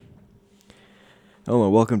Hello,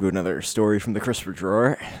 welcome to another story from the Christopher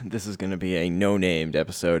Drawer. This is going to be a no-named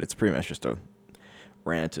episode. It's pretty much just a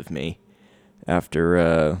rant of me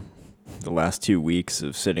after the last 2 weeks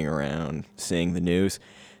of sitting around seeing the news.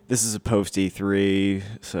 This is a post E3,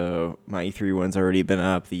 so my E3 one's already been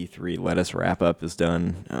up. The E3 Let Us Wrap Up is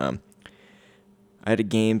done. I had a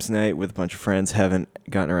games night with a bunch of friends. Haven't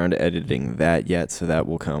gotten around to editing that yet, so that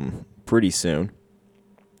will come pretty soon.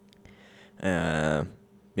 Yeah.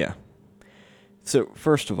 So,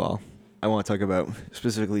 first of all, I want to talk about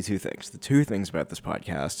specifically two things. The two things about this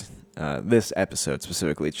podcast, this episode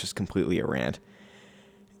specifically, it's just completely a rant.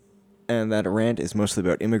 And that rant is mostly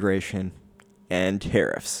about immigration and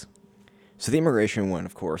tariffs. So the immigration one,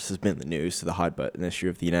 of course, has been the news, the hot button issue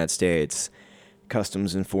of the United States,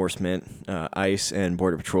 customs enforcement, ICE, and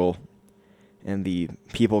Border Patrol, and the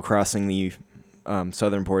people crossing the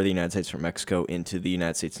southern border of the United States from Mexico into the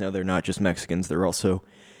United States. Now, they're not just Mexicans, they're also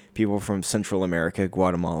people from Central America,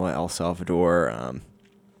 Guatemala, El Salvador.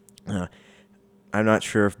 I'm not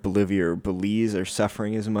sure if Bolivia or Belize are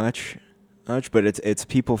suffering as much, but it's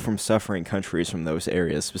people from suffering countries from those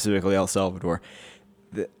areas, specifically El Salvador,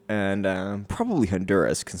 and probably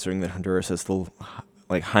Honduras, considering that Honduras has the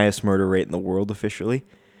highest murder rate in the world officially.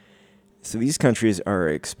 So these countries are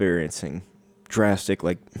experiencing drastic,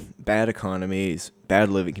 bad economies, bad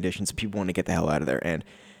living conditions. People want to get the hell out of there, and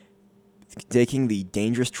taking the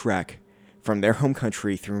dangerous trek from their home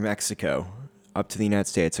country through Mexico up to the United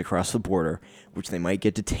States across the border, which they might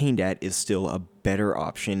get detained at, is still a better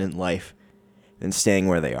option in life than staying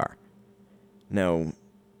where they are. Now,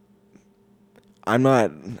 I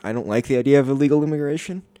don't like the idea of illegal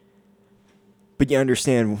immigration, but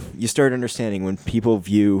you start understanding when people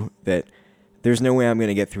view that there's no way I'm going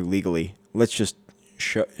to get through legally. Let's just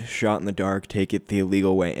shot in the dark, take it the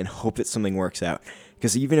illegal way, and hope that something works out.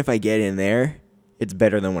 Because even if I get in there, it's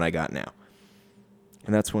better than what I got now.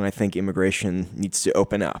 And that's when I think immigration needs to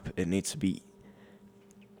open up. It needs to be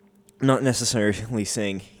not necessarily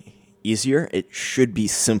saying easier. It should be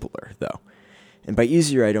simpler, though. And by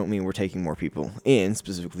easier, I don't mean we're taking more people in,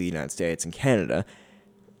 specifically the United States and Canada,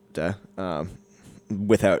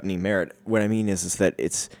 without any merit. What I mean is that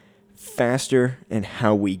it's faster in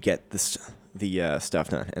how we get the stuff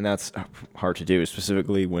done. And that's hard to do,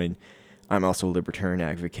 specifically when I'm also a libertarian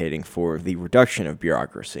advocating for the reduction of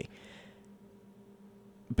bureaucracy.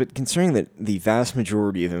 But considering that the vast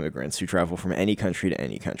majority of immigrants who travel from any country to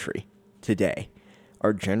any country today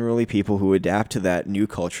are generally people who adapt to that new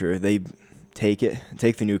culture, they take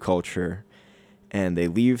the new culture, and they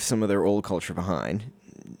leave some of their old culture behind,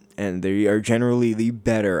 and they are generally the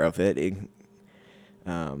better of it,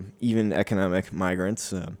 even economic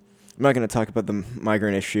migrants. I'm not going to talk about the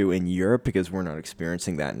migrant issue in Europe because we're not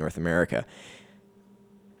experiencing that in North America.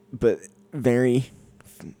 But very,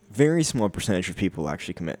 very small percentage of people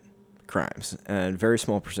actually commit crimes, and very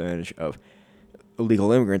small percentage of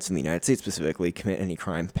illegal immigrants in the United States specifically commit any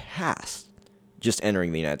crime past just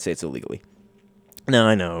entering the United States illegally. Now,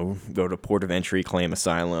 I know, go to port of entry, claim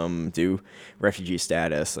asylum, do refugee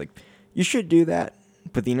status. You should do that.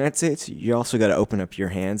 But the United States, you also got to open up your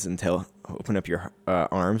hands and open up your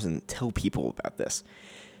arms and tell people about this.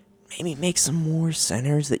 Maybe make some more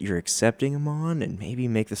centers that you're accepting them on, and maybe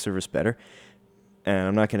make the service better. And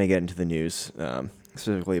I'm not going to get into the news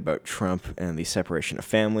specifically about Trump and the separation of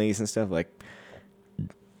families and stuff.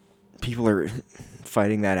 People are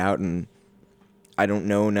fighting that out, and I don't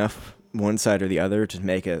know enough one side or the other to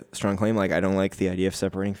make a strong claim. I don't like the idea of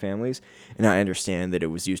separating families, and I understand that it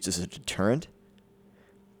was used as a deterrent,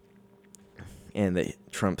 and that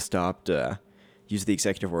Trump used the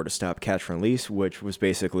executive order to stop catch and release, which was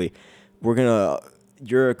basically,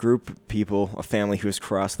 you're a group of people, a family who has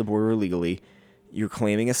crossed the border illegally, you're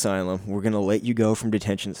claiming asylum, we're going to let you go from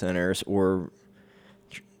detention centers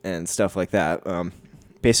and stuff like that,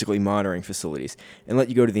 basically monitoring facilities, and let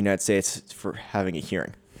you go to the United States for having a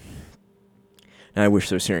hearing. And I wish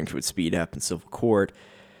those hearings would speed up in civil court,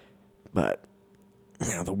 but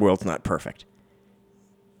the world's not perfect.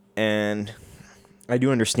 And I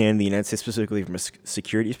do understand the United States, specifically from a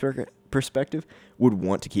security perspective, would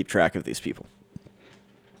want to keep track of these people.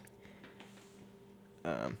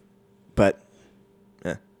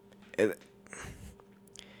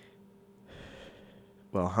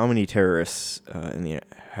 How many terrorists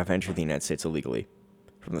have entered the United States illegally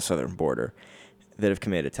from the southern border that have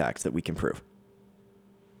committed attacks that we can prove?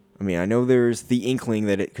 I mean, I know there's the inkling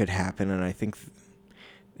that it could happen, and I think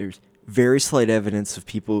there's very slight evidence of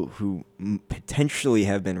people who potentially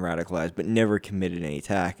have been radicalized but never committed any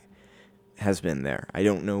attack has been there. I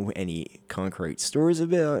don't know any concrete stories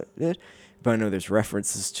about it, but I know there's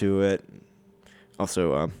references to it.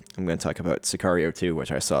 Also, I'm going to talk about Sicario 2,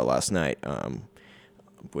 which I saw last night,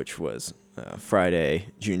 which was Friday,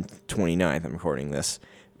 June 29th. I'm recording this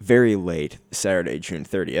very late, Saturday, June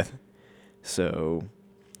 30th. So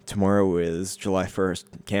tomorrow is July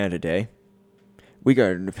 1st, Canada Day. We got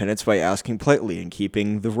our independence by asking politely and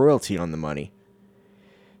keeping the royalty on the money.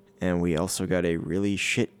 And we also got a really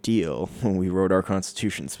shit deal when we wrote our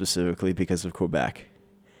Constitution, specifically because of Quebec.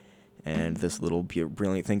 And this little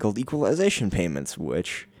brilliant thing called equalization payments,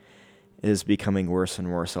 which is becoming worse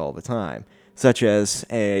and worse all the time. Such as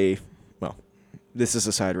this is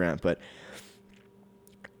a side rant, but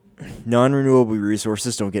non-renewable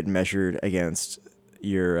resources don't get measured against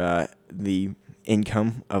the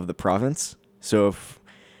income of the province. So if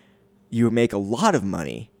you make a lot of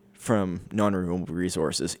money from non-renewable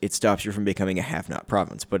resources, it stops you from becoming a have-not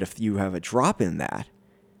province. But if you have a drop in that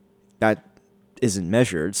isn't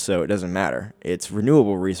measured, so it doesn't matter. It's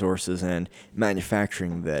renewable resources and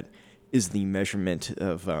manufacturing that is the measurement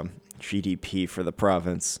of GDP for the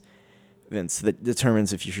province. That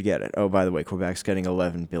determines if you should get it. Oh, by the way, Quebec's getting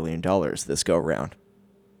 $11 billion this go-round.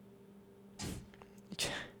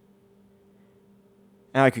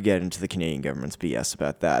 I could get into the Canadian government's BS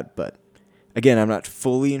about that, but again, I'm not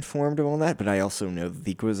fully informed of all that, but I also know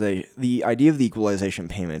that the idea of the equalization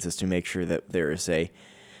payments is to make sure that there is a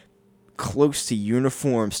close to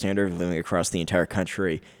uniform standard of living across the entire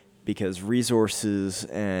country, because resources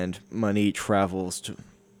and money travels to,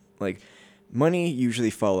 money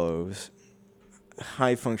usually follows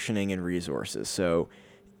high functioning in resources. So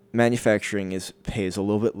manufacturing pays a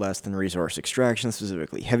little bit less than resource extraction,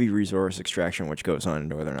 specifically heavy resource extraction, which goes on in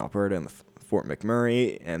northern Alberta and the Fort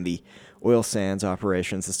McMurray and the oil sands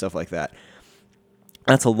operations and stuff like that.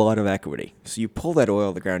 That's a lot of equity. So you pull that oil out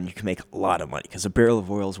of the ground and you can make a lot of money because a barrel of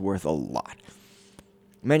oil is worth a lot.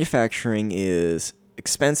 Manufacturing is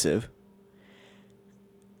expensive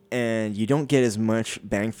and you don't get as much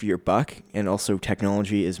bang for your buck, and also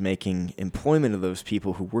technology is making employment of those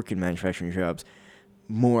people who work in manufacturing jobs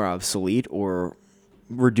more obsolete or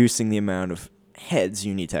reducing the amount of heads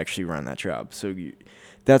you need to actually run that job. So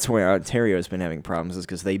that's why Ontario has been having problems, is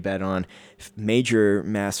because they bet on major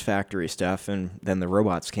mass factory stuff, and then the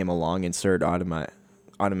robots came along and started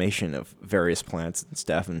automation of various plants and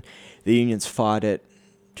stuff, and the unions fought it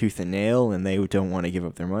tooth and nail, and they don't want to give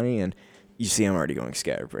up their money, and you see I'm already going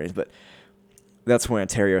scatterbrained, but that's when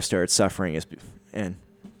Ontario started suffering.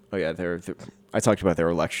 I talked about their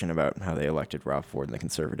election, about how they elected Rob Ford and the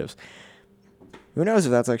Conservatives. Who knows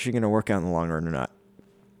if that's actually going to work out in the long run or not.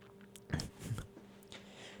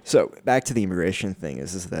 So, back to the immigration thing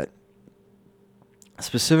is that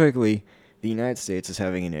specifically the United States is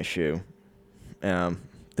having an issue. The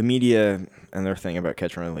media and their thing about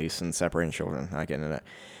catch and release and separating children, not getting into that.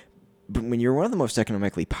 But when you're one of the most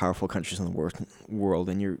economically powerful countries in the world,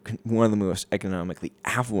 and you're one of the most economically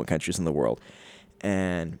affluent countries in the world,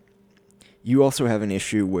 and you also have an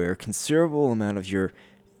issue where a considerable amount of your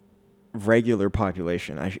regular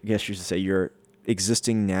population, I guess you should say your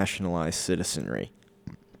existing nationalized citizenry,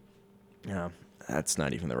 that's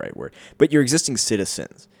not even the right word, but your existing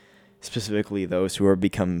citizens, specifically those who are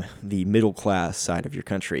become the middle class side of your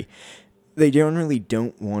country, they generally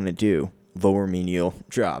don't want to do lower menial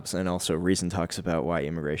jobs. And also Reason talks about why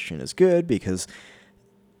immigration is good, because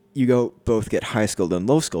you both get high skilled and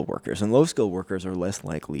low skilled workers, and low skilled workers are less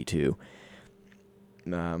likely to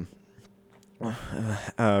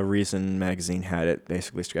Reason magazine had it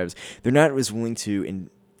basically describes they're not as willing to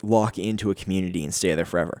lock into a community and stay there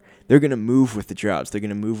forever. They're going to move with the jobs. They're going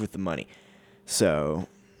to move with the money. So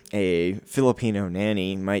a Filipino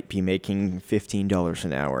nanny might be making $15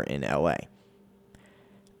 an hour in LA.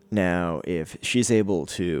 Now, if she's able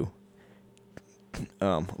to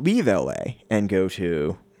leave LA and go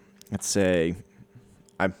to, let's say,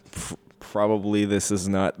 probably this is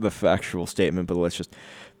not the factual statement, but let's just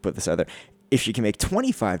put this out there. If she can make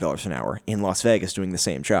 $25 an hour in Las Vegas doing the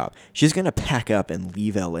same job, she's going to pack up and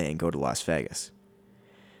leave LA and go to Las Vegas.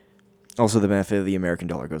 Also, the benefit of the American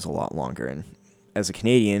dollar goes a lot longer. And as a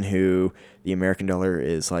Canadian who the American dollar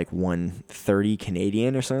is like 130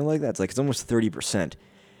 Canadian or something like that, it's almost 30%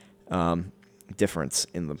 difference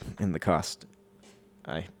in the cost.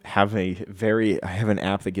 I have an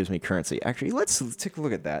app that gives me currency. Actually, let's take a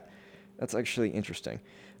look at that. That's actually interesting.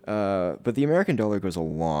 But the American dollar goes a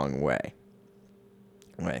long way,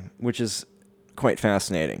 which is quite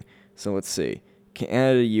fascinating. So let's see.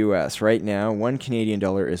 Canada, U.S. Right now, one Canadian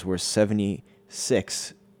dollar is worth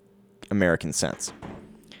 76 American cents.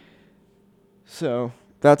 So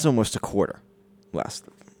that's almost a quarter less.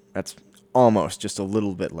 That's almost just a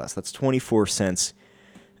little bit less. That's 24 cents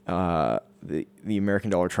the American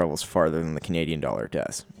dollar travels farther than the Canadian dollar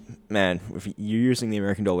does. Man, if you're using the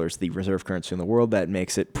American dollar as the reserve currency in the world, that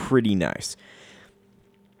makes it pretty nice.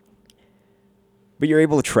 But you're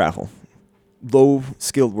able to travel.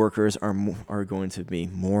 Low-skilled workers are going to be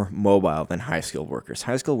more mobile than high-skilled workers.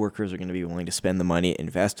 High-skilled workers are going to be willing to spend the money,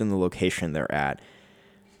 invest in the location they're at,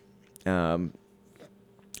 and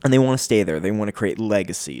they want to stay there. They want to create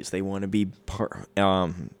legacies. They want to be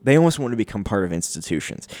they almost want to become part of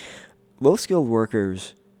institutions. Low-skilled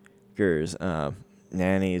workers,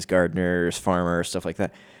 nannies, gardeners, farmers, stuff like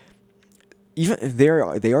that. Even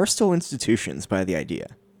they are still institutions by the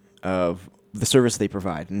idea of the service they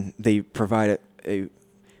provide, and they provide a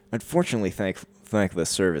unfortunately thankless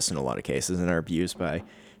service in a lot of cases and are abused by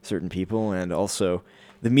certain people, and also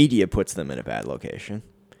the media puts them in a bad location.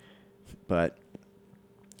 But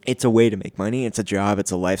it's a way to make money, it's a job,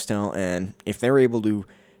 it's a lifestyle, and if they're able to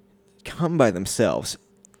come by themselves,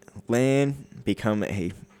 become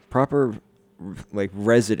a proper land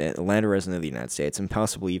resident of the United States, and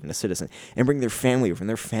possibly even a citizen, and bring their family over, and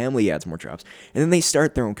their family adds more jobs, and then they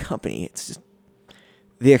start their own company. It's just,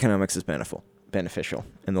 the economics is beneficial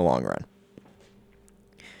in the long run.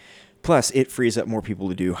 Plus, it frees up more people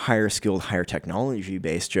to do higher skilled, higher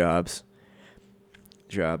technology-based jobs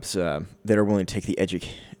that are willing to take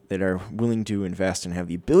that are willing to invest and have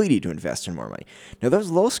the ability to invest in more money. Now,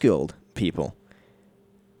 those low-skilled people,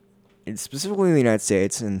 specifically in the United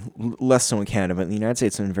States, and less so in Canada, but in the United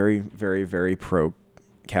States and very, very, very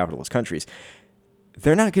pro-capitalist countries,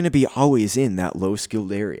 they're not going to be always in that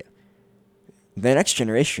low-skilled area. The next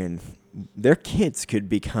generation, their kids could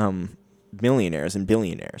become millionaires and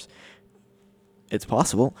billionaires. It's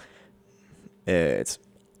possible. It's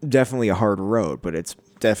definitely a hard road, but it's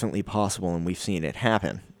definitely possible, and we've seen it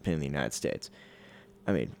happen in the United States.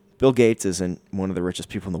 I mean, Bill Gates isn't one of the richest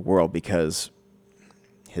people in the world because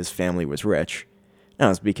his family was rich. No,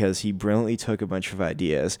 it's because he brilliantly took a bunch of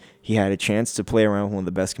ideas. He had a chance to play around with one of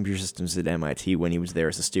the best computer systems at MIT when he was there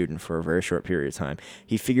as a student for a very short period of time.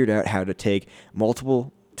 He figured out how to take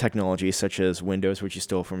multiple technologies such as Windows, which he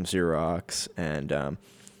stole from Xerox, and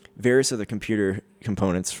various other computer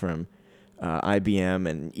components from IBM,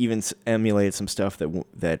 and even emulated some stuff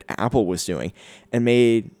that Apple was doing, and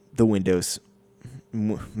made Microsoft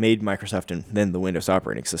and then the Windows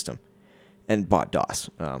operating system, and bought DOS.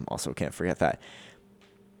 Also, can't forget that,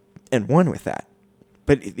 and won with that.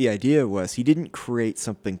 But the idea was he didn't create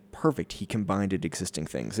something perfect; he combined existing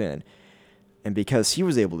things in, and because he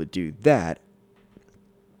was able to do that,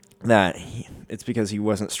 it's because he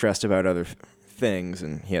wasn't stressed about other things,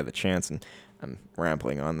 and he had the chance. And I'm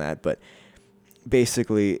rambling on that, but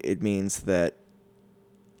basically, it means that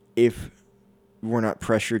if we're not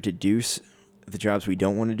pressured to do the jobs we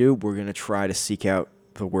don't want to do, we're going to try to seek out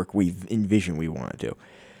the work we envision we want to do.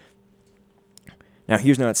 Now,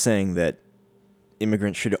 here's not saying that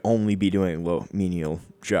immigrants should only be doing low menial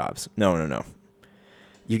jobs. No.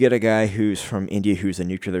 You get a guy who's from India who's a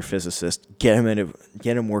nuclear physicist, get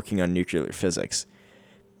him working on nuclear physics.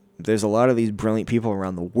 There's a lot of these brilliant people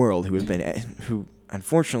around the world who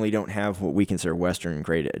unfortunately don't have what we consider Western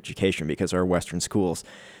grade education, because our Western schools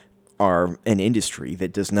are an industry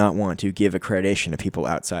that does not want to give accreditation to people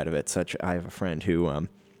outside of it. I have a friend who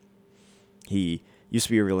he used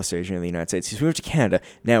to be a real estate agent in the United States. He's moved to Canada.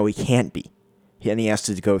 Now he can't be. And he has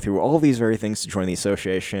to go through all these very things to join the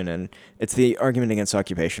association, and it's the argument against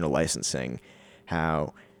occupational licensing,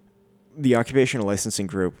 how the occupational licensing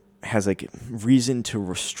group has reason to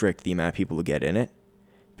restrict the amount of people who get in it,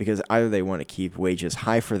 because either they want to keep wages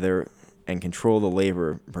high and control the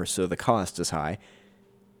labor so the cost is high,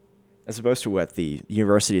 as opposed to what the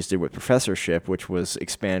universities did with professorship, which was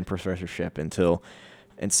expand professorship until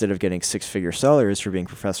instead of getting six-figure salaries for being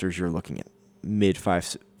professors, you're looking at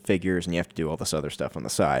mid-five figures, and you have to do all this other stuff on the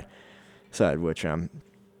side, which Eric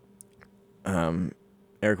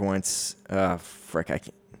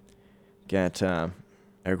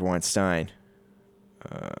Weinstein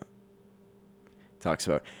talks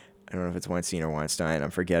about. I don't know if it's Weinstein or Weinstein. I'm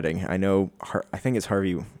forgetting. I think it's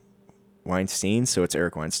Harvey Weinstein, so it's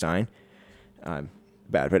Eric Weinstein.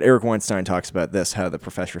 Bad, but Eric Weinstein talks about this, how the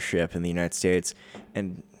professorship in the United States,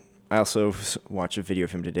 and I also watched a video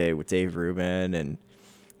of him today with Dave Rubin and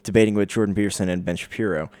debating with Jordan Peterson and Ben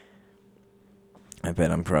Shapiro. I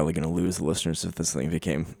bet I'm probably going to lose the listeners if this thing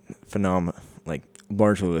became phenomenal,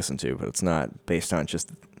 largely listened to, but it's not based on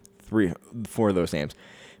just four of those names.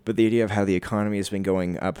 But the idea of how the economy has been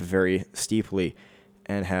going up very steeply,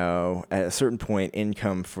 and how at a certain point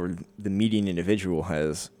income for the median individual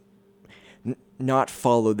has not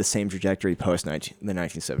followed the same trajectory post the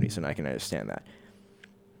 1970s, and I can understand that.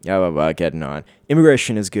 Yeah, blah, blah, getting on.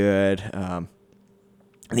 Immigration is good.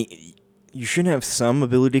 You should have some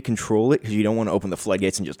ability to control it because you don't want to open the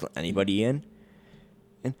floodgates and just let anybody in.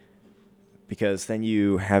 Because then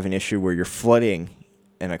you have an issue where you're flooding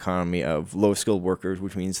an economy of low-skilled workers,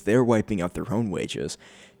 which means they're wiping out their own wages.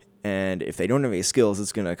 And if they don't have any skills,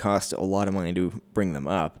 it's going to cost a lot of money to bring them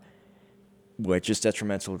up, which is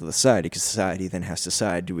detrimental to the society because society then has to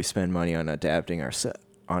decide, do we spend money on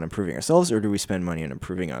on improving ourselves, or do we spend money on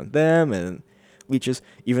improving on them and leeches,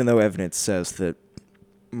 even though evidence says that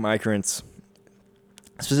migrants,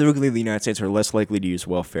 specifically the United States, are less likely to use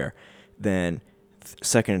welfare than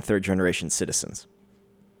second and third generation citizens.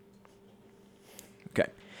 Okay.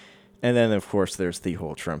 And then, of course, there's the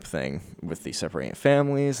whole Trump thing with the separating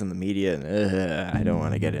families and the media. And I don't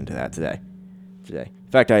want to get into that today.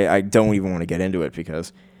 In fact, I don't even want to get into it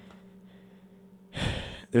because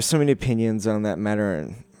there's so many opinions on that matter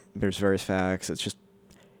and there's various facts. It's just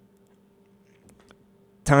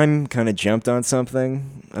time kind of jumped on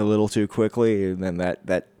something a little too quickly, and then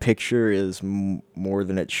that picture is more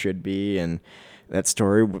than it should be, and that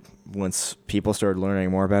story, once people started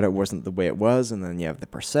learning more about it, wasn't the way it was, and then you have the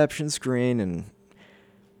perception screen, and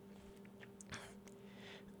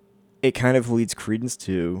it kind of leads credence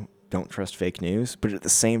to don't trust fake news, but at the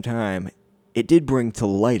same time, it did bring to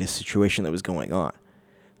light a situation that was going on.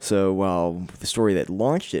 So while the story that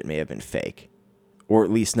launched it may have been fake, or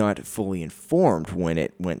at least not fully informed when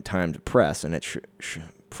it went time to press, and it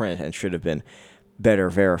print and should have been better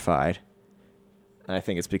verified, I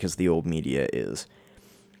think it's because the old media is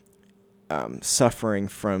suffering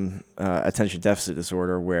from attention deficit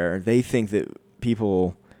disorder, where they think that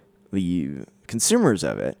people, the consumers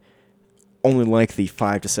of it, only like the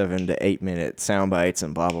 5 to 7 to 8 minute sound bites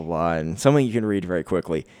and blah, blah, blah, and something you can read very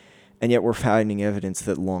quickly. And yet we're finding evidence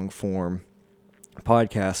that long-form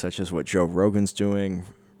podcasts, such as what Joe Rogan's doing,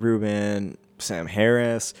 Ruben, Sam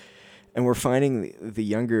Harris, and we're finding the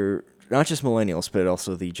younger, not just millennials, but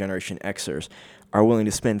also the Generation Xers, are willing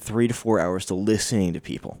to spend 3 to 4 hours to listening to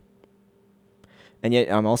people. And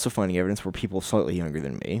yet I'm also finding evidence where people slightly younger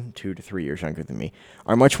than me, 2 to 3 years younger than me,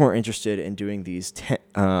 are much more interested in doing these,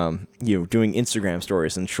 doing Instagram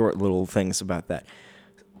stories and short little things about that.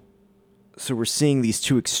 So we're seeing these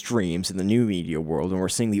two extremes in the new media world, and we're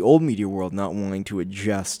seeing the old media world not wanting to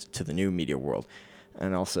adjust to the new media world.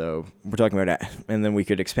 And also, we're talking about, and then we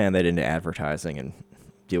could expand that into advertising and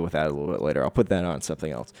deal with that a little bit later. I'll put that on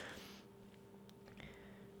something else.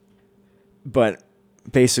 But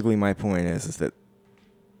basically my point is that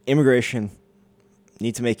immigration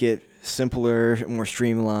needs to make it simpler, more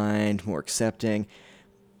streamlined, more accepting.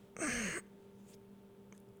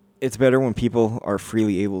 It's better when people are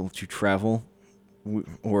freely able to travel,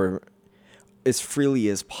 or as freely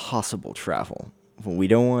as possible travel. We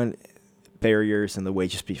don't want barriers in the way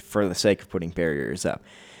just for the sake of putting barriers up.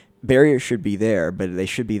 Barriers should be there, but they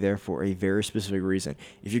should be there for a very specific reason.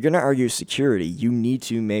 If you're going to argue security, you need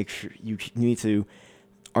to make sure you need to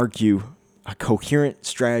argue a coherent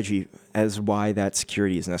strategy as why that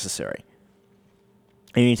security is necessary.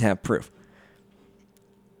 And you need to have proof.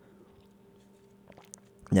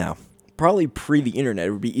 Now, probably pre the internet,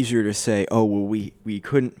 it would be easier to say, oh, well, we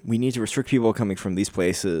need to restrict people coming from these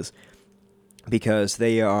places because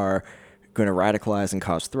they are going to radicalize and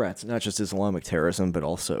cause threats, not just Islamic terrorism, but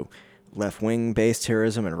also left-wing based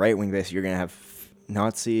terrorism and right-wing based. You're going to have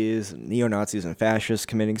Nazis, neo-Nazis, and fascists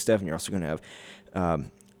committing stuff, and you're also going to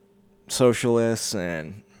have socialists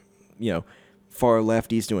and, far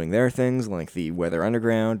lefties doing their things, like the Weather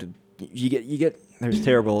Underground. You get there's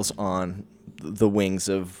terribles on the wings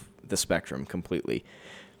of the spectrum completely.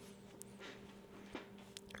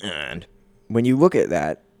 And when you look at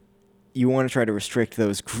that, you want to try to restrict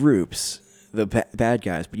those groups, the bad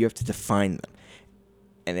guys, but you have to define them.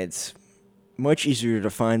 And it's much easier to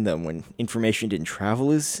define them when information didn't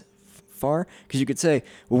travel as far, because you could say,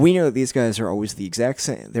 well, we know that these guys are always the exact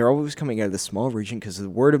same. They're always coming out of this small region because the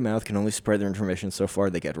word of mouth can only spread their information so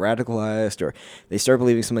far. They get radicalized or they start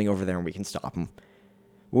believing something over there and we can stop them.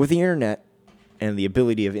 With the internet and the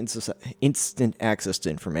ability of instant access to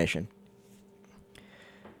information,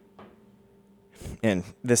 and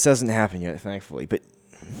this hasn't happened yet, thankfully, but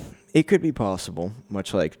it could be possible,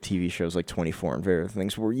 much like TV shows like 24 and various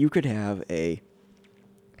things, where you could have a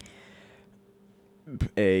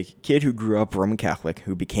kid who grew up Roman Catholic,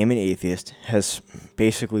 who became an atheist, has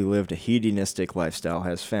basically lived a hedonistic lifestyle,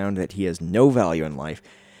 has found that he has no value in life,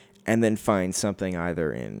 and then finds something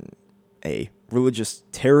either in a religious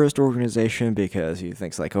terrorist organization because he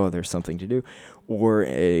thinks like, oh, there's something to do, or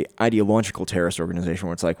a ideological terrorist organization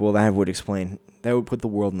where it's like, well, that would put the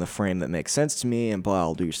world in the frame that makes sense to me, and blah,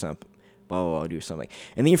 I'll do something. blah, blah, blah, do something.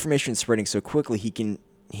 And the information is spreading so quickly,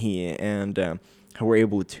 how we're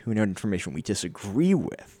able to tune out information we disagree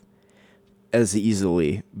with as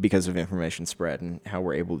easily because of information spread, and how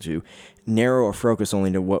we're able to narrow our focus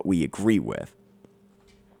only to what we agree with.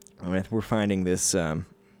 We're finding this,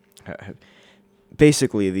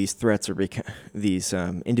 basically these threats are these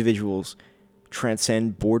individuals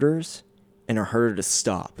transcend borders and are harder to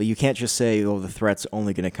stop. But you can't just say, oh, the threat's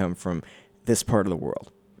only going to come from this part of the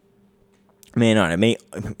world. It may not.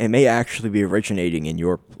 It may actually be originating in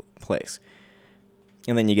your place.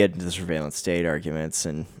 And then you get into the surveillance state arguments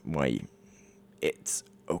and why it's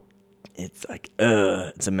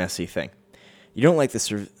a messy thing. You don't like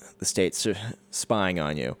the state spying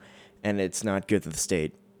on you, and it's not good that the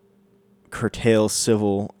state curtails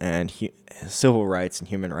civil rights and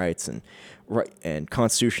human rights and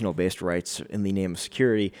constitutional based rights in the name of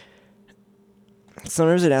security.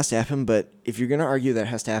 Sometimes it has to happen, but if you're going to argue that it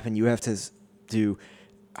has to happen, you have to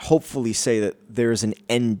hopefully say that there is an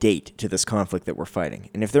end date to this conflict that we're fighting.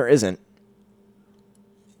 And if there isn't,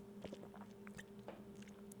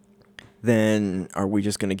 then are we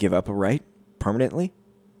just going to give up a right permanently?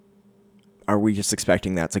 Are we just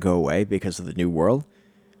expecting that to go away because of the new world?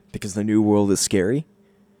 Because the new world is scary?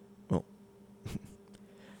 Well,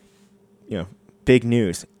 big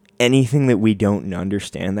news. Anything that we don't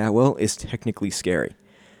understand that well is technically scary.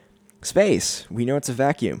 Space. We know it's a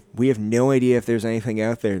vacuum. We have no idea if there's anything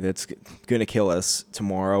out there that's going to kill us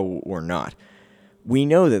tomorrow or not. We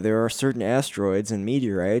know that there are certain asteroids and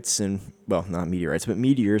meteorites not meteorites, but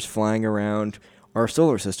meteors flying around our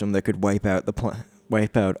solar system that could wipe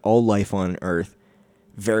out all life on Earth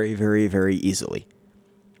very, very, very easily.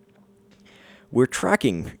 We're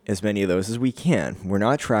tracking as many of those as we can. We're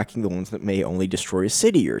not tracking the ones that may only destroy a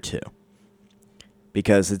city or two,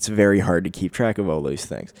 because it's very hard to keep track of all those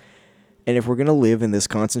things. And if we're going to live in this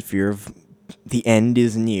constant fear of the end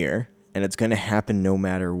is near, and it's going to happen no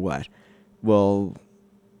matter what, well,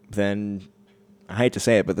 then, I hate to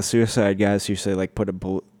say it, but the suicide guys who say, put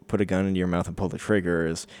a gun into your mouth and pull the trigger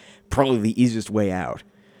is probably the easiest way out.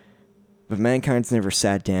 But mankind's never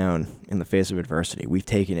sat down in the face of adversity. We've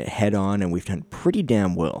taken it head on, and we've done pretty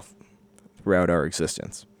damn well throughout our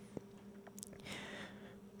existence.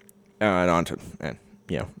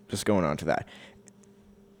 Just going on to that.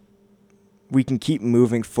 We can keep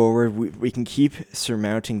moving forward. We can keep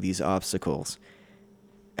surmounting these obstacles.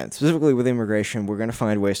 And specifically with immigration, we're going to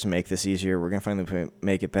find ways to make this easier. We're going to find ways to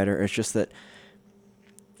make it better. It's just that,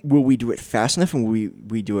 will we do it fast enough and will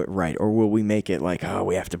we do it right? Or will we make it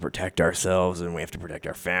we have to protect ourselves and we have to protect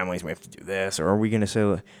our families and we have to do this? Or are we going to say,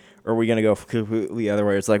 or are we going to go completely the other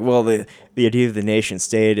way? It's the idea of the nation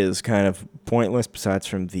state is kind of pointless besides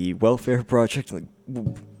from the welfare project.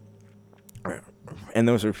 And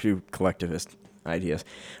those are a few collectivist ideas.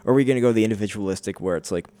 Or are we going to go the individualistic where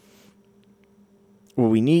it's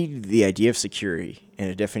we need the idea of security and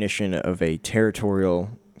a definition of a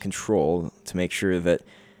territorial control to make sure that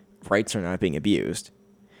rights are not being abused.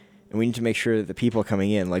 And we need to make sure that the people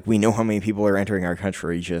coming in, we know how many people are entering our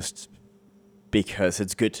country just because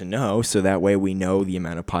it's good to know, so that way we know the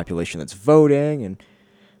amount of population that's voting, and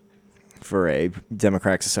for a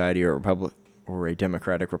democratic society or a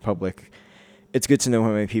democratic republic, it's good to know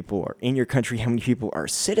how many people are in your country, how many people are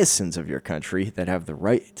citizens of your country that have the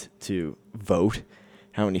right to vote,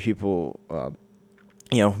 how many people,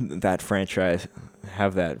 have that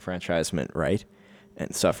franchisement right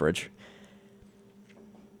and suffrage.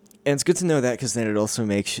 And it's good to know that because then it also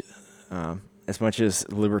makes, as much as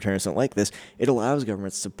libertarians don't like this, it allows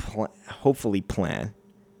governments to hopefully plan.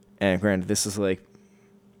 And granted, this is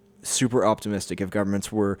super optimistic. If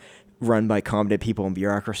governments were run by competent people and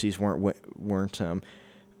bureaucracies weren't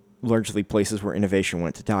largely places where innovation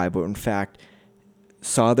went to die, but in fact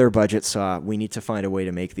saw their budget, we need to find a way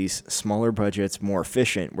to make these smaller budgets more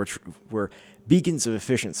efficient, which were beacons of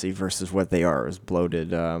efficiency versus what they are as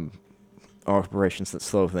bloated operations that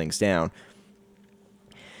slow things down.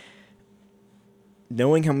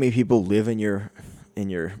 Knowing how many people live in your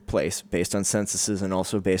place based on censuses and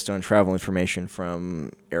also based on travel information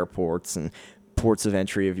from airports and ports of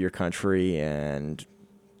entry of your country and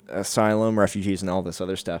asylum, refugees, and all this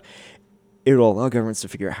other stuff, it will allow governments to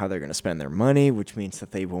figure out how they're going to spend their money, which means that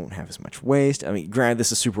they won't have as much waste. I mean, granted,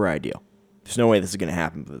 this is super ideal. There's no way this is going to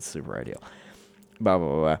happen, but it's super ideal. Blah, blah,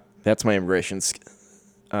 blah, blah. That's my immigration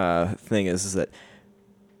thing is that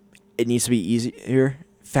it needs to be easier,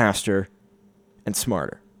 faster, and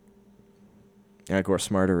smarter. And, of course,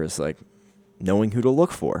 smarter is knowing who to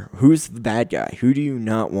look for. Who's the bad guy? Who do you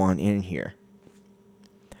not want in here?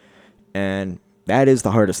 And that is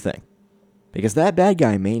the hardest thing. Because that bad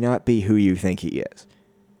guy may not be who you think he is.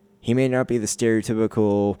 He may not be the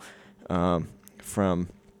stereotypical from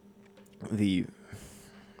the, you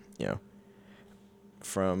know,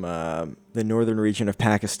 from the northern region of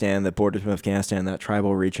Pakistan that borders with Afghanistan, that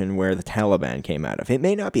tribal region where the Taliban came out of. It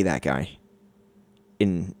may not be that guy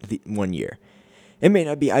in 1 year. It may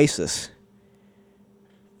not be ISIS.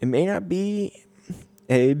 It may not be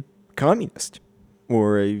a communist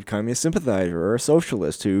or a communist sympathizer or a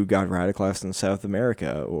socialist who got radicalized in South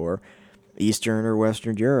America or Eastern or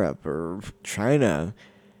Western Europe or China.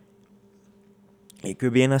 It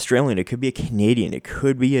could be an Australian. It could be a Canadian. It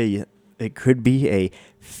could be a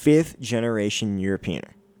fifth generation European,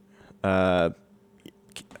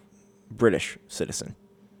 British citizen.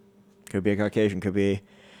 Could be a Caucasian. Could be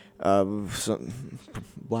some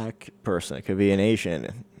black person. It could be an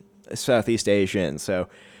Asian, Southeast Asian. So,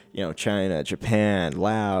 China, Japan,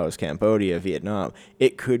 Laos, Cambodia, Vietnam.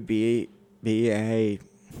 It could be an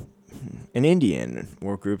Indian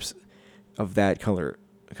or groups of that color.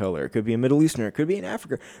 It could be a Middle Easterner. It could be in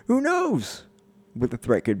Africa. Who knows what the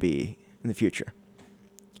threat could be in the future?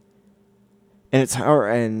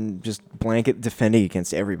 And just blanket defending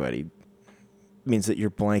against everybody means that you're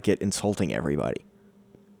blanket insulting everybody,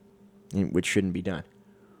 which shouldn't be done.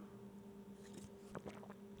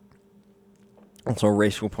 Also,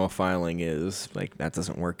 racial profiling is that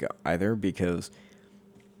doesn't work either, because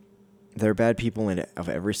there are bad people of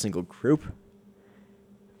every single group,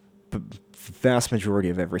 but the vast majority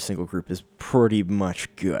of every single group is pretty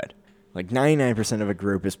much good. 99% of a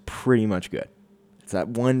group is pretty much good. It's that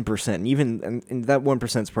 1%, and that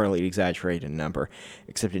 1% is probably an exaggerated number,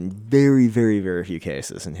 except in very, very, very few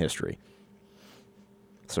cases in history.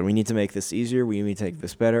 So we need to make this easier. We need to make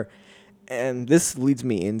this better. And this leads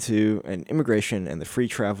me into an immigration, and the free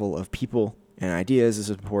travel of people and ideas is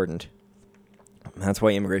important. That's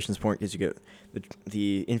why immigration is important, because you get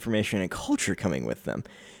the information and culture coming with them.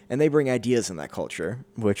 And they bring ideas in that culture,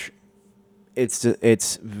 which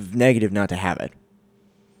it's negative not to have it.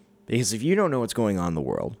 Because if you don't know what's going on in the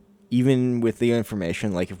world, even with the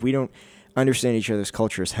information, if we don't understand each other's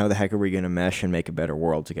cultures, how the heck are we going to mesh and make a better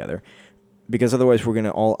world together? Because otherwise we're going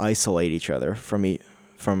to all isolate each other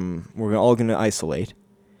we're all going to isolate.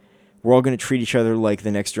 We're all going to treat each other like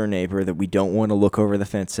the next door neighbor that we don't want to look over the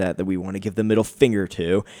fence at, that we want to give the middle finger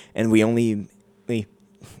to, and we only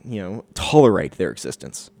tolerate their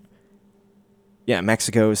existence. Yeah,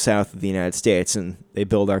 Mexico is south of the United States, and they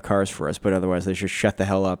build our cars for us, but otherwise they should shut the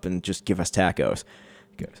hell up and just give us tacos.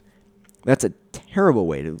 That's a terrible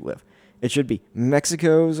way to live. It should be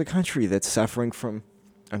Mexico is a country that's suffering from,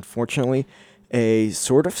 unfortunately, a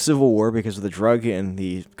sort of civil war because of the drug and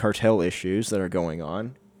the cartel issues that are going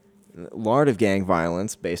on. A lot of gang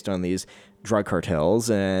violence based on these drug cartels,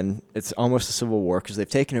 and it's almost a civil war because they've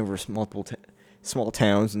taken over multiple small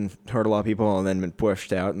towns and hurt a lot of people and then been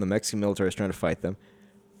pushed out, and the Mexican military is trying to fight them.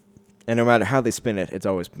 And no matter how they spin it, it's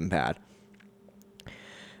always been bad.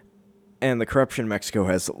 And the corruption in Mexico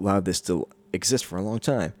has allowed this to exist for a long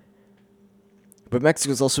time. But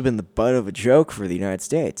Mexico's also been the butt of a joke for the United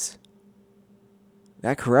States.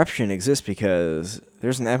 That corruption exists because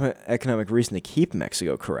there's an economic reason to keep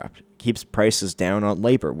Mexico corrupt. It keeps prices down on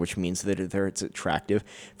labor, which means that it's attractive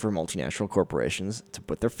for multinational corporations to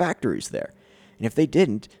put their factories there. And if they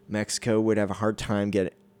didn't, Mexico would have a hard time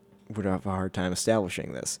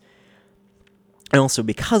establishing this. And also,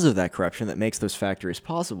 because of that corruption that makes those factories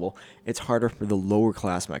possible, it's harder for the lower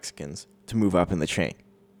class Mexicans to move up in the chain,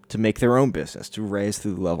 to make their own business, to raise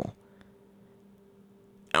through the level.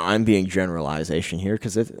 Now, I'm being generalization here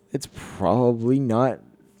because it's probably not.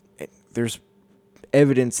 There's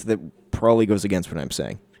evidence that probably goes against what I'm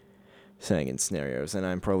saying in scenarios, and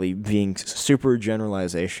I'm probably being super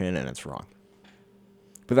generalization, and it's wrong.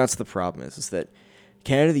 But that's the problem is that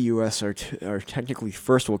Canada and the U.S. are technically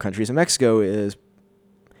first world countries, and Mexico is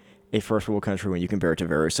a first world country when you compare it to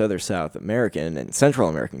various other South American and Central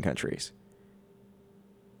American countries,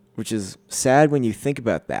 which is sad when you think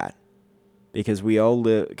about that. Because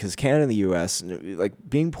because Canada and the U.S.,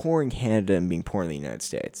 being poor in Canada and being poor in the United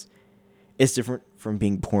States is different from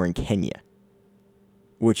being poor in Kenya,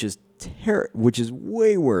 which is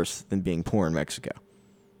way worse than being poor in Mexico.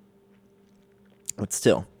 But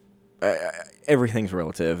still, everything's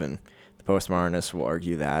relative, and the postmodernists will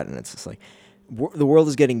argue that, and it's just the world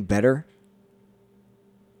is getting better,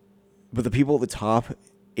 but the people at the top,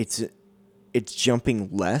 it's jumping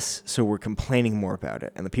less, so we're complaining more about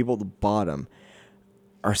it. And the people at the bottom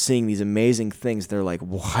are seeing these amazing things. They're like,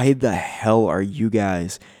 why the hell are you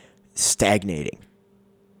guys stagnating?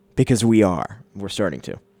 Because we're starting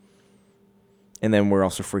to. And then we're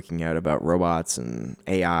also freaking out about robots and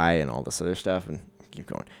AI and all this other stuff, and keep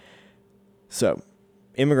going. So,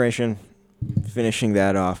 Immigration, finishing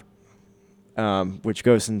that off, which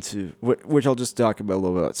goes into which I'll just talk about a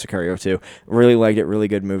little bit about Sicario too. Really liked it, really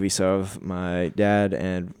good movie. So my dad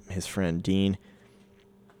and his friend Dean,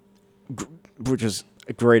 which is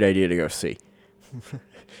a great idea to go see.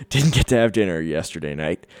 Didn't get to have dinner yesterday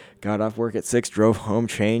night. Got off work at 6, drove home,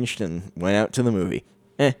 changed, and went out to the movie.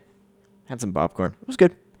 Had some popcorn. It was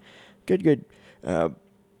good. Good.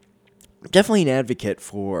 Definitely an advocate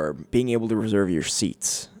for being able to reserve your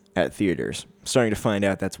seats at theaters. Starting to find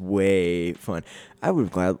out that's way fun.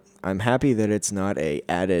 I'm happy that it's not a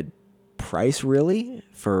added price really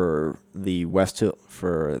for the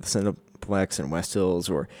Cineplex and West Hills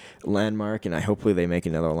or Landmark, and hopefully they make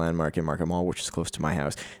another Landmark in Markham Mall, which is close to my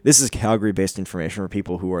house. This is Calgary-based information for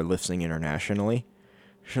people who are listening internationally,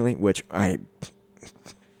 which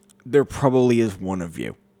there probably is one of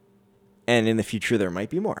you. And in the future, there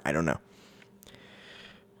might be more. I don't know.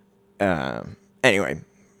 Anyway,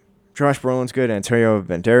 Josh Brolin's good. Antonio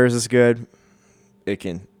Banderas is good.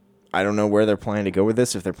 I don't know where they're planning to go with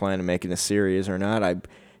this, if they're planning to make it a series or not. I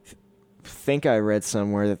think I read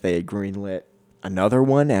somewhere that they had greenlit another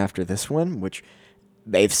one after this one, which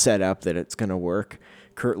they've set up that it's going to work.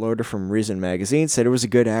 Kurt Loder from Reason Magazine said it was a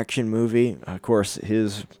good action movie. Of course,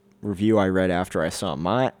 his review I read after I saw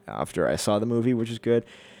the movie, which is good.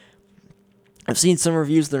 I've seen some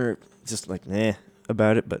reviews that are just like,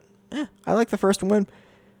 about it, but I like the first one,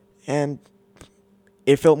 and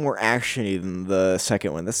it felt more actiony than the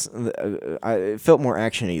second one. It felt more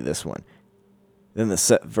actiony, this one, than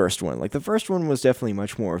the first one. Like, the first one was definitely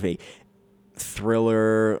much more of a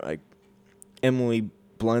thriller. Like, Emily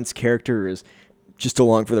Blunt's character is just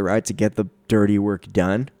along for the ride to get the dirty work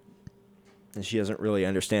done, and she doesn't really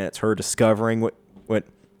understand. It's her discovering what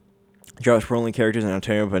Josh Brolin characters and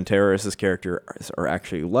Antonio Banderas' character are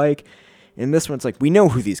actually like. In this one, it's like, we know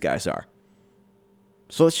who these guys are,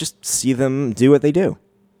 so let's just see them do what they do,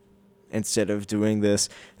 instead of doing this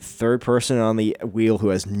third person on the wheel who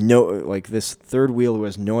has no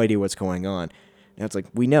idea what's going on. Now it's like,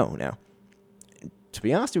 we know now. To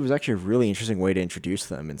be honest, it was actually a really interesting way to introduce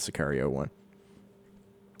them in Sicario 1.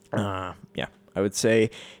 Yeah, I would say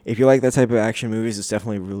if you like that type of action movies, it's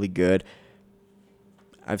definitely really good.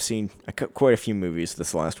 I've seen quite a few movies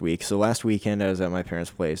this last week. So last weekend, I was at my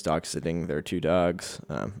parents' place dog sitting their 2 dogs,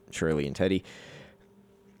 Shirley and Teddy.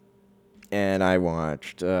 And I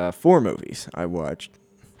watched 4 movies. I watched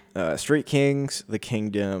Street Kings, The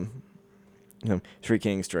Kingdom. Street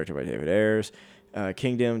Kings, directed by David Ayers.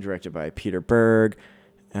 Kingdom, directed by Peter Berg.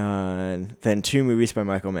 And then 2 movies by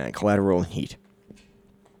Michael Mann, Collateral and Heat.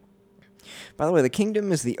 By the way, The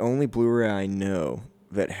Kingdom is the only Blu-ray I know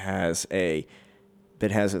that has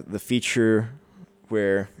the feature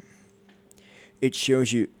where it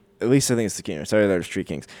shows you, at least I think it's The Kingdom. Sorry, that was Street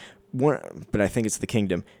Kings. But I think it's The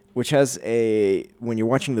Kingdom, which has when you're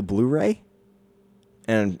watching the Blu-ray,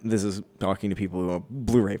 and this is talking to people who are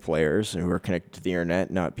Blu-ray players who are connected to the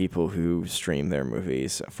internet, not people who stream their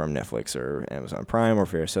movies from Netflix or Amazon Prime or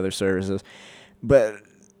various other services, but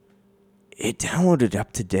it downloaded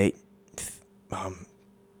up-to-date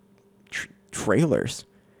trailers.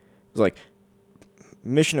 It was like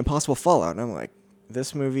Mission Impossible Fallout, and I'm like,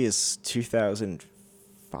 this movie is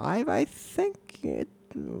 2005, I think.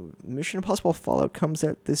 Mission Impossible Fallout comes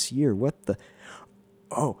out this year. What the?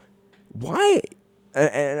 Oh, why?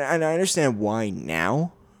 And I understand why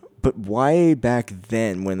now, but why back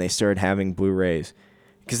then when they started having Blu-rays?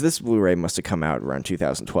 Because this Blu-ray must have come out around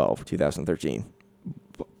 2012, 2013,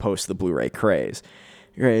 post the Blu-ray craze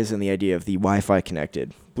and the idea of the Wi-Fi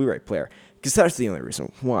connected Blu-ray player. Because that's the only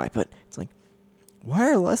reason why. But it's like, why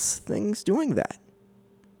are less things doing that?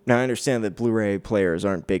 Now, I understand that Blu-ray players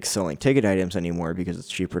aren't big selling ticket items anymore because it's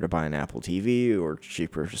cheaper to buy an Apple TV or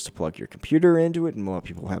cheaper just to plug your computer into it. And a lot of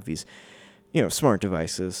people have these, smart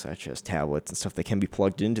devices such as tablets and stuff that can be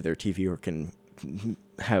plugged into their TV or can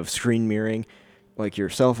have screen mirroring like your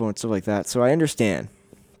cell phone and stuff like that. So I understand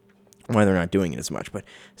why they're not doing it as much. But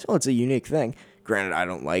still, it's a unique thing. Granted, I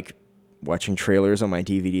don't like watching trailers on my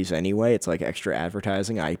DVDs anyway. It's like extra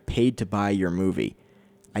advertising. I paid to buy your movie.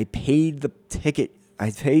 I paid the ticket.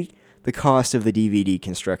 I paid the cost of the DVD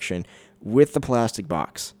construction with the plastic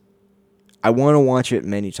box. I want to watch it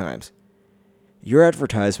many times. Your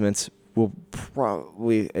advertisements will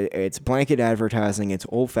it's blanket advertising, it's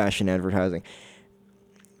old-fashioned advertising.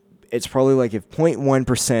 It's probably like if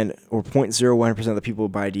 0.1% or 0.01% of the people who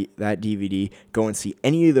buy that DVD go and see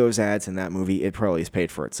any of those ads in that movie, it probably is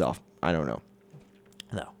paid for itself. I don't know.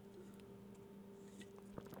 No.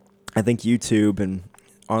 I think YouTube and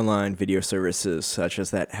online video services such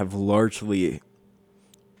as that have largely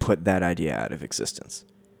put that idea out of existence.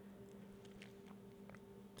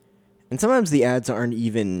 And sometimes the ads aren't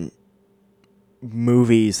even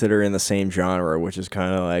movies that are in the same genre, which is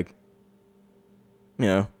kind of like,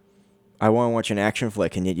 I want to watch an action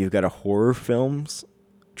flick, and yet you've got a horror films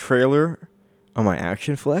trailer on my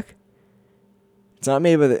action flick. It's not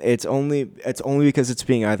made, but it's only because it's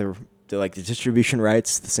being either the distribution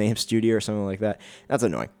rights, the same studio or something like that. That's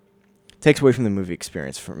annoying. Takes away from the movie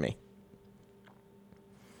experience for me.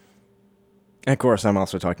 And of course, I'm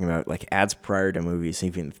also talking about ads prior to movies,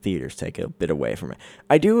 even the theaters take a bit away from it.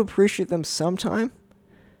 I do appreciate them sometime,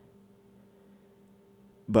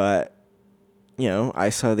 but I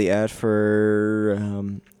saw the ad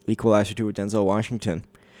for Equalizer 2 with Denzel Washington,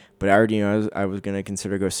 but I already I was gonna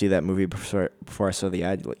consider go see that movie before I saw the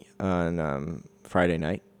ad on Friday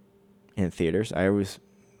night in theaters.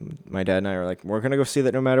 My dad and I were like, we're gonna go see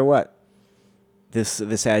that no matter what.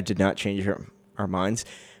 This ad did not change our minds.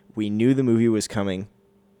 We knew the movie was coming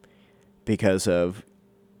because of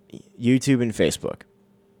YouTube and Facebook.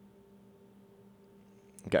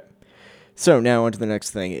 Okay. So now on to the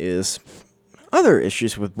next thing is other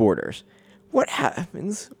issues with borders. What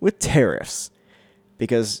happens with tariffs?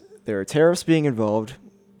 Because there are tariffs being involved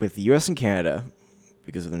with the U.S. and Canada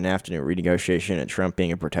because of the NAFTA renegotiation and Trump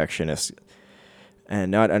being a protectionist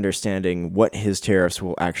and not understanding what his tariffs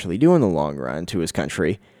will actually do in the long run to his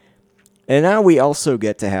country. And now we also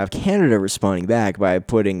get to have Canada responding back by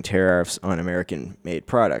putting tariffs on American-made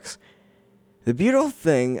products. The beautiful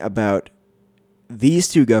thing about these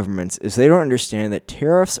two governments is they don't understand that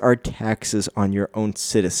tariffs are taxes on your own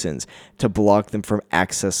citizens to block them from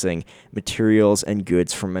accessing materials and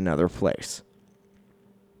goods from another place.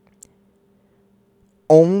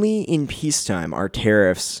 Only in peacetime are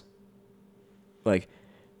tariffs, let's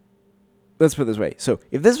put it this way. So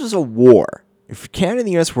if this was a war, if Canada and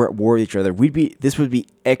the U.S. were at war with each other, this would be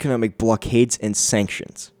economic blockades and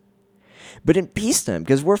sanctions. But in peacetime,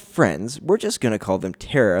 because we're friends, we're just going to call them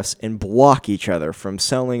tariffs and block each other from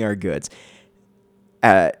selling our goods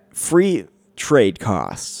at free trade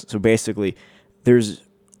costs. So basically, there's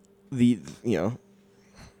you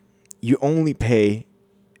only pay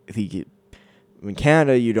in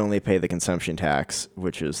Canada, you'd only pay the consumption tax,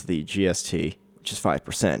 which is the GST, which is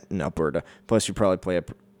 5% in Alberta. Plus, you probably pay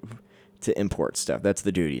to import stuff. That's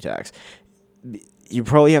the duty tax. You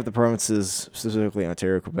probably have the provinces, specifically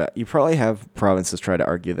Ontario, Quebec, you probably have provinces try to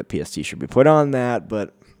argue that PST should be put on that,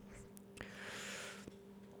 but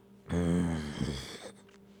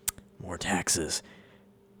more taxes.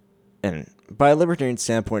 And by a libertarian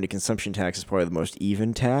standpoint, a consumption tax is probably the most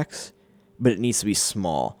even tax, but it needs to be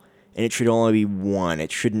small. And it should only be one.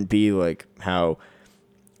 It shouldn't be like how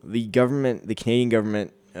the Canadian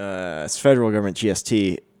government, federal government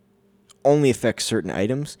GST, only affects certain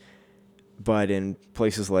items, but in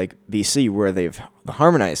places like BC where they've the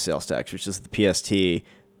harmonized sales tax, which is the PST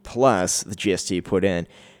plus the GST put in,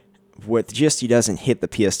 what the GST doesn't hit, the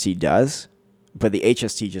PST does, but the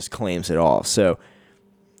HST just claims it all. So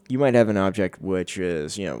you might have an object which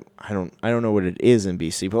is, I don't know what it is in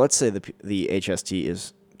BC, but let's say the HST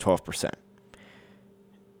is 12%,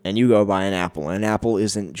 and you go buy an apple, and an apple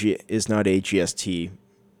is not a GST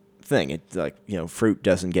thing. It's fruit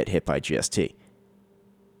doesn't get hit by GST.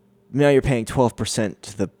 Now you're paying 12%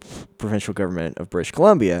 to the provincial government of British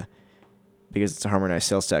Columbia because it's a harmonized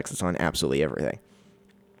sales tax that's on absolutely everything.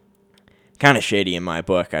 Kind of shady in my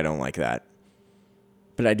book. I don't like that.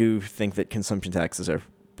 But I do think that consumption taxes are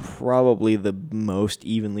probably the most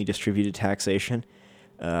evenly distributed taxation.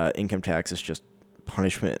 Income tax is just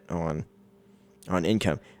punishment on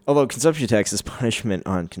income. Although consumption tax is punishment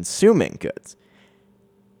on consuming goods.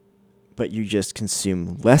 But you just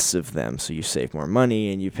consume less of them, so you save more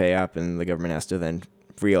money and you pay up, and the government has to then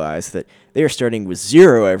realize that they are starting with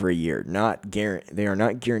zero every year. They are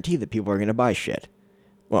not guaranteed that people are going to buy shit.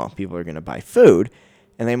 Well, people are going to buy food,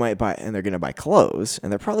 and they're going to buy clothes,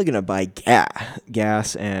 and they're probably going to buy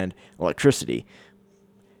gas and electricity.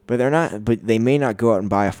 But they may not go out and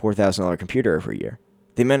buy a $4,000 computer every year.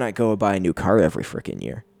 They may not go and buy a new car every freaking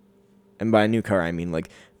year. And by a new car, I mean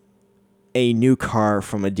a new car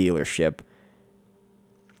from a dealership,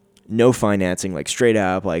 no financing, straight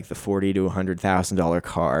up, the $40,000 to $100,000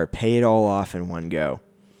 car, pay it all off in one go.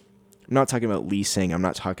 I'm not talking about leasing. I'm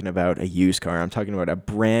not talking about a used car. I'm talking about a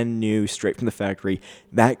brand new, straight from the factory,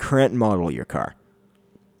 that current model your car.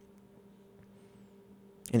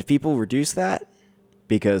 And if people reduce that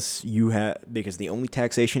because the only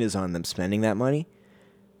taxation is on them spending that money,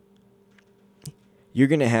 you're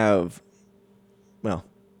going to have, you're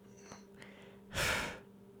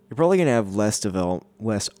probably going to have less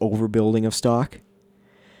overbuilding of stock.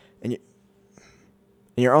 And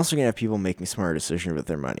you're also going to have people making smarter decisions with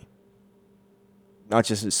their money. not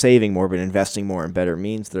just saving more, but investing more in better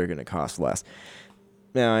means that are going to cost less.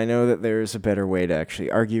 Now, I know that there's a better way to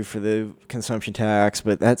actually argue for the consumption tax,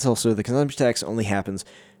 but that's also, the consumption tax only happens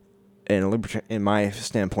in my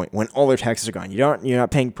standpoint when all their taxes are gone. You're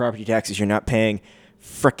not paying property taxes. You're not paying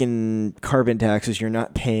frickin' carbon taxes. You're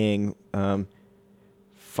not paying income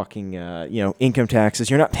taxes.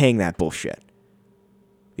 You're not paying that bullshit.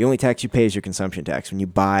 The only tax you pay is your consumption tax when you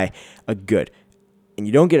buy a good, and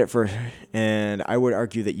you don't get it for. And I would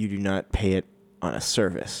argue that you do not pay it on a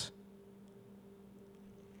service.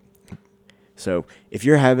 So if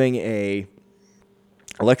you're having a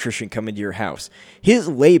electrician come into your house, his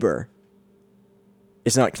labor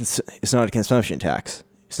is not a consumption tax.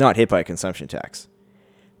 It's not hit by a consumption tax.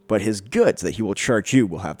 But his goods that he will charge you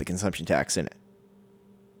will have the consumption tax in it.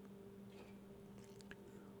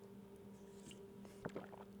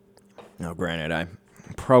 Now, granted,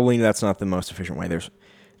 probably that's not the most efficient way. There's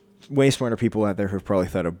way smarter people out there who've probably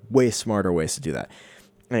thought of way smarter ways to do that.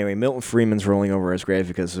 Anyway, Milton Friedman's rolling over his grave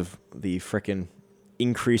because of the frickin'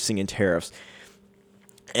 increasing in tariffs.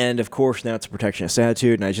 And, of course, now it's a protectionist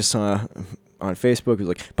attitude. And I just saw on Facebook, it was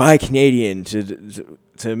like, buy Canadian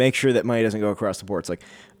to make sure that money doesn't go across the board. It's like,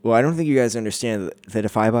 well, I don't think you guys understand that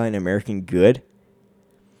if I buy an American good,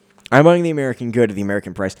 I'm buying the American good at the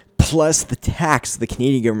American price, plus the tax the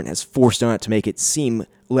Canadian government has forced on it to make it seem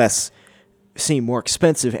more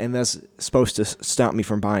expensive, and that's supposed to stop me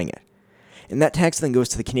from buying it. And that tax then goes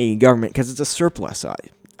to the Canadian government because it's a surplus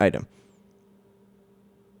item.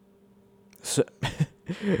 So,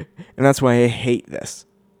 and that's why I hate this.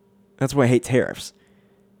 That's why I hate tariffs.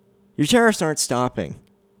 Your tariffs aren't stopping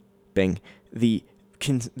the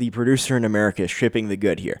producer in America shipping the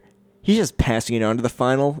good here. He's just passing it on to the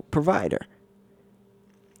final provider.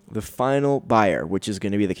 The final buyer, which is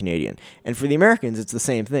going to be the Canadian. And for the Americans, it's the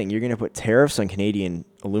same thing. You're going to put tariffs on Canadian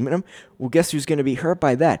aluminum. Well, guess who's going to be hurt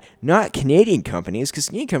by that? Not Canadian companies, because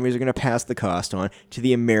Canadian companies are going to pass the cost on to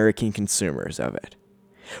the American consumers of it.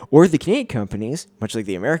 Or the Canadian companies, much like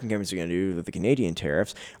the American companies are going to do with the Canadian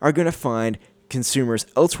tariffs, are going to find consumers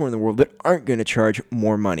elsewhere in the world that aren't going to charge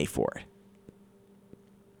more money for it.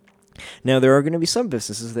 Now, there are going to be some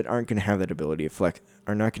businesses that aren't going to have that ability to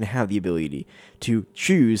are not going to have the ability to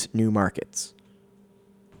choose new markets.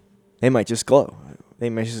 They might just go. They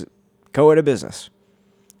might just go out of business,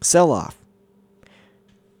 sell off,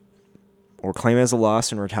 or claim it as a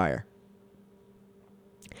loss and retire.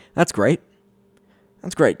 That's great.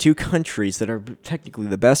 That's great. Two countries that are technically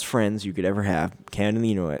the best friends you could ever have, Canada and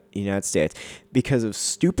the United States, because of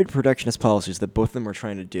stupid protectionist policies that both of them are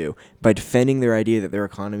trying to do by defending their idea that their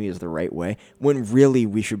economy is the right way, when really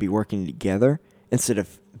we should be working together instead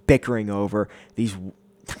of bickering over these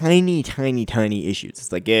tiny, tiny, tiny issues.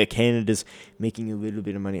 It's like, yeah, Canada's making a little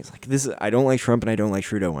bit of money. It's like, I don't like Trump and I don't like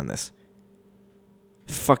Trudeau on this.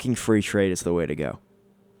 Fucking free trade is the way to go.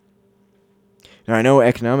 Now, I know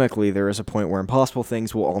economically there is a point where impossible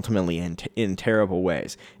things will ultimately end in terrible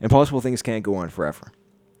ways. Impossible things can't go on forever.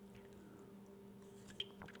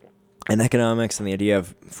 And economics and the idea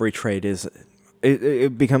of free trade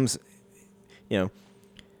it becomes, when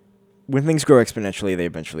things grow exponentially, they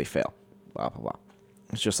eventually fail. Blah, blah, blah.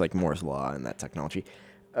 It's just like Moore's Law and that technology.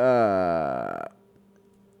 But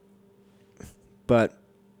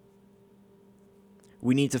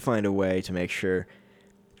we need to find a way to make sure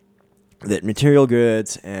that material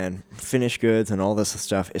goods and finished goods and all this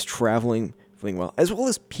stuff is traveling well, as well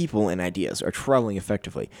as people and ideas are traveling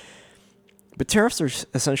effectively. But tariffs are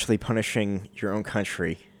essentially punishing your own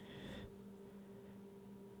country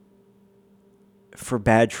for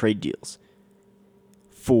bad trade deals,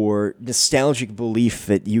 for nostalgic belief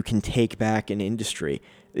that you can take back an industry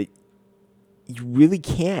that you really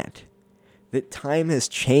can't, that time has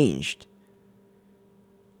changed.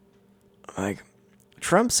 Like,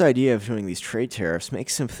 Trump's idea of doing these trade tariffs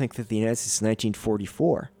makes him think that the United States is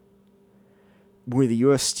 1944, where the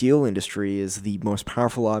U.S. steel industry is the most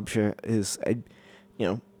powerful object,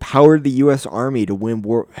 powered the U.S. Army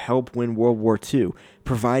to help win World War II,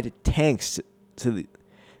 provided tanks to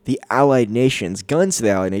the Allied nations, guns to the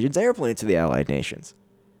Allied nations, airplanes to the Allied nations.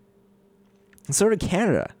 And so did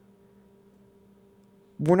Canada.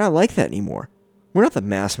 We're not like that anymore. We're not the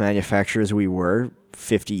mass manufacturers we were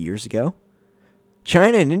 50 years ago.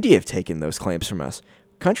 China and India have taken those claims from us.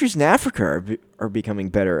 Countries in Africa are becoming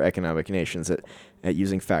better economic nations at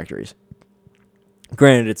using factories.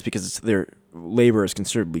 Granted, it's because their labor is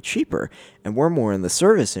considerably cheaper, and we're more in the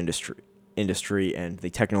service industry and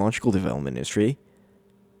the technological development industry.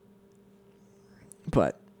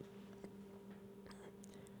 But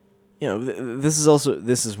this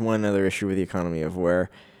is one other issue with the economy of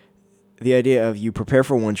where the idea of you prepare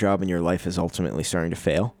for one job and your life is ultimately starting to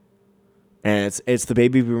fail. And it's the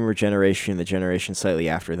baby boomer generation, the generation slightly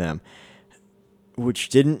after them, which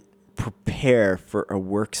didn't prepare for a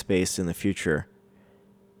workspace in the future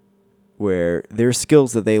where their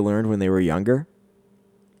skills that they learned when they were younger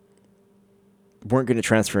weren't going to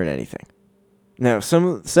transfer into anything. Now,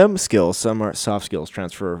 some skills, some are soft skills,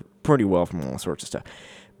 transfer pretty well from all sorts of stuff.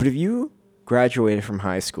 But if you graduated from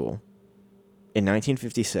high school in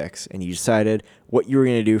 1956 and you decided what you were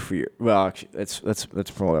going to do for your... Well, actually, let's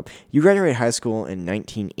pull it up. You graduated high school in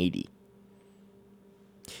 1980.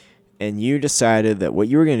 And you decided that what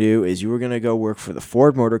you were going to do is you were going to go work for the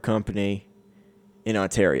Ford Motor Company in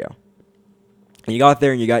Ontario. And you got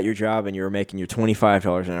there and you got your job and you were making your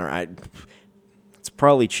 $25 an hour. It's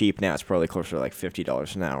probably cheap now. It's probably closer to like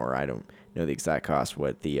 $50 an hour. I don't know the exact cost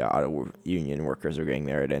what the auto union workers are getting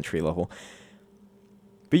there at entry level.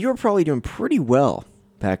 But you were probably doing pretty well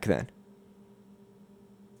back then.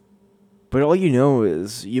 But all you know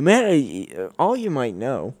is all you might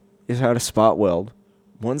know is how to spot weld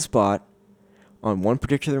one spot on one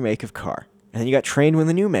particular make of car. And then you got trained when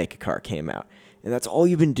the new make of car came out. And that's all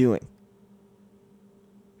you've been doing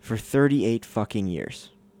for 38 fucking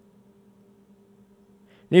years.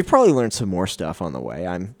 And you've probably learned some more stuff on the way.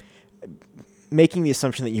 I'm making the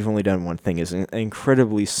assumption that you've only done one thing is an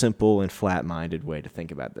incredibly simple and flat-minded way to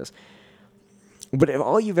think about this. But if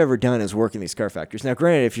all you've ever done is work in these car factories... Now,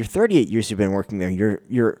 granted, if you're 38 years you've been working there,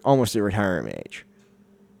 you're almost at retirement age.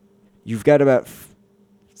 You've got about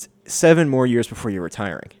 7 more years before you're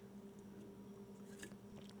retiring.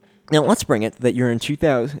 Now, let's bring it that you're in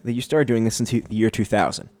 2000, that you started doing this in the year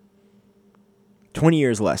 2000. 20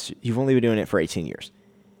 years less. You've only been doing it for 18 years.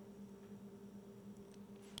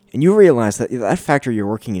 And you realize that that factory you're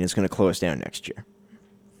working in is going to close down next year.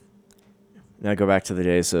 Now go back to the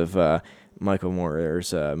days of Michael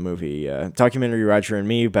Moore's movie, documentary Roger and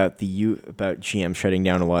Me, about GM shutting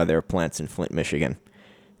down a lot of their plants in Flint, Michigan,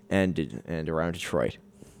 and around Detroit.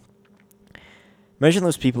 Imagine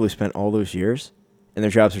those people who spent all those years and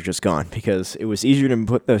their jobs are just gone because it was easier to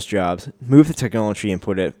put those jobs, move the technology, and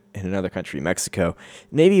put it in another country, Mexico,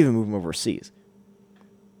 maybe even move them overseas.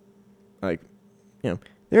 Like,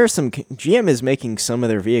 there are some... GM is making some of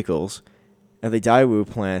their vehicles at the Daewoo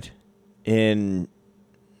plant in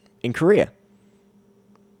Korea.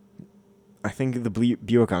 I think the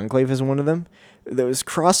Buick Enclave is one of them. Those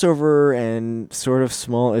crossover and sort of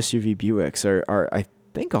small SUV Buicks are I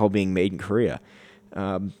think, all being made in Korea.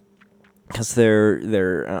 Because their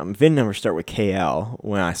VIN numbers start with KL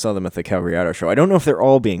when I saw them at the Calgary Auto Show. I don't know if they're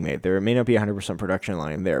all being made. There may not be 100% production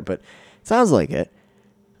line there, but it sounds like it.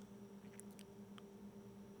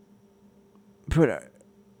 But,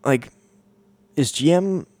 is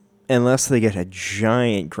GM, unless they get a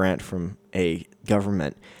giant grant from a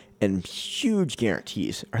government and huge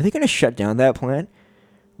guarantees, are they going to shut down that plant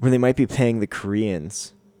where they might be paying the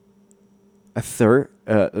Koreans a third,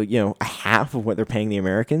 a half of what they're paying the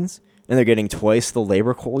Americans, and they're getting twice the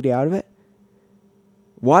labor quality out of it?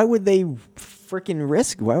 Why would they freaking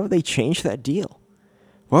risk? Why would they change that deal?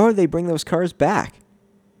 Why would they bring those cars back?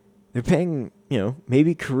 They're paying,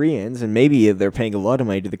 maybe Koreans, and maybe they're paying a lot of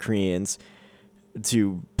money to the Koreans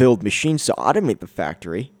to build machines to automate the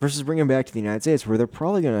factory versus bring them back to the United States, where they're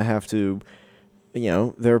probably going to have to,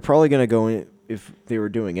 they're probably going to go in, if they were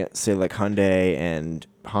doing it, say like Hyundai and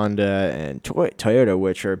Honda and Toyota,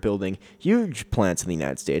 which are building huge plants in the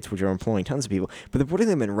United States, which are employing tons of people, but they're putting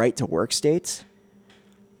them in right-to-work states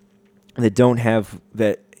that don't have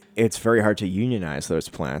that. It's very hard to unionize those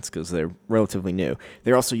plants because they're relatively new.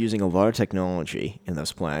 They're also using a lot of technology in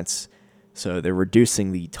those plants, so they're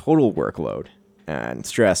reducing the total workload and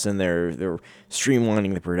stress, and they're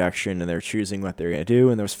streamlining the production, and they're choosing what they're going to do,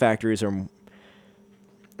 and those factories are,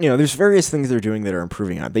 there's various things they're doing that are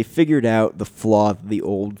improving on. They figured out the flaw that the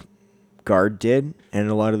old guard did, and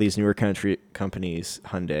a lot of these newer companies,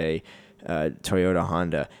 Hyundai, Toyota,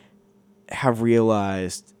 Honda, have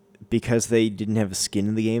realized, because they didn't have a skin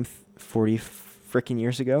in the game 40 frickin'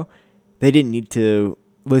 years ago, they didn't need to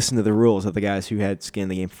listen to the rules that the guys who had skin in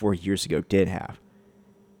the game 40 years ago did have.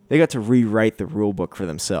 They got to rewrite the rule book for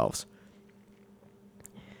themselves.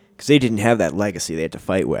 Because they didn't have that legacy they had to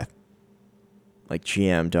fight with. Like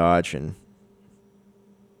GM, Dodge, and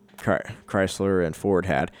Chrysler and Ford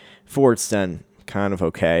had. Ford's done kind of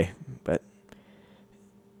okay, but,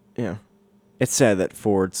 it's sad that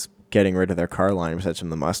Ford's getting rid of their car line besides from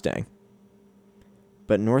the Mustang.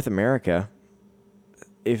 But North America,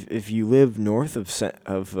 if you live north of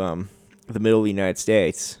the middle of the United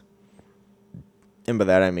States, and by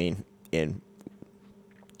that I mean in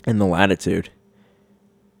the latitude,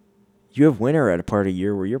 you have winter at a part of the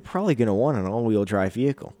year where you're probably going to want an all-wheel drive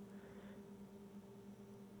vehicle.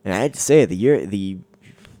 And I had to say, the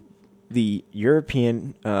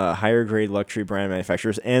European higher grade luxury brand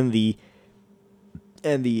manufacturers and the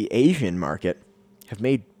Asian market have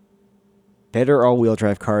made better all-wheel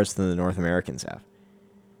drive cars than the North Americans have.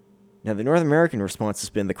 Now, the North American response has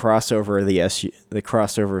been the crossover,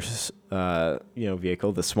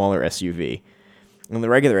 vehicle, the smaller SUV, and the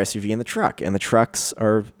regular SUV and the truck. And the trucks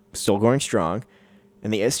are still going strong,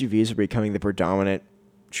 and the SUVs are becoming the predominant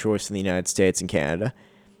choice in the United States and Canada,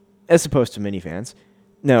 as opposed to minivans.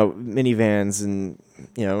 Now, minivans and,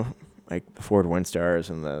 like the Ford Windstars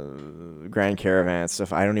and the Grand Caravan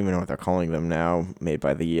stuff, I don't even know what they're calling them now, made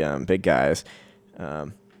by the big guys.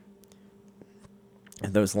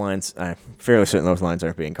 Those lines, I'm fairly certain those lines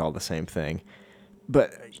aren't being called the same thing.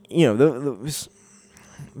 But, those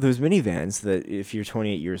minivans that if you're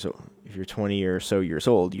 28 years old, if you're 20 or so years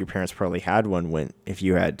old, your parents probably had one if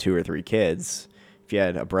you had 2 or 3 kids, if you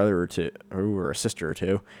had a brother or two, or a sister or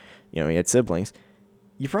two, you had siblings,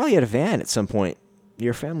 you probably had a van at some point.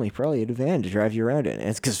 Your family probably had a van to drive you around in. And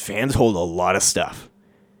it's because vans hold a lot of stuff.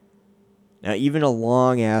 Now, even a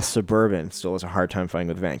long-ass Suburban still has a hard time finding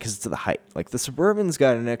with a van because it's to the height. Like, the Suburban's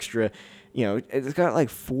got an extra, it's got like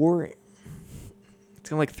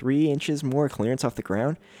 3 inches more clearance off the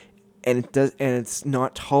ground, and it's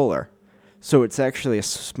not taller. So it's actually a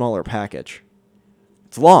smaller package.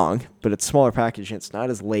 It's long, but it's a smaller package, and it's not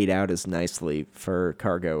as laid out as nicely for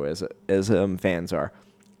cargo as vans are.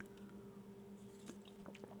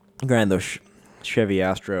 Granted, those Chevy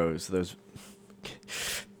Astros, those...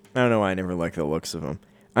 I don't know why I never liked the looks of them.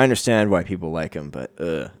 I understand why people like them, but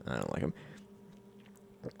I don't like them.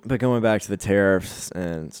 But going back to the tariffs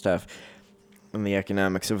and stuff, and the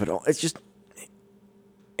economics of it all,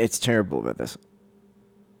 it's terrible about this.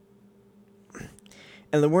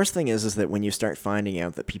 And the worst thing is that when you start finding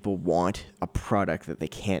out that people want a product that they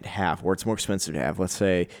can't have, or it's more expensive to have, let's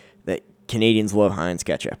say that Canadians love Heinz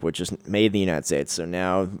ketchup, which is made in the United States, so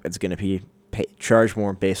now it's going to be charged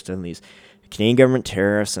more based on these Canadian government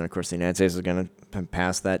tariffs, and of course the United States is going to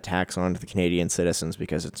pass that tax on to the Canadian citizens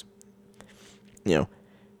because it's,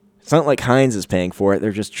 it's not like Heinz is paying for it.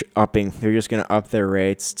 They're just going to up their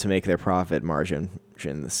rates to make their profit margin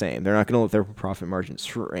the same. They're not going to let their profit margin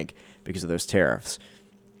shrink because of those tariffs,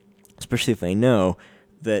 especially if they know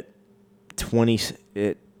that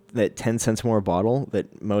 10 cents more a bottle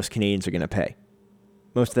that most Canadians are going to pay.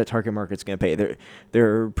 Most of that target market's going to pay.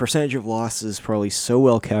 Their percentage of loss is probably so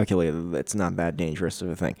well calculated that it's not that dangerous of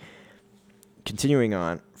a thing. Continuing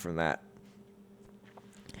on from that.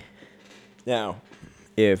 Now,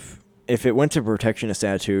 if it went to protectionist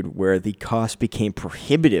attitude where the cost became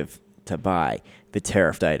prohibitive to buy the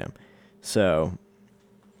tariffed item, so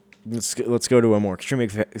let's go to a more extreme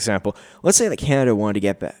example. Let's say that Canada wanted to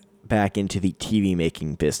get back into the TV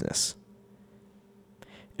making business.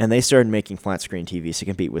 And they started making flat screen TVs to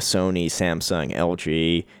compete with Sony, Samsung,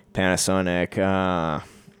 LG, Panasonic,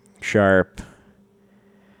 Sharp.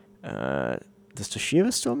 Does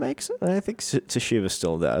Toshiba still make it? I think Toshiba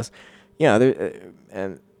still does. Yeah,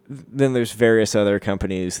 and then there's various other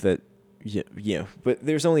companies that, but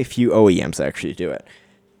there's only a few OEMs that actually do it.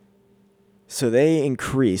 So they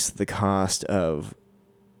increase the cost so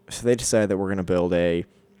they decide that we're going to build a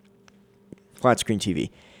flat screen TV.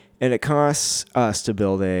 And it costs us to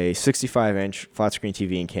build a 65-inch flat-screen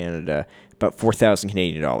TV in Canada about 4,000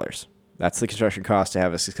 Canadian dollars. That's the construction cost to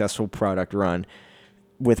have a successful product run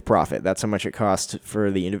with profit. That's how much it costs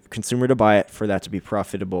for the consumer to buy it, for that to be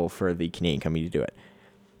profitable for the Canadian company to do it.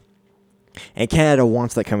 And Canada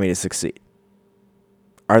wants that company to succeed.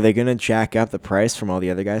 Are they going to jack up the price from all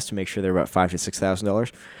the other guys to make sure they're about $5,000 to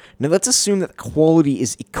 $6,000? Now, let's assume that the quality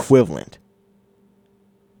is equivalent.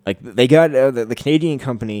 Like, they got the Canadian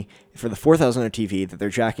company for the $4,000 TV that they're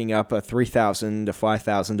jacking up a $3,000 to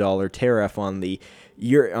 $5,000 tariff on the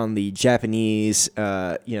Japanese,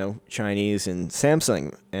 Chinese and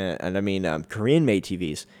Samsung and Korean-made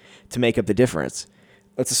TVs to make up the difference.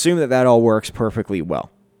 Let's assume that all works perfectly well.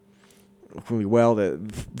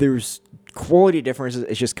 There's quality differences.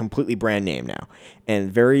 It's just completely brand name now, and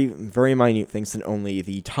very, very minute things that only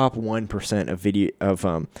the top 1%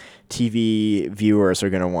 of TV viewers are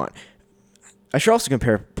going to want. I should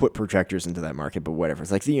also put projectors into that market, but whatever.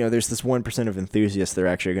 It's like, there's this 1% of enthusiasts that are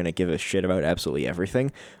actually going to give a shit about absolutely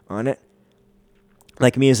everything on it.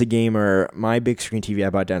 Like me as a gamer, my big screen TV I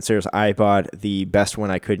bought downstairs, I bought the best one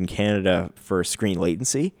I could in Canada for screen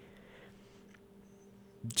latency.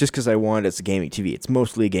 Just because I wanted it's a gaming TV. It's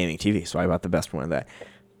mostly a gaming TV, so I bought the best one of that.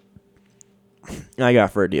 I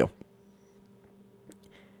got for a deal.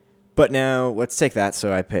 But now let's take that.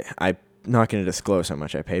 So I'm not going to disclose how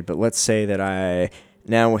much I paid, but let's say that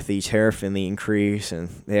now with the tariff and the increase and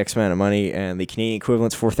the X amount of money and the Canadian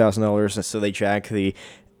equivalent's $4,000, and so they jack the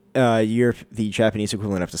Japanese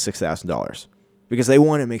equivalent up to $6,000 because they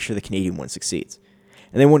want to make sure the Canadian one succeeds,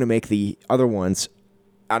 and they want to make the other ones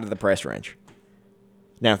out of the price range.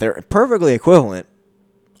 Now, if they're perfectly equivalent,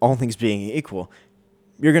 all things being equal,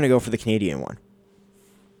 you're going to go for the Canadian one.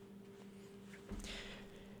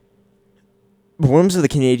 But what of the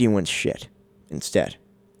Canadian one's shit instead?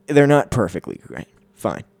 They're not perfectly great.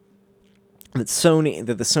 Fine. The Sony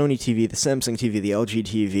TV, the Samsung TV, the LG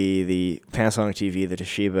TV, the Panasonic TV, the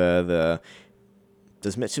Toshiba,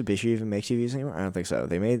 does Mitsubishi even make TVs anymore? I don't think so.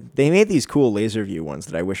 They made these cool LaserView ones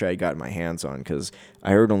that I wish I had gotten my hands on because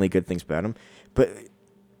I heard only good things about them. But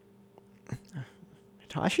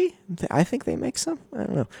Hitachi, I think they make some. I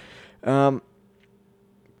don't know.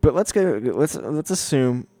 But let's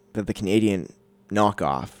assume that the Canadian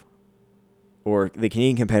knockoff or the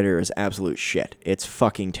Canadian competitor is absolute shit. It's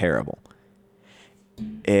fucking terrible.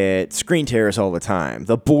 It screen tears all the time.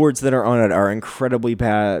 The boards that are on it are incredibly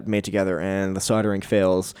bad made together, and the soldering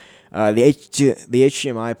fails. The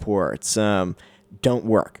HDMI ports don't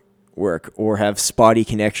work or have spotty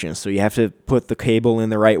connections, so you have to put the cable in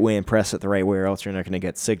the right way and press it the right way, or else you're not going to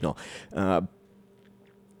get signal.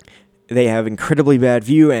 They have incredibly bad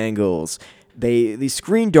view angles. The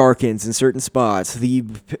screen darkens in certain spots. The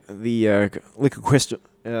liquid crystal,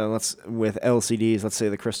 with LCDs, let's say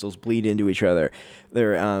the crystals bleed into each other. They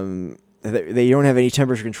don't have any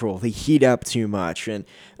temperature control. They heat up too much, and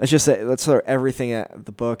let's throw everything at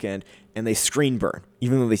the book, and they screen burn,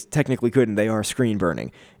 even though they technically couldn't. They are screen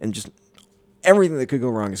burning, and just everything that could go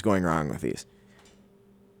wrong is going wrong with these.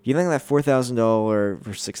 Do you think that $4,000 or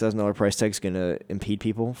 $6,000 price tag is going to impede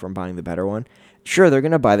people from buying the better one? Sure, they're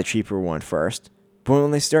going to buy the cheaper one first, but when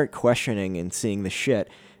they start questioning and seeing the shit,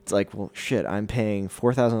 it's like, well, shit, I'm paying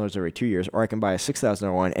 $4,000 every 2 years, or I can buy a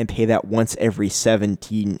 $6,000 one and pay that once every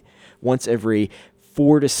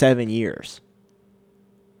 4 to 7 years.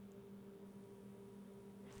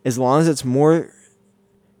 As long as it's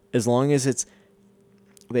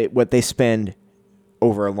what they spend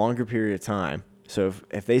over a longer period of time. So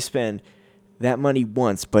if they spend that money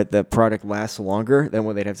once, but the product lasts longer than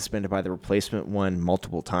what they'd have to spend to buy the replacement one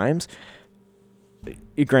multiple times.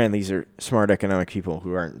 Granted, these are smart economic people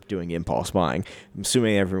who aren't doing impulse buying. I'm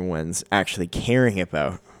assuming everyone's actually caring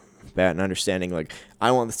about and understanding, like,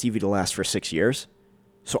 I want this TV to last for 6 years,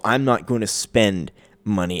 so I'm not going to spend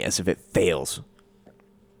money as if it fails.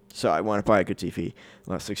 So I want to buy a good TV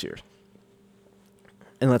last 6 years.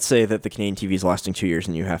 And let's say that the Canadian TV is lasting 2 years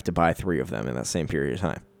and you have to buy 3 of them in that same period of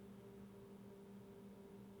time.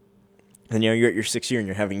 And you're at your 6th year and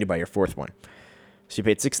you're having to buy your 4th one. So you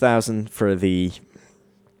paid $6,000 for the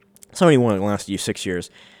Sony one that lasted you 6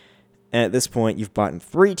 years. And at this point, you've bought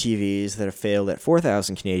 3 TVs that have failed at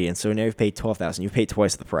 $4,000 Canadian, so now you've paid $12,000. You've paid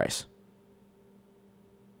twice the price.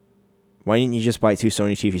 Why didn't you just buy 2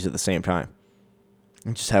 Sony TVs at the same time?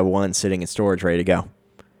 And just have one sitting in storage ready to go?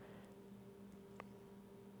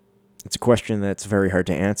 It's a question that's very hard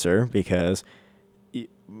to answer because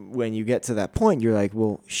when you get to that point, you're like,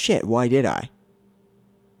 well, shit, why did I?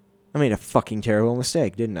 I made a fucking terrible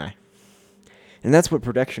mistake, didn't I? And that's what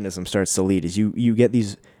protectionism starts to lead, is you get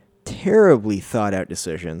these terribly thought out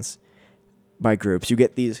decisions by groups. You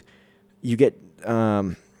get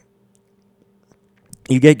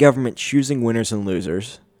government choosing winners and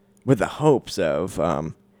losers with the hopes of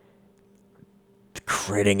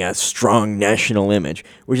creating a strong national image,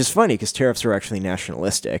 which is funny because tariffs are actually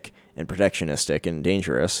nationalistic and protectionistic and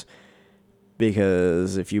dangerous.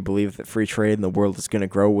 Because if you believe that free trade in the world is going to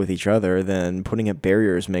grow with each other, then putting up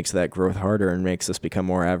barriers makes that growth harder and makes us become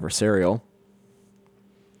more adversarial.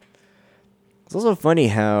 It's also funny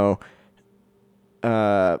how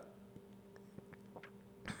now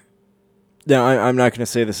I'm not going to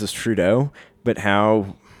say this is Trudeau, but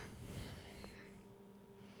how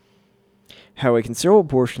a considerable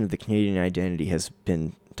portion of the Canadian identity has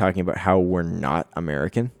been talking about how we're not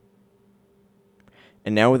American.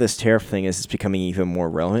 And now with this tariff thing, it's becoming even more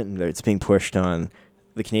relevant. It's being pushed on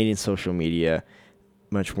the Canadian social media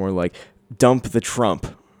much more, like, dump the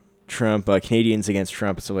Trump, Canadians against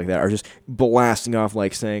Trump and stuff like that are just blasting off,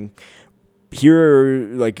 like, saying, here,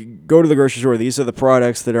 like, go to the grocery store. These are the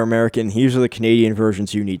products that are American. Here's are the Canadian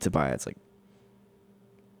versions you need to buy. It's like,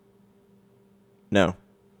 no.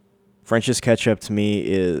 French's ketchup to me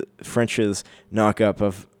is French's knockup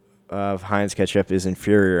of Heinz ketchup is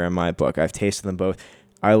inferior in my book. I've tasted them both.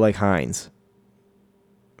 I like Heinz.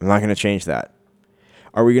 I'm not going to change that.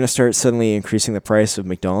 Are we going to start suddenly increasing the price of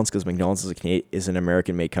McDonald's because McDonald's is an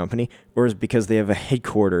American-made company, or is it because they have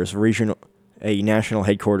a national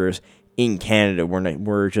headquarters in Canada?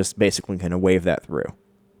 We're just basically going to wave that through.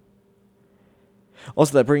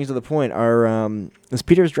 Also, that brings to the point, is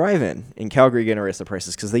Peter's Drive-In in Calgary going to raise the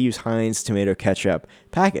prices because they use Heinz tomato ketchup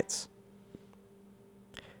packets?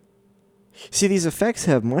 See, these effects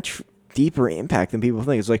have much deeper impact than people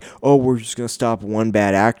think. It's like, oh, we're just going to stop one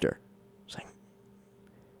bad actor. It's like,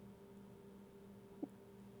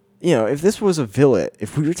 if this was a village,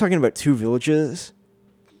 if we were talking about two villages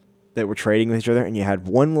that were trading with each other and you had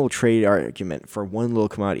one little trade argument for one little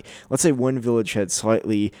commodity, let's say one village had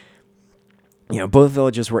slightly, both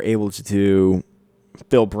villages were able to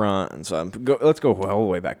build bronze. Let's go all the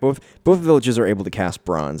way back. Both villages are able to cast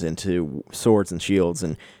bronze into swords and shields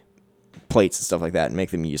and plates and stuff like that and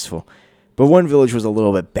make them useful. But one village was a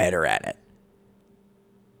little bit better at it.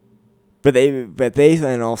 But they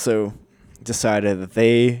then also decided that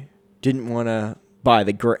they didn't want to buy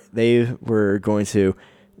they were going to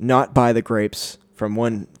not buy the grapes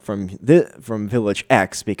from Village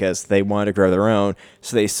X because they wanted to grow their own.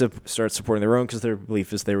 So they start supporting their own because their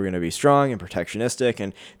belief is they were going to be strong and protectionistic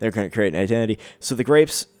and they're going to create an identity. So the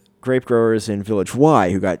grape growers in Village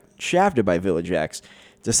Y, who got shafted by Village X,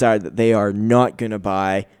 decided that they are not going to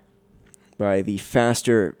buy the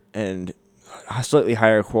faster and slightly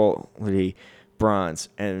higher quality bronze,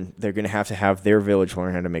 and they're going to have their village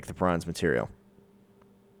learn how to make the bronze material.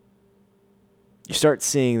 You start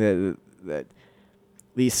seeing that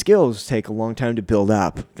these skills take a long time to build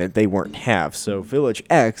up that they weren't have. So Village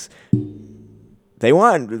X, they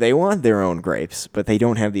want their own grapes, but they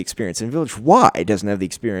don't have the experience. And Village Y doesn't have the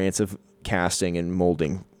experience of casting and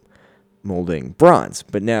molding bronze,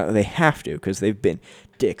 but now they have to because they've been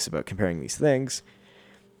dicks about comparing these things.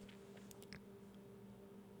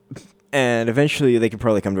 And eventually they can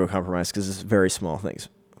probably come to a compromise because it's very small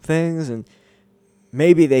things, and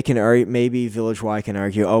maybe they can argue. Maybe Village Y can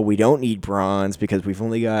argue, oh, we don't need bronze because we've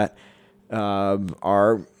only got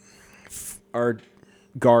our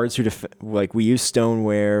guards who we use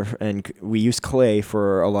stoneware and we use clay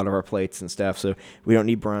for a lot of our plates and stuff, so we don't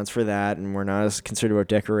need bronze for that, and we're not as concerned about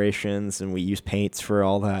decorations, and we use paints for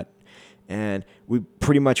all that, and we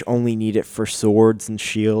pretty much only need it for swords and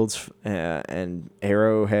shields and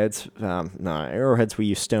arrowheads. Arrowheads we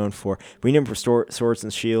use stone for. We need them for swords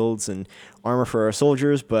and shields and armor for our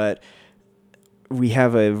soldiers, but we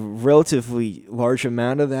have a relatively large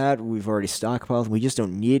amount of that. We've already stockpiled. We just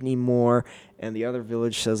don't need any more. And the other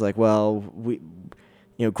village says,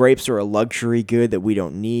 grapes are a luxury good that we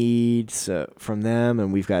don't need from them,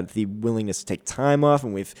 and we've got the willingness to take time off,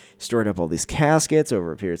 and we've stored up all these caskets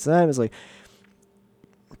over a period of time. It's like,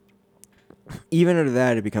 even under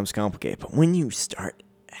that, it becomes complicated. But when you start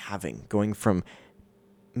going from,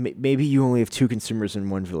 maybe you only have two consumers in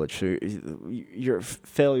one village, so your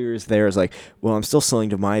failures there is like, well, I'm still selling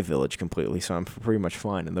to my village completely, so I'm pretty much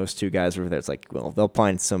fine. And those two guys over there, it's like, well, they'll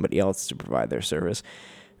find somebody else to provide their service.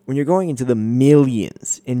 When you're going into the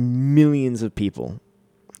millions and millions of people,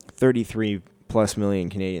 33 plus million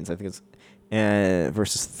Canadians, I think it's,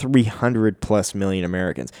 versus 300 plus million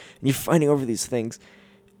Americans, and you're fighting over these things,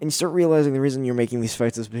 and you start realizing the reason you're making these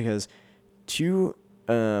fights is because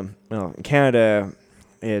in Canada,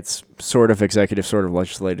 it's sort of executive, sort of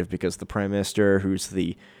legislative, because the Prime Minister, who's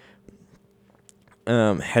the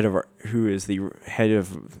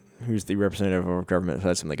representative of our government,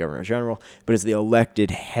 aside from the Governor General, but is the elected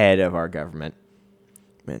head of our government,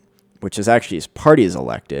 which is actually his party is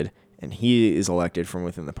elected, and he is elected from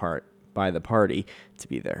within by the party to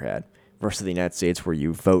be their head. Versus the United States, where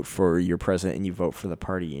you vote for your president and you vote for the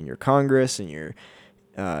party in your Congress and your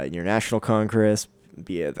national Congress,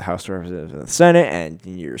 be it the House of Representatives and the Senate, and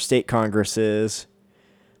in your state Congresses,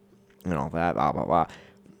 and all that, blah blah blah.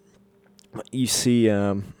 You see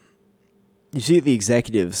the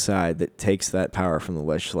executive side that takes that power from the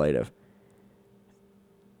legislative,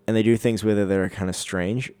 and they do things with it that are kind of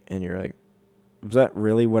strange, and you're like, was that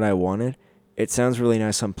really what I wanted? It sounds really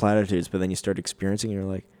nice on platitudes, but then you start experiencing it, and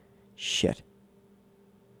you're like, shit,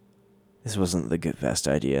 this wasn't the best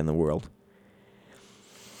idea in the world.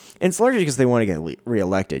 And it's largely because they want to get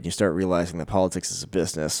reelected. You start realizing that politics is a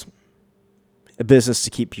business to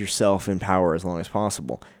keep yourself in power as long as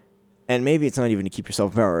possible. And maybe it's not even to keep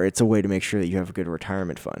yourself in power. It's a way to make sure that you have a good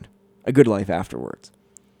retirement fund, a good life afterwards.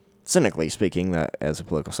 Cynically speaking, that as a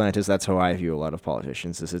political scientist, that's how I view a lot of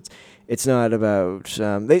politicians. It's not about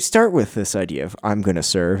they start with this idea of I'm going to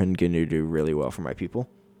serve and going to do really well for my people,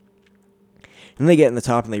 and they get in the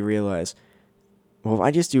top and they realize, well, if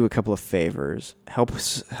I just do a couple of favors, help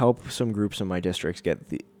some groups in my districts get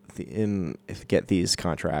get these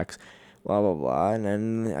contracts, blah, blah, blah, and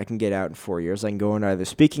then I can get out in 4 years. I can go on either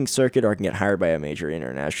speaking circuit, or I can get hired by a major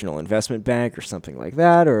international investment bank or something like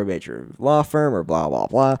that, or a major law firm, or blah, blah,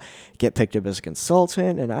 blah, get picked up as a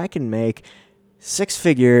consultant, and I can make 6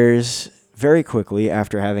 figures very quickly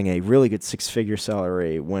after having a really good 6-figure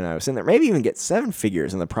salary when I was in there. Maybe even get 7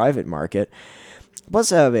 figures in the private market. Plus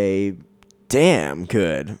have a damn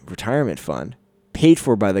good retirement fund paid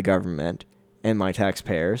for by the government and my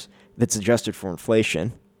taxpayers that's adjusted for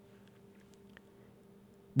inflation.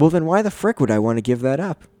 Well, then why the frick would I want to give that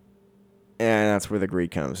up? And that's where the greed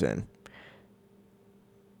comes in.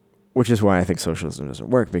 Which is why I think socialism doesn't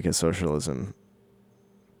work, because socialism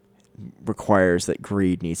requires that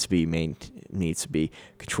greed needs to be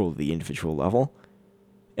controlled at the individual level.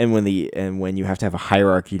 And when you have to have a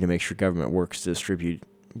hierarchy to make sure government works to distribute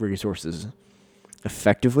resources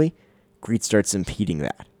effectively, greed starts impeding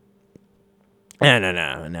that.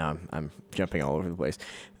 No, I'm jumping all over the place.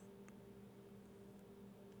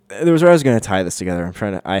 There was where I was going to tie this together.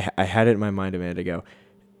 I had it in my mind a minute ago.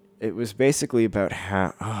 It was basically about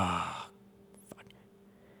how,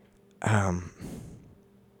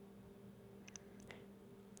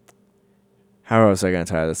 how was I going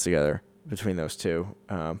to tie this together between those two?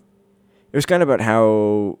 It was kind of about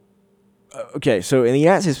how, okay, so in the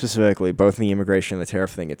United States specifically, both in the immigration and the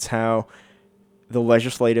tariff thing, it's how the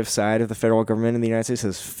legislative side of the federal government in the United States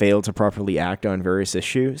has failed to properly act on various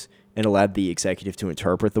issues and allowed the executive to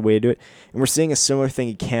interpret the way to do it. And we're seeing a similar thing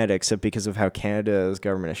in Canada, except because of how Canada's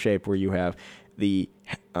government is shaped, where you have the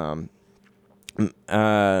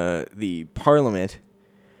parliament,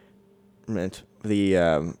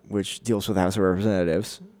 which deals with the House of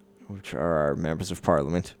Representatives, which are our members of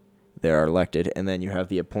parliament. They are elected, and then you have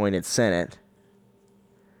the appointed Senate.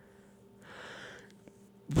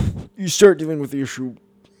 You start dealing with the issue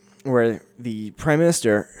where the prime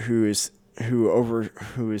minister, who is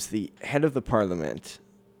the head of the parliament,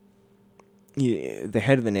 the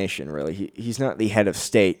head of the nation, really. He's not the head of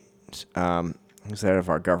state. He's the head of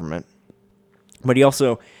our government, but he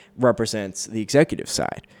also represents the executive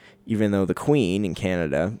side. Even though the Queen in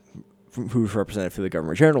Canada, who's represented for the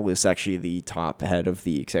Governor General, is actually the top head of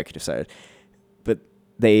the executive side, but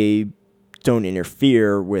they don't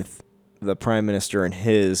interfere with the prime minister and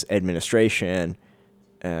his administration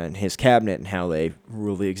and his cabinet and how they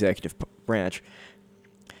rule the executive branch.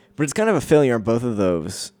 But it's kind of a failure on both of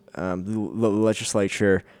those. The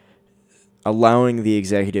legislature allowing the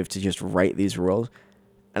executive to just write these rules.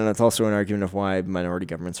 And that's also an argument of why minority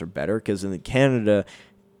governments are better, because in Canada,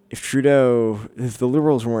 if the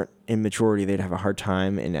Liberals weren't in majority, they'd have a hard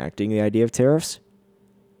time enacting the idea of tariffs.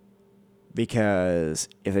 Because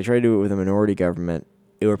if they try to do it with a minority government,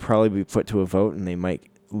 it would probably be put to a vote and they might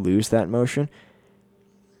lose that motion.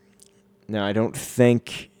 Now, I don't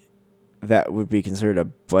think that would be considered a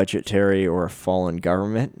budgetary or a fallen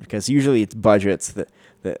government, because usually it's budgets that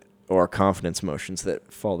or confidence motions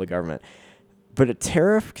that fall the government. But a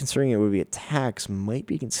tariff, considering it would be a tax, might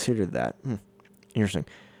be considered that. Interesting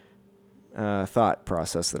thought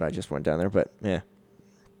process that I just went down there, but yeah,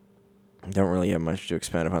 don't really have much to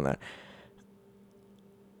expand upon that.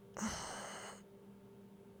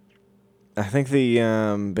 I think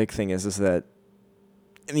the big thing is that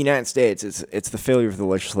in the United States, it's the failure of the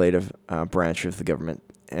legislative branch of the government,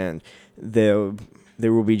 and there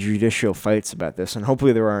will be judicial fights about this, and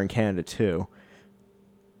hopefully there are in Canada too.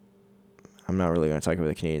 I'm not really going to talk about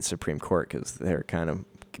the Canadian Supreme Court because they're kind of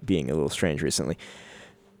being a little strange recently.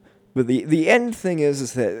 But the end thing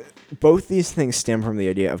is that both these things stem from the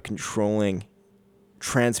idea of controlling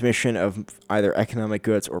transmission of either economic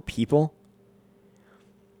goods or people.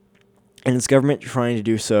 And its government trying to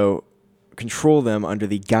do so, control them under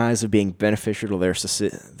the guise of being beneficial to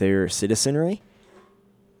their citizenry,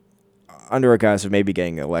 under a guise of maybe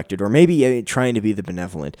getting elected, or maybe trying to be the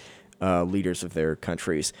benevolent leaders of their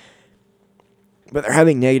countries. But they're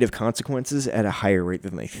having negative consequences at a higher rate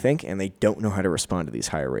than they think, and they don't know how to respond to these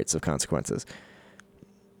higher rates of consequences.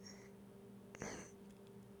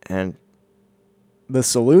 And the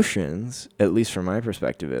solutions, at least from my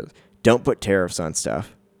perspective, is don't put tariffs on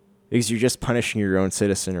stuff, because you're just punishing your own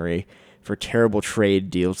citizenry for terrible trade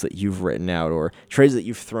deals that you've written out or trades that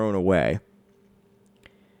you've thrown away,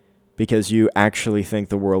 because you actually think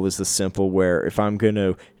the world is this simple where if I'm going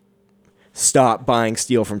to stop buying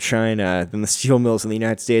steel from China, then the steel mills in the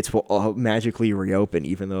United States will all magically reopen,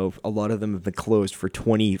 even though a lot of them have been closed for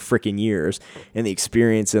 20 freaking years, and the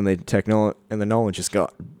experience and the technology and the knowledge is gone.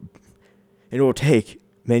 It will take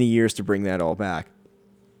many years to bring that all back.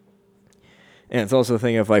 And it's also a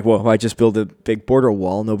thing of like, well, if I just build a big border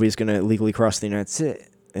wall, nobody's going to illegally cross the United States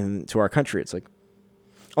into our country. It's like,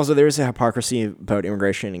 Also, there is a hypocrisy about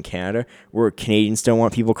immigration in Canada where Canadians don't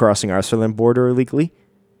want people crossing our southern border illegally,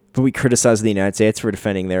 but we criticize the United States for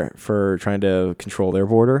for trying to control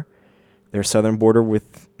their southern border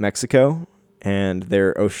with Mexico and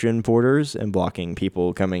their ocean borders and blocking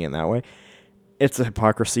people coming in that way. It's a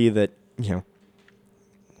hypocrisy that,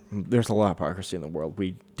 there's a lot of hypocrisy in the world.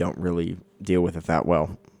 We don't really deal with it that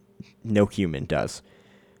well. No human does.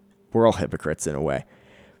 We're all hypocrites in a way.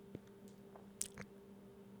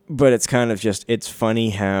 But it's kind of it's funny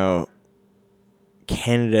how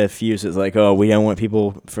Canada fuses like, oh, we don't want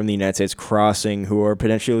people from the United States crossing who are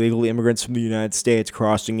potentially illegal immigrants from the United States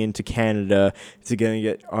crossing into Canada to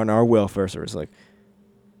get on our welfare service. Like,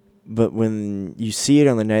 but when you see it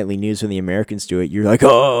on the nightly news when the Americans do it, you're like,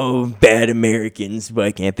 oh, bad Americans,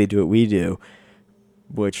 why can't they do what we do?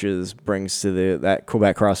 Which brings to that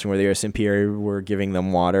Quebec crossing where the USMPA were giving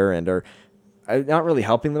them water and are not really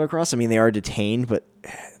helping them across. I mean, they are detained, but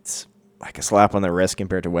it's like a slap on the wrist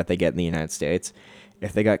compared to what they get in the United States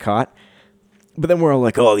if they got caught. But then we're all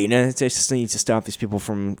like, oh, the United States just needs to stop these people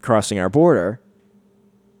from crossing our border.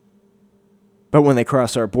 But when they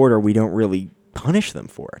cross our border, we don't really punish them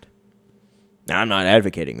for it. Now, I'm not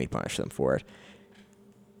advocating we punish them for it.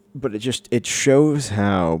 But it shows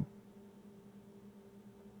how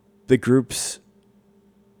the groups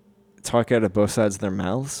talk out of both sides of their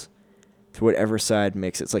mouths to whatever side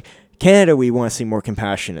makes it. It's like, Canada, we want to see more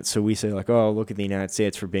compassionate. So we say, like, oh, look at the United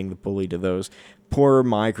States for being the bully to those poor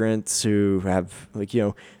migrants who have,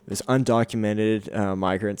 this undocumented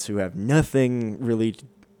migrants who have nothing really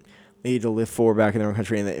to live for back in their own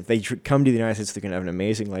country. And if they come to the United States, they're going to have an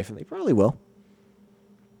amazing life, and they probably will.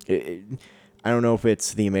 I don't know if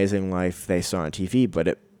it's the amazing life they saw on TV, but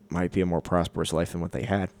it might be a more prosperous life than what they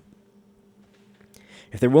had.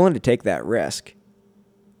 If they're willing to take that risk,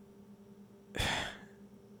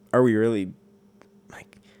 are we really, and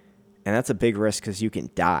that's a big risk because you can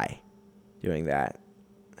die doing that.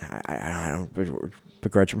 I don't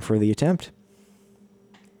begrudge them for the attempt.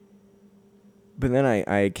 But then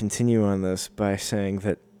I continue on this by saying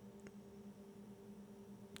that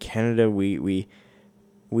Canada, we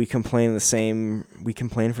complain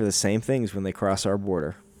for the same things when they cross our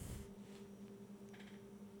border.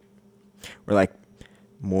 We're like,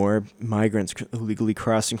 more migrants illegally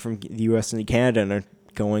crossing from the U.S. into Canada and are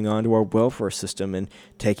going onto our welfare system and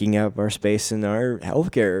taking up our space in our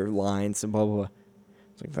healthcare lines and blah, blah, blah.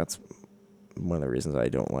 It's like, that's one of the reasons I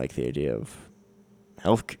don't like the idea of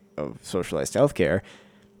socialized healthcare.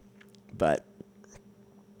 But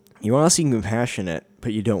you want to seem compassionate,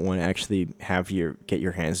 but you don't want to actually get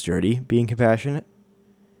your hands dirty being compassionate.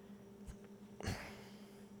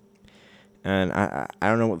 And I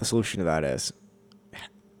don't know what the solution to that is.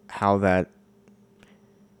 How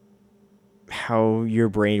your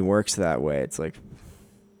brain works that way. It's like,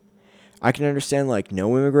 I can understand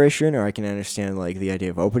no immigration, or I can understand the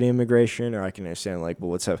idea of open immigration, or I can understand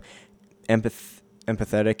let's have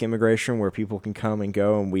empathetic immigration where people can come and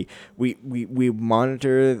go, and we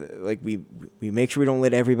monitor, we make sure we don't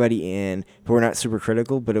let everybody in, but we're not super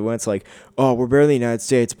critical. But when it's like, oh, we're barely in the United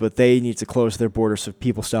States, but they need to close their border so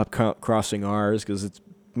people stop crossing ours because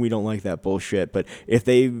we don't like that bullshit. But if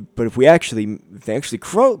they actually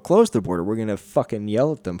close the border, we're gonna fucking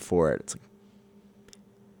yell at them for it. It's like,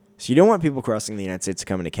 so you don't want people crossing the United States to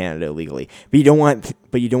come into Canada illegally, but you don't want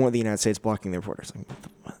the United States blocking their borders. Like,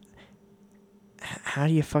 what? How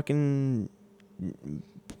do you fucking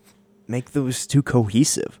make those two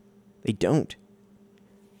cohesive? They don't.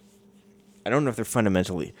 I don't know if they're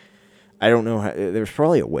fundamentally. I don't know how. There's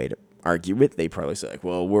probably a way to argue it. They probably say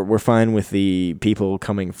well, we're fine with the people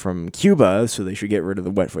coming from Cuba, so they should get rid of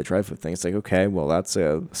the wet foot, dry foot thing. It's like, okay, well, that's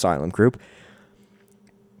a asylum group,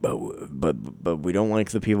 but we don't like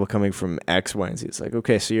the people coming from X, Y, and Z. It's like,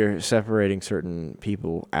 okay, so you're separating certain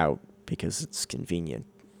people out because it's convenient.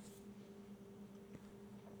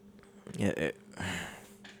 Yeah.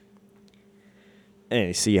 And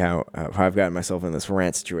you see how I've gotten myself in this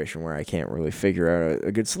rant situation where I can't really figure out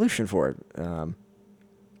a good solution for it.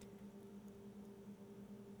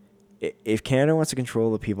 If Canada wants to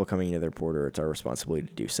control the people coming into their border, it's our responsibility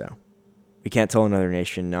to do so. We can't tell another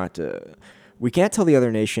nation we can't tell the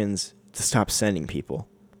other nations to stop sending people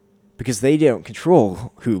because they don't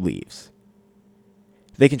control who leaves.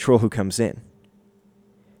 They control who comes in.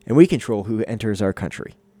 And we control who enters our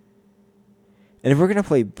country. And if we're going to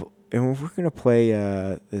play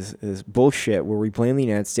this bullshit where we blame the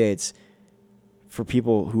United States for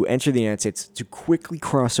people who enter the United States to quickly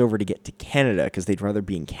cross over to get to Canada because they'd rather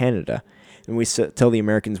be in Canada, and we tell the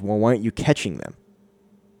Americans, well, why aren't you catching them?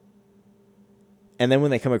 And then when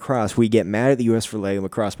they come across, we get mad at the U.S. for letting them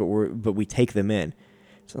across, but we take them in.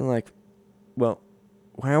 So I'm like, well,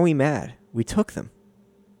 why are we mad? We took them.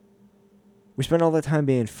 We spent all that time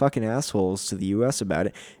being fucking assholes to the U.S. about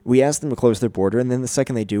it. We asked them to close their border, and then the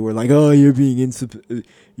second they do, we're like, "Oh, you're being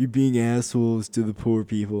assholes to the poor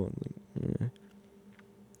people."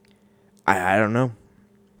 I don't know.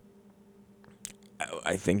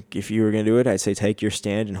 I think if you were gonna do it, I'd say take your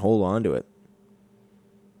stand and hold on to it.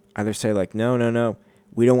 Either say like, no,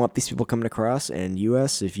 we don't want these people coming across, and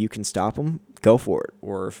U.S., if you can stop them, go for it.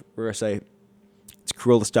 Or if we're gonna say it's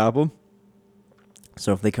cruel to stop them.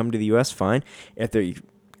 So if they come to the U.S., fine. If they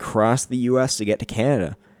cross the U.S. to get to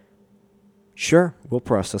Canada, sure, we'll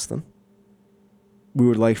process them. We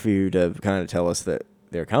would like for you to kind of tell us that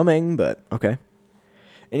they're coming, but okay.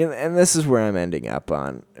 And this is where I'm ending up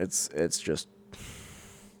on. It's just,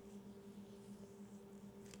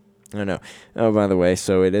 I don't know. Oh, by the way,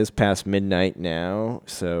 so it is past midnight now,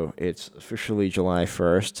 so it's officially July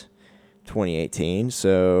 1st, 2018.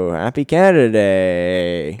 So happy Canada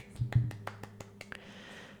Day!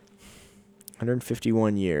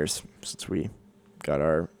 151 years since we got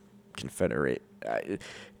our Confederate.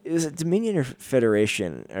 Is it Dominion or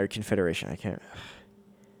Federation? Or Confederation? I can't.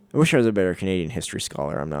 I wish I was a better Canadian history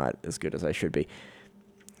scholar. I'm not as good as I should be.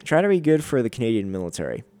 Try to be good for the Canadian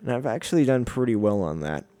military. And I've actually done pretty well on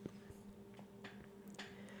that.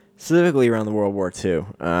 Specifically around the World War II.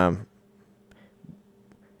 A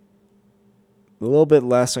little bit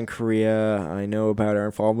less on Korea. I know about our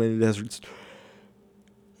involvement in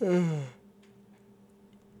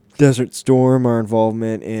Desert Storm, our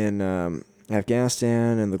involvement in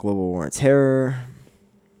Afghanistan and the global war on terror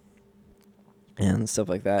and stuff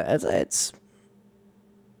like that. It's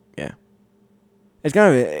yeah. It's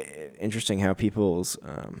kind of interesting how people's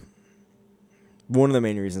one of the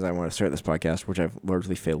main reasons I want to start this podcast, which I've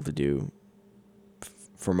largely failed to do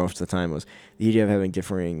for most of the time, was the idea of having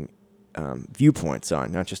differing viewpoints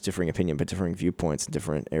on, not just differing opinion, but differing viewpoints in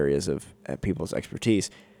different areas of people's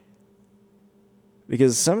expertise.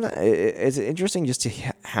 Because sometimes it's interesting just to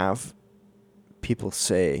have people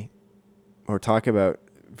say or talk about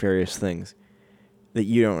various things that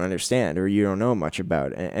you don't understand or you don't know much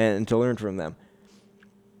about, and to learn from them.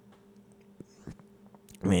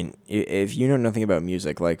 I mean, if you know nothing about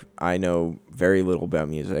music, like I know very little about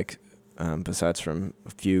music, besides from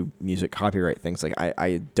a few music copyright things. Like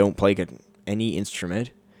I don't play any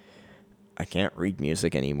instrument. I can't read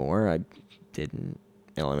music anymore. I did in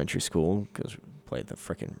elementary school because I played the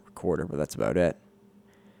frickin' recorder, but that's about it.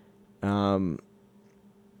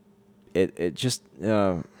 It just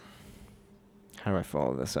how do I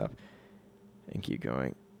follow this up and keep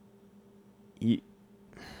going?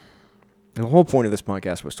 The whole point of this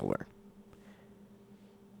podcast was to learn.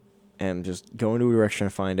 And just go into a direction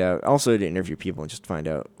and find out. Also to interview people and just find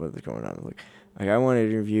out what's going on. Like I want to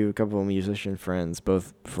interview a couple of musician friends,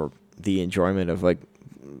 both for the enjoyment of like,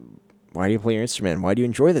 why do you play your instrument? Why do you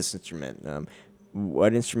enjoy this instrument?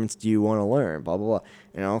 What instruments do you want to learn? Blah, blah, blah.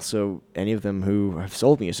 And also any of them who have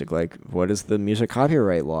sold music, like what is the music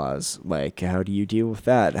copyright laws? Like how do you deal with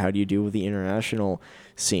that? How do you deal with the international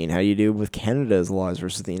scene? How do you deal with Canada's laws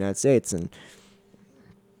versus the United States? And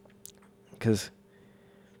because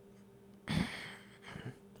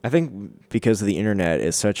I think because the internet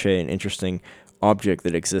is such an interesting object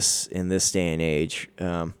that exists in this day and age,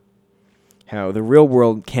 how the real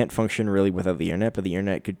world can't function really without the internet, but the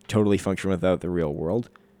internet could totally function without the real world,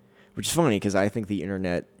 which is funny because I think the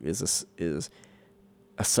internet is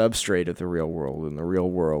a substrate of the real world, and the real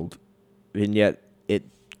world, and yet it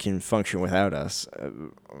can function without us,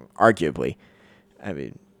 arguably. I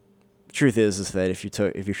mean, the truth is that if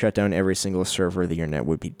you shut down every single server, the internet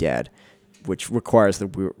would be dead, which requires the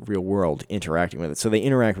real world interacting with it. So they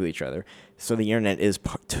interact with each other. So the internet is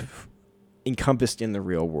encompassed in the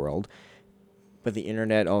real world, but the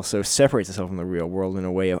internet also separates itself from the real world in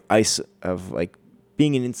a way of like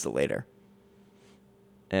being an insulator.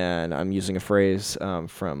 And I'm using a phrase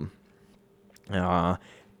from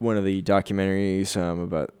one of the documentaries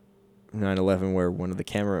about 9/11, where one of the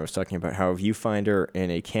cameramen was talking about how a viewfinder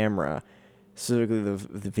and a camera, specifically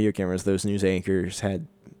the video cameras, those news anchors had,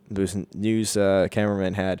 those news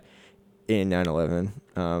cameramen had in 9/11,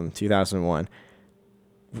 2001,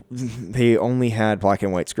 they only had black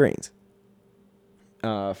and white screens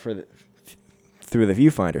through the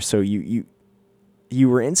viewfinder. So you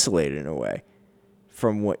were insulated in a way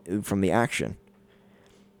from the action.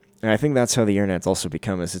 And I think that's how the internet's also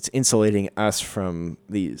become, is it's insulating us from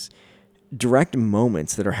these direct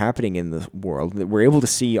moments that are happening in the world that we're able to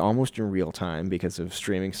see almost in real time because of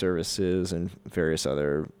streaming services and various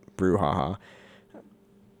other brouhaha.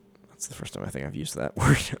 That's the first time I think I've used that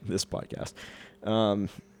word on this podcast.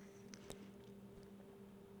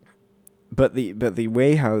 But the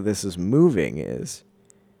way how this is moving is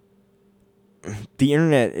the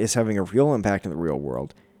internet is having a real impact in the real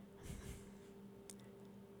world,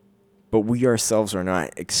 but we ourselves are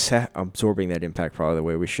not absorbing that impact probably the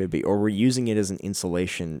way we should be, or we're using it as an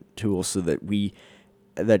insulation tool so that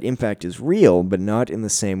that impact is real, but not in the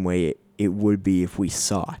same way it would be if we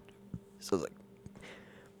saw it. So like,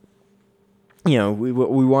 we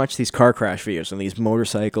watch these car crash videos and these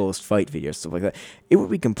motorcyclist fight videos, stuff like that. It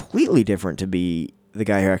would be completely different to be the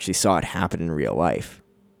guy who actually saw it happen in real life.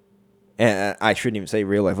 And I shouldn't even say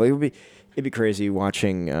real life. Like it'd be crazy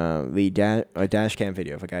watching a dash cam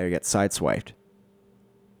video of a guy who gets sideswiped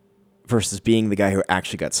versus being the guy who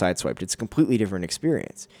actually got sideswiped. It's a completely different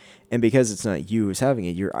experience. And because it's not you who's having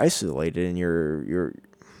it, you're isolated and you're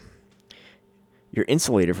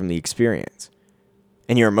insulated from the experience.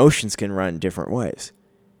 And your emotions can run different ways.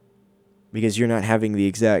 Because you're not having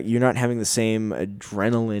the same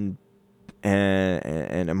adrenaline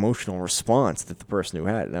and emotional response that the person who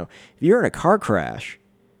had it. Now, if you're in a car crash,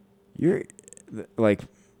 you're like,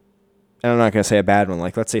 and I'm not going to say a bad one,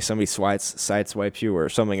 like let's say somebody sideswipes you or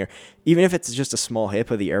something, or even if it's just a small hit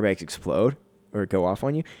but the airbags explode or go off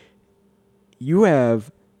on you, you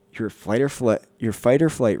have your fight or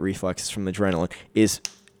flight reflexes from the adrenaline is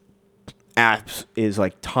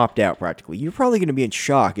like topped out practically. You're probably going to be in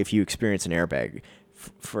shock if you experience an airbag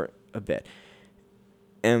for a bit.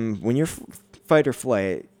 And when you're fight or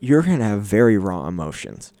flight, you're going to have very raw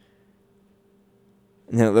emotions.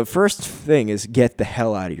 Now, the first thing is get the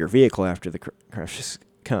hell out of your vehicle after the crashes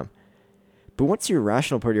come. But once your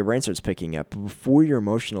rational part of your brain starts picking up, before your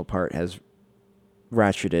emotional part has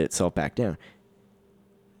ratcheted itself back down,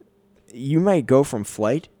 you might go from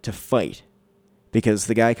flight to fight. Because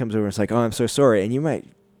the guy comes over and is like, oh, I'm so sorry. And you might,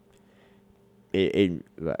 we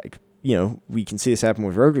can see this happen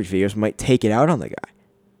with road rage videos, might take it out on the guy.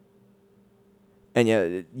 And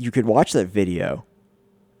yeah, you could watch that video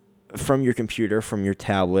from your computer, from your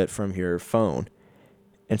tablet, from your phone,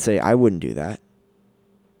 and say, I wouldn't do that.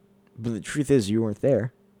 But the truth is, you weren't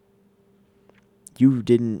there. You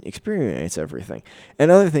didn't experience everything.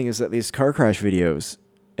 Another thing is that these car crash videos,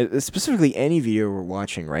 specifically any video we're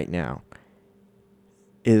watching right now,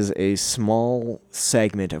 is a small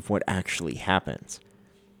segment of what actually happens.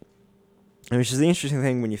 And which is the interesting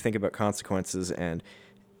thing when you think about consequences and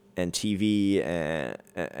TV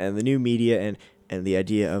and the new media and the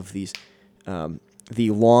idea of these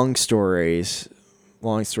the long story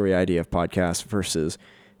idea of podcasts versus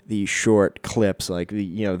the short clips like the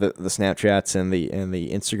Snapchats and the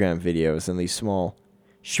Instagram videos and these small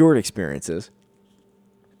short experiences,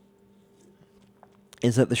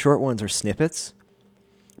 is that the short ones are snippets.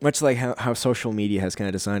 Much like how social media has kind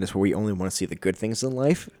of designed us where we only want to see the good things in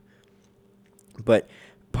life. But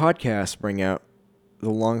podcasts bring out the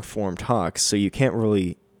long-form talks, so you can't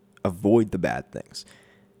really avoid the bad things.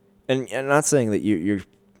 And I'm not saying that you're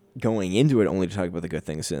going into it only to talk about the good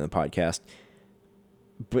things in the podcast,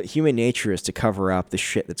 but human nature is to cover up the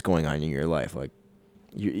shit that's going on in your life. Like,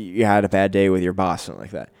 you had a bad day with your boss, something like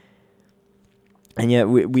that. And yet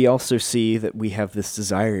we also see that we have this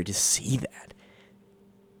desire to see that.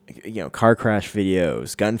 Car crash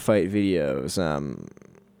videos, gunfight videos,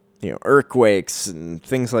 earthquakes and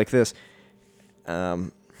things like this.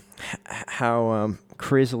 How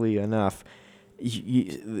crazily enough,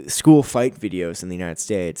 school fight videos in the United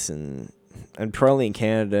States and probably in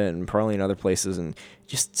Canada and probably in other places and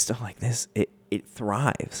just stuff like this, it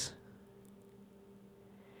thrives.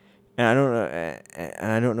 And I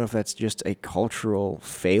don't know if that's just a cultural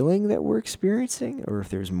failing that we're experiencing or if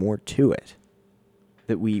there's more to it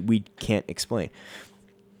that we can't explain.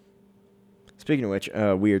 Speaking of which,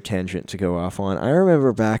 weird tangent to go off on. I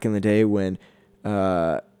remember back in the day when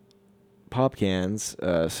pop cans,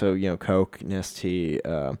 Coke,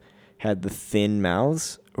 Nestea, had the thin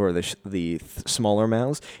mouths or the smaller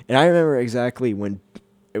mouths, and I remember exactly when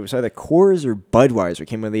it was either Coors or Budweiser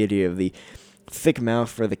came up with the idea of the thick mouth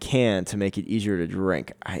for the can to make it easier to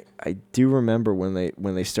drink. I do remember when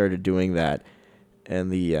they started doing that in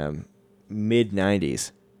the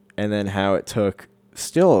mid-90s, and then how it took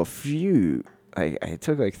still it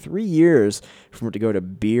took like 3 years for it to go to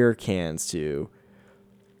beer cans to,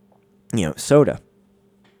 soda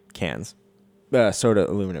cans, soda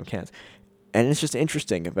aluminum cans. And it's just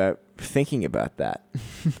interesting about thinking about that.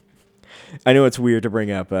 I know it's weird to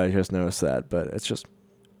bring up, I just noticed that, but it's just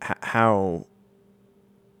how,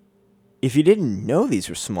 if you didn't know these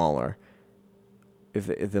were smaller,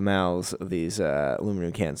 if the mouths of these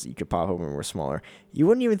aluminum cans that you could pop open were smaller, you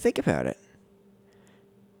wouldn't even think about it.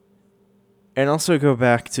 And also go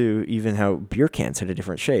back to even how beer cans had a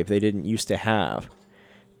different shape. They didn't used to have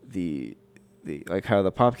the like how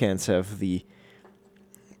the pop cans have the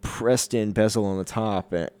pressed in bezel on the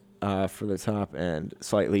top for the top and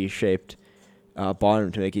slightly shaped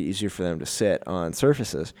bottom to make it easier for them to sit on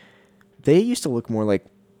surfaces. They used to look more like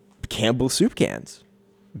Campbell's soup cans.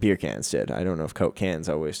 Beer cans did. I don't know if Coke cans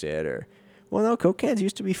always did or... Well, no, Coke cans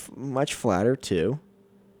used to be much flatter too.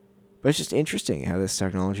 But it's just interesting how this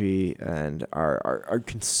technology and our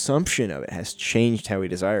consumption of it has changed how we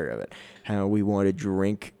desire of it. How we want to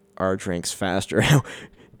drink our drinks faster.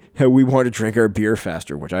 How we want to drink our beer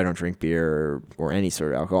faster, which I don't drink beer or any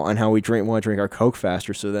sort of alcohol. And how we want to drink our Coke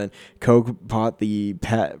faster. So then Coke probably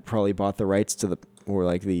bought the rights to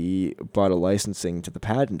bought a licensing to the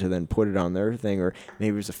patent to then put it on their thing. Or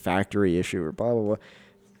maybe it was a factory issue or blah, blah, blah.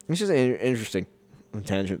 It's just an interesting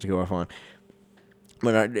tangent to go off on.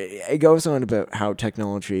 But it goes on about how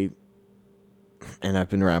technology, and I've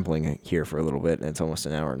been rambling here for a little bit, and it's almost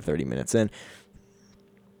an hour and 30 minutes in,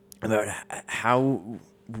 about how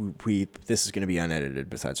this is going to be unedited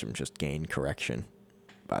besides from just gain correction,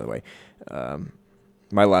 by the way.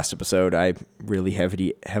 My last episode, I really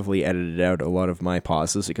heavily edited out a lot of my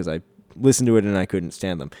pauses because I listened to it and I couldn't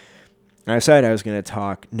stand them. And I decided I was going to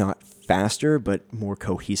talk not faster, but more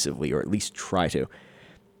cohesively, or at least try to.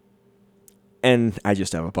 And I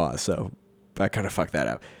just have a pause, so I kind of fucked that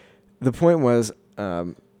up. The point was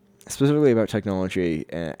specifically about technology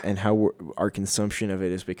and how our consumption of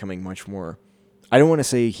it is becoming much more, I don't want to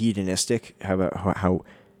say hedonistic,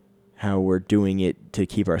 how we're doing it to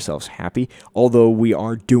keep ourselves happy, although we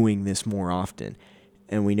are doing this more often.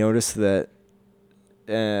 And we notice that,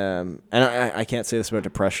 and I can't say this about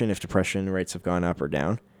depression, if depression rates have gone up or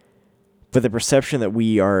down, but the perception that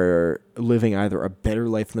we are living either a better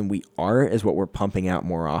life than we are is what we're pumping out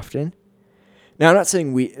more often. Now, I'm not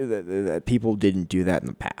saying that people didn't do that in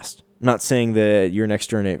the past. I'm not saying that your next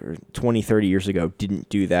door neighbor 20, 30 years ago didn't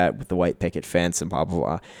do that with the white picket fence and blah, blah,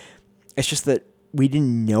 blah. It's just that we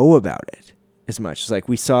didn't know about it as much. It's like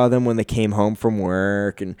we saw them when they came home from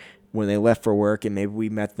work and when they left for work, and maybe we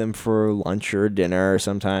met them for lunch or dinner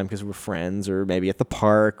sometime because we're friends, or maybe at the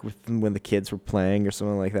park when the kids were playing or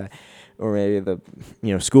something like that. Or maybe the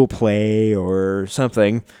school play or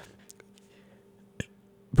something.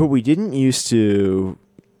 But we didn't used to.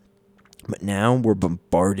 But now we're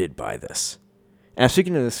bombarded by this. And I'm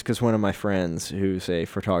speaking of this because one of my friends, who's a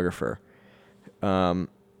photographer, has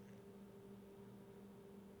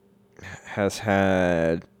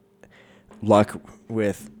had luck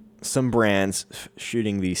with some brands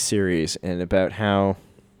shooting these series, and about how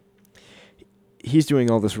he's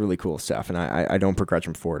doing all this really cool stuff, and I don't begrudge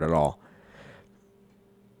him for it at all.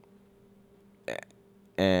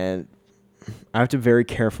 And I have to very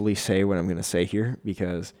carefully say what I'm going to say here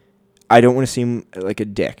because I don't want to seem like a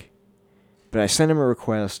dick. But I sent him a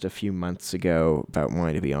request a few months ago about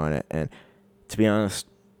wanting to be on it. And to be honest,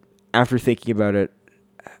 after thinking about it,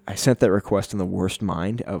 I sent that request in the worst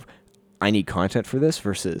mind of I need content for this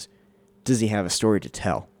versus does he have a story to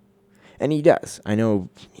tell? And he does. I know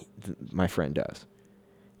my friend does.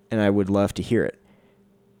 And I would love to hear it.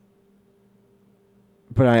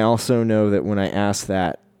 But I also know that when I asked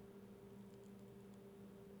that,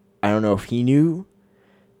 I don't know if he knew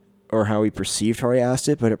or how he perceived how I asked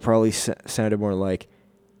it, but it probably sounded more like,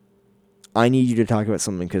 I need you to talk about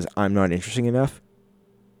something because I'm not interesting enough,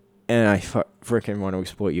 and I freaking want to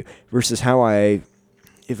exploit you. Versus how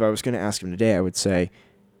if I was going to ask him today, I would say,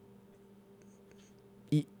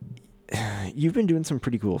 you've been doing some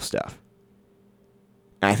pretty cool stuff.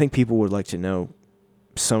 I think people would like to know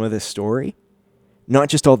some of this story. Not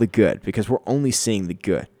just all the good, because we're only seeing the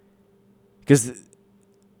good. Because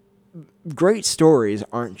great stories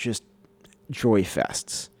aren't just joy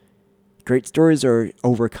fests. Great stories are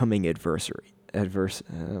overcoming adversity.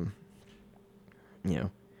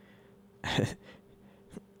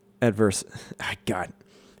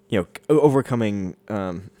 Overcoming,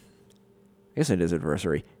 I guess it is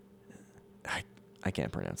adversary. I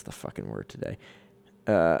can't pronounce the fucking word today.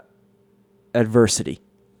 Adversity.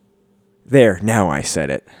 There, now I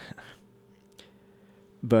said it.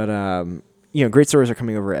 But, great stories are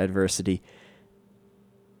coming over adversity.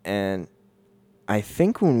 And I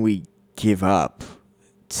think when we give up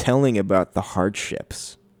telling about the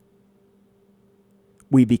hardships,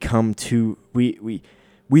 we become we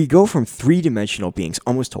go from three-dimensional beings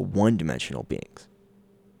almost to one-dimensional beings.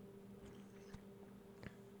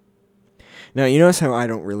 Now, you notice how I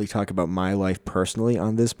don't really talk about my life personally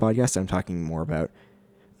on this podcast. I'm talking more about,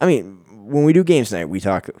 when we do games night, we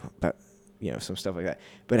talk about, some stuff like that.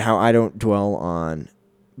 But how I don't dwell on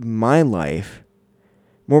my life,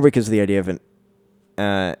 more because of the idea of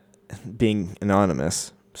being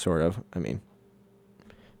anonymous, sort of.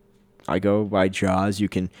 I go by Jaws. You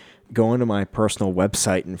can go onto my personal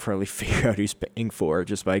website and probably figure out who's paying for it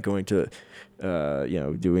just by going to,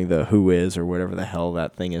 doing the who is or whatever the hell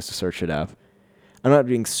that thing is to search it up. I'm not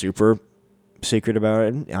being super secret about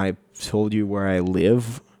it. I told you where I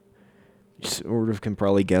live. Sort of can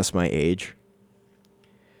probably guess my age.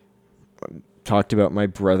 Talked about my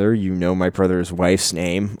brother. You know my brother's wife's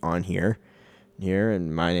name on here,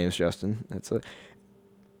 and my name's Justin.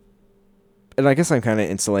 And I guess I'm kind of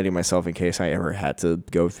insulating myself in case I ever had to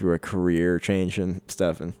go through a career change and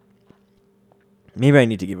stuff. And maybe I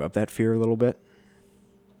need to give up that fear a little bit.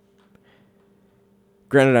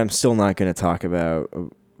 Granted, I'm still not going to talk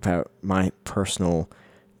about my personal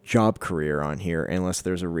job career on here unless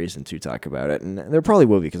there's a reason to talk about it. And there probably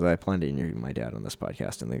will be, because I plan to interview my dad on this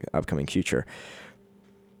podcast in the upcoming future.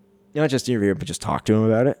 Not just interview him, but just talk to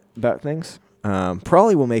him about things.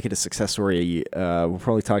 Probably will make it a success story. We'll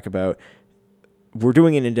probably talk about, we're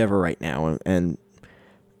doing an endeavor right now, and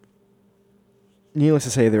needless to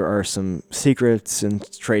say, there are some secrets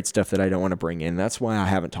and trade stuff that I don't want to bring in. That's why I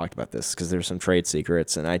haven't talked about this, because there's some trade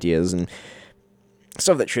secrets and ideas and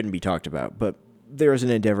stuff that shouldn't be talked about. But there is an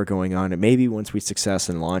endeavor going on, and maybe once we success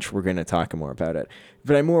and launch, we're going to talk more about it.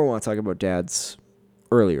 But I more want to talk about Dad's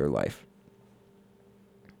earlier life.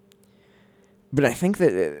 But I think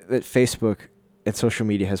that Facebook and social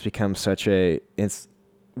media has become such it's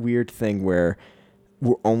weird thing where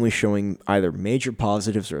we're only showing either major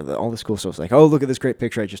positives or all this cool stuff. It's like, oh, look at this great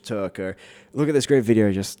picture I just took, or look at this great video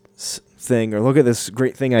I just thing, or look at this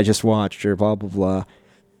great thing I just watched, or blah, blah, blah.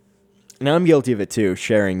 Now, I'm guilty of it too,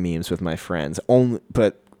 sharing memes with my friends.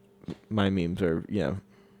 But my memes are,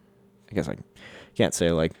 I guess I can't say,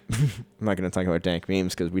 like, I'm not going to talk about dank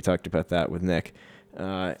memes, because we talked about that with Nick in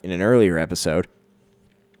an earlier episode.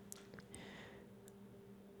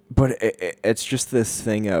 But it's just this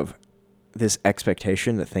thing of this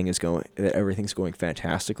expectation that everything's going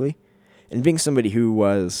fantastically. And being somebody who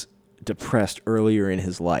was depressed earlier in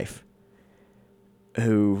his life,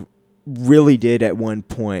 who really did at one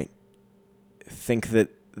point think that,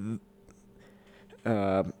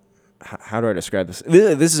 how do I describe this?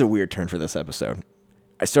 This is a weird turn for this episode.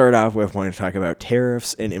 I started off with wanting to talk about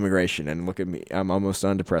tariffs and immigration, and look at me, I'm almost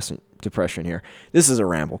on depression here. This is a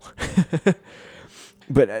ramble.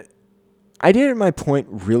 But I did at my point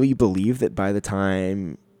really believe that by the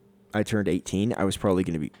time I turned 18, I was probably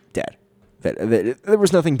going to be dead. That there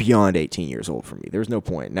was nothing beyond 18 years old for me. There was no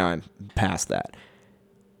point. Now I'm past that.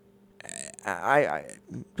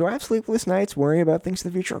 Do I have sleepless nights worrying about things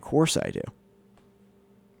in the future? Of course I do.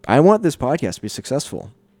 I want this podcast to be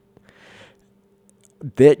successful.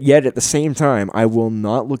 But yet at the same time, I will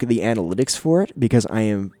not look at the analytics for it, because I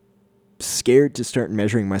am scared to start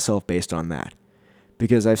measuring myself based on that.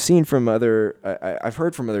 Because I've heard from other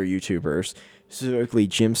YouTubers, specifically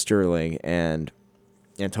Jim Sterling and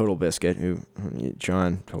Total Biscuit,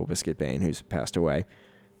 John Total Biscuit Bain, who's passed away,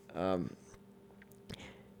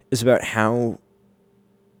 is about how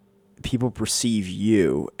people perceive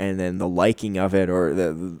you, and then the liking of it, or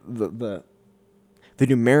the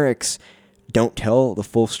numerics don't tell the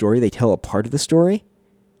full story. They tell a part of the story,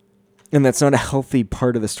 and that's not a healthy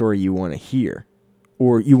part of the story you want to hear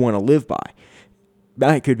or you want to live by.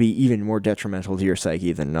 That could be even more detrimental to your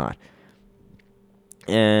psyche than not.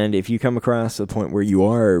 And if you come across the point where you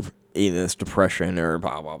are in this depression or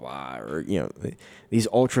blah, blah, blah, or, these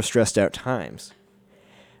ultra stressed out times,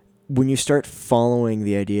 when you start following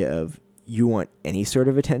the idea of you want any sort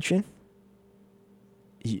of attention,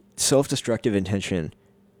 self-destructive intention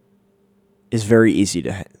is very easy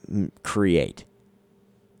to create.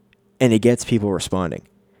 And it gets people responding.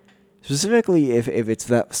 Specifically, if it's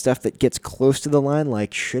that stuff that gets close to the line,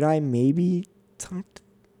 like, should I maybe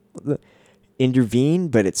intervene,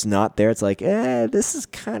 but it's not there. It's like, this is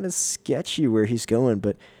kind of sketchy where he's going,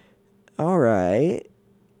 but all right.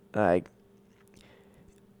 And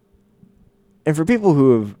for people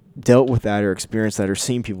who have dealt with that or experienced that or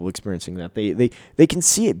seen people experiencing that, they can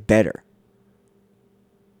see it better.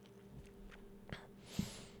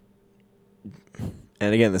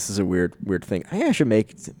 And again, this is a weird thing. I should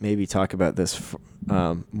maybe talk about this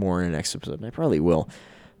more in the next episode, and I probably will.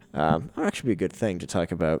 That would actually be a good thing to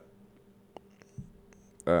talk about.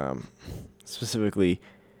 Specifically,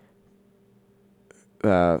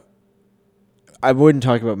 I wouldn't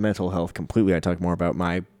talk about mental health completely. I'd talk more about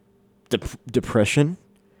my depression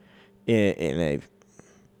in a... I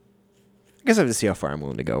guess I have to see how far I'm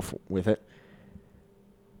willing to go with it.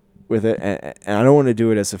 And I don't want to do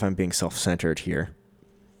it as if I'm being self-centered here.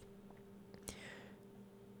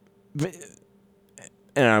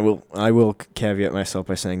 And I will caveat myself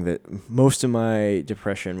by saying that most of my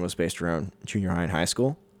depression was based around junior high and high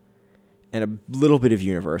school. and a little bit of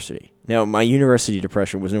university. Now, my university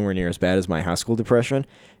depression was nowhere near as bad as my high school depression,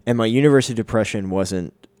 and my university depression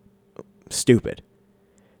wasn't stupid.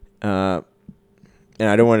 And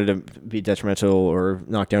I don't want it to be detrimental or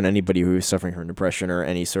knock down anybody who is suffering from depression or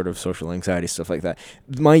any sort of social anxiety, stuff like that.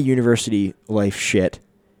 My university life shit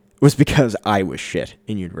was because I was shit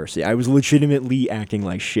in university. I was legitimately acting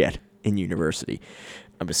like shit in university.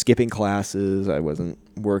 I was skipping classes. I wasn't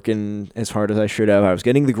working as hard as I should have. I was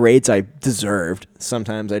getting the grades I deserved.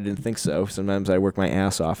 Sometimes I didn't think so. Sometimes I worked my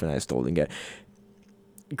ass off and I still didn't get.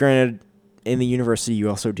 Granted, in the university, you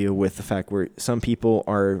also deal with the fact where some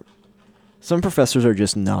professors are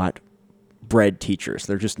just not bred teachers.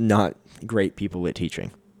 They're just not great people at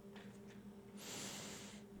teaching.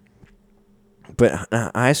 But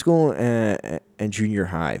high school and junior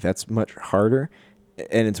high, that's much harder,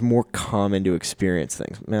 and it's more common to experience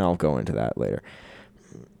things. And I'll go into that later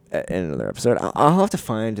in another episode. I'll have to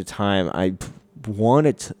find a time. I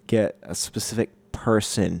wanted to get a specific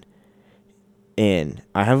person in.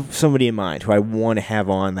 I have somebody in mind who I want to have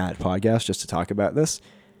on that podcast just to talk about this.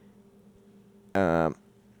 And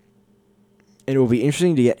it will be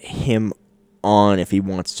interesting to get him on if he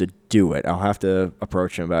wants to do it. I'll have to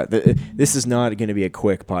approach him about it. This is not going to be a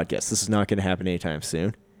quick podcast. This is not going to happen anytime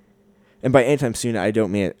soon. And by anytime soon, I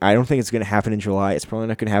don't think it's going to happen in July. It's probably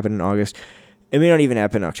not going to happen in August. It may not even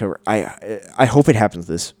happen in October. I hope it happens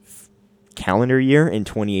this calendar year in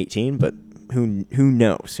 2018, but who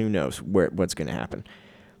knows? Who knows what's going to happen?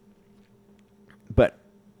 But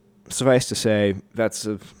suffice to say, that's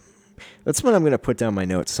what I'm going to put down my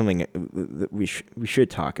notes. Something that we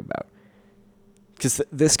should talk about. Because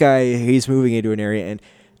this guy, he's moving into an area, and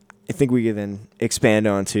I think we can then expand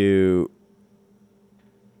onto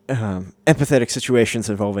empathetic situations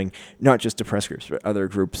involving not just depressed groups, but other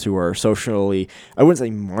groups who are socially, I wouldn't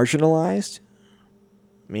say marginalized.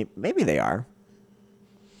 I mean, maybe they are.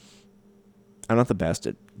 I'm not the best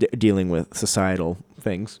at dealing with societal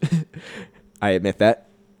things. I admit that.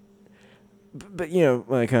 But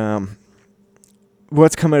like,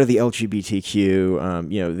 what's come out of the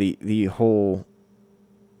LGBTQ, the whole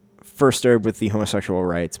first started with the homosexual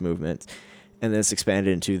rights movement, and then it's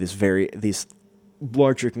expanded into these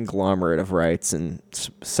larger conglomerate of rights and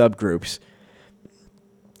subgroups,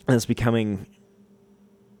 and it's becoming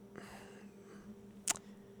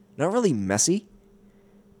not really messy,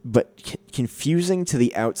 but confusing to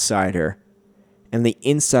the outsider, and the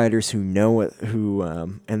insiders who know it,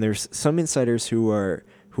 and there's some insiders who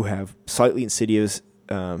have slightly insidious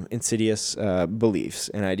beliefs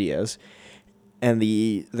and ideas, and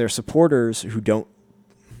their supporters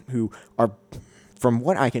who are, from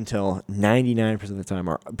what I can tell, 99% of the time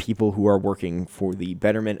are people who are working for the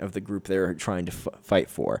betterment of the group they're trying to fight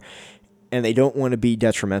for, and they don't want to be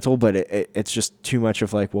detrimental, but it's just too much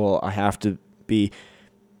of like, well, I have to be,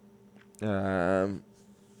 I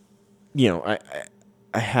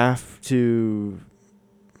have to.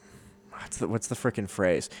 What's the frickin'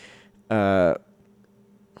 phrase? I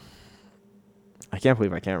can't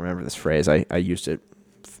believe I can't remember this phrase. I used it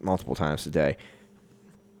multiple times today.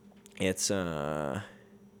 It's I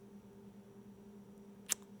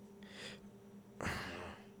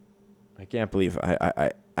can't believe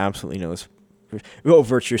I absolutely know this. Oh,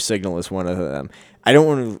 virtue signal is one of them. I don't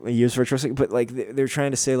want to use virtue signal, but like they're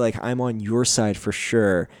trying to say like I'm on your side for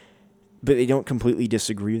sure, but they don't completely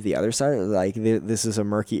disagree with the other side. Like this is a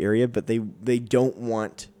murky area, but they don't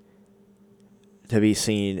want to be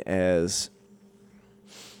seen as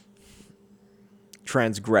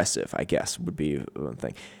transgressive, I guess, would be one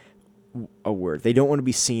thing. A word. They don't want to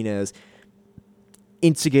be seen as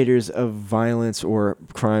instigators of violence or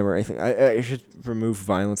crime or anything. I should remove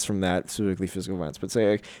violence from that, specifically physical violence, but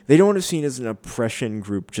say like, they don't want to be seen as an oppression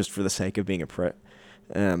group just for the sake of being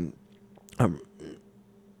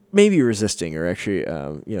maybe resisting or actually,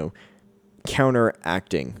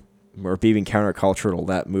 counteracting or being countercultural,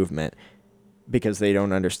 that movement, because they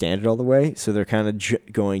don't understand it all the way. So they're kind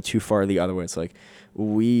of going too far the other way. It's like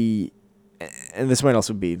and this might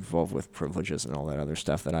also be involved with privileges and all that other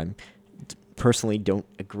stuff that I'm personally don't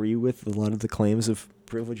agree with a lot of the claims of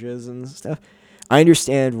privileges and stuff. I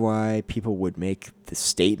understand why people would make the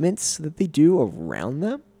statements that they do around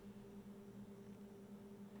them.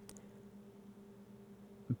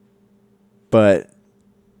 But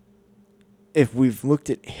if we've looked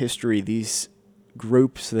at history, these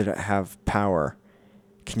groups that have power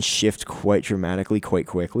can shift quite dramatically, quite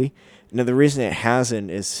quickly. Now, the reason it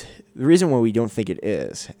hasn't is the reason why we don't think it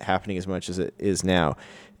is happening as much as it is now.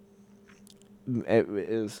 It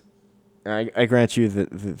is, I grant you that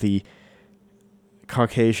the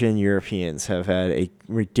Caucasian Europeans have had a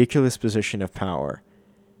ridiculous position of power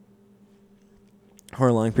for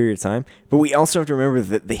a long period of time. But we also have to remember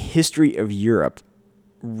that the history of Europe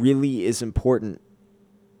really is important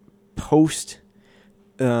post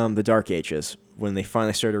the Dark Ages, when they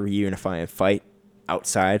finally started to reunify and fight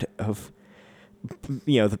outside of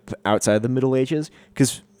outside of the Middle Ages.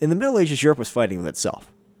 Because in the Middle Ages, Europe was fighting with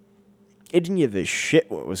itself. It didn't give a shit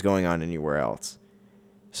what was going on anywhere else.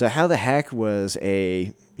 So how the heck was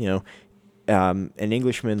an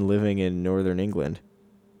Englishman living in northern England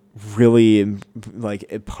really like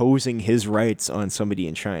imposing his rights on somebody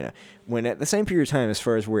in China, when at the same period of time, as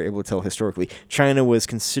far as we're able to tell historically, China was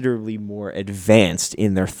considerably more advanced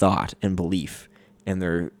in their thought and belief and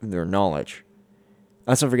their knowledge.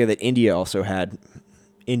 Let's not forget that India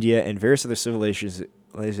and various other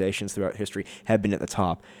civilizations throughout history have been at the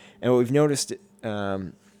top. And what we've noticed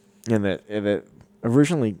that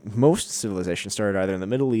originally most civilizations started either in the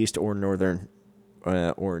Middle East or northern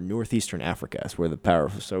or northeastern Africa, is where the power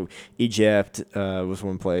was. So Egypt was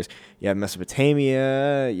one place. You have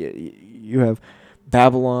Mesopotamia. You have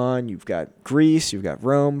Babylon. You've got Greece. You've got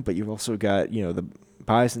Rome. But you've also got the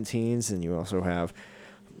Byzantines, and you also have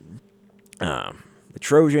the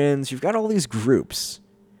Trojans. You've got all these groups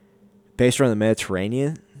based around the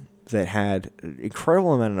Mediterranean that had an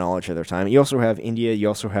incredible amount of knowledge at their time. You also have India. You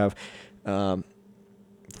also have the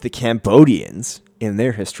Cambodians in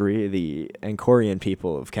their history, the Angkorian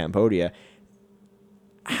people of Cambodia,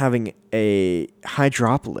 having a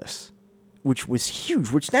hydropolis, which was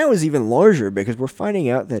huge, which now is even larger because we're finding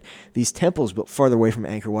out that these temples built farther away from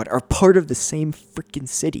Angkor Wat are part of the same freaking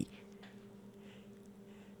city.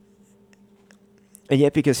 And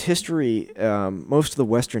yet, because history, most of the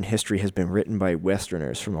Western history has been written by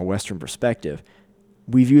Westerners from a Western perspective,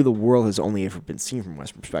 we view the world as only ever been seen from a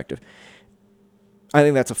Western perspective. I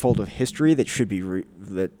think that's a fault of history that should be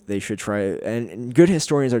that they should try, and good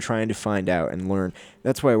historians are trying to find out and learn.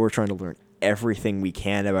 That's why we're trying to learn everything we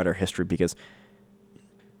can about our history, because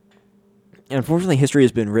unfortunately history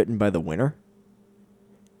has been written by the winner.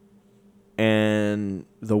 And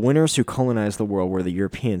the winners who colonized the world were the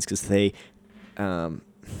Europeans, because they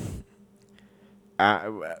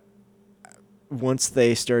once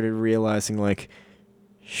they started realizing, like,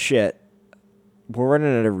 shit, we're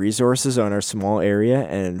running out of resources on our small area,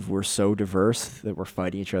 and we're so diverse that we're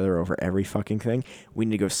fighting each other over every fucking thing. We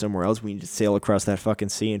need to go somewhere else. We need to sail across that fucking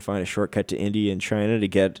sea and find a shortcut to India and China to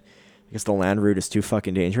get, because the land route is too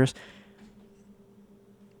fucking dangerous.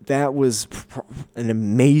 That was an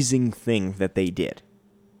amazing thing that they did.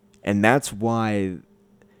 And that's why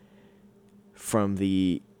from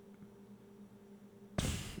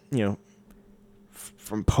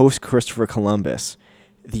from post-Christopher Columbus,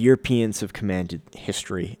 the Europeans have commanded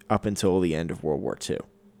history up until the end of World War II.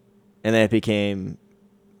 And then it became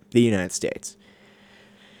the United States.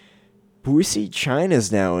 But we see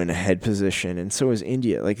China's now in a head position, and so is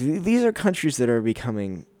India. Like, these are countries that are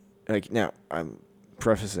becoming, like, now, I'm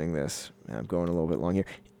prefacing this, I'm going a little bit long here.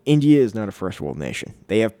 India is not a first world nation.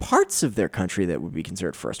 They have parts of their country that would be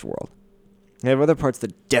considered first world. They have other parts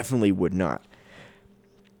that definitely would not.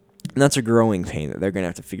 And that's a growing pain that they're going to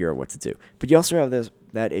have to figure out what to do. But you also have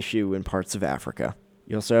that issue in parts of Africa.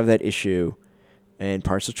 You also have that issue in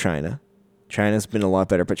parts of China. China's been a lot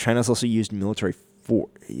better, but China's also used military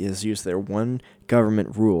force. Has used their one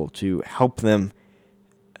government rule to help them,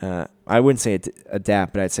 I wouldn't say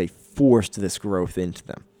adapt, but I'd say forced this growth into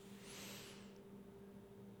them.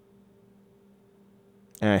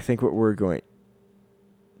 And I think what we're going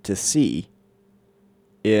to see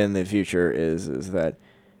in the future is that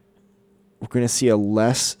we're going to see a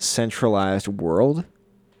less centralized world,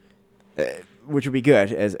 which would be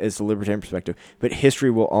good as a libertarian perspective, but history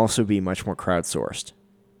will also be much more crowdsourced.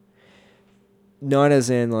 Not as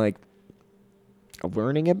in, like,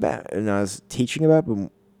 learning about, not as teaching about, but,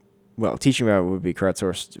 well, teaching about would be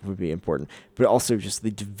crowdsourced, would be important, but also just the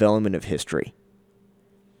development of history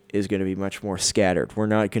is going to be much more scattered. We're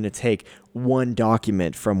not going to take one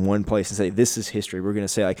document from one place and say, this is history. We're going to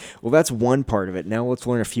say, like, well, that's one part of it. Now let's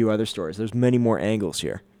learn a few other stories. There's many more angles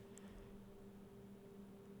here.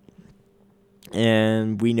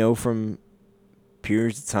 And we know from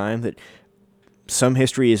periods of time that some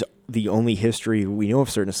history is the only history we know of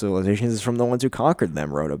certain civilizations is from the ones who conquered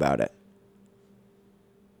them, wrote about it.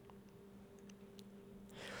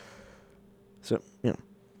 So,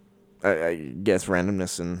 I guess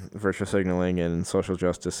randomness and virtual signaling and social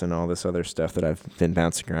justice and all this other stuff that I've been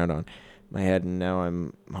bouncing around on my head, and now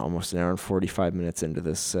I'm almost an hour and 45 minutes into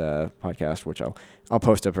this podcast, which I'll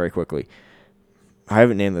post up very quickly. I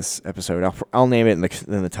haven't named this episode. I'll name it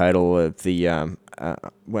in the title of the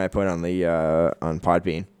when I put on the on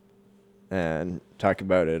Podbean and talk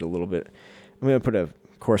about it a little bit. I'm gonna put a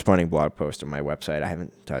corresponding blog post on my website. I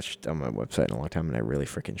haven't touched on my website in a long time, and I really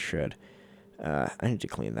freaking should. I need to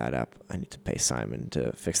clean that up. I need to pay Simon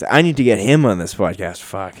to fix that. I need to get him on this podcast.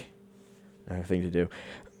 Fuck. I have a thing to do.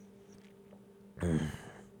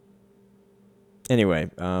 Anyway,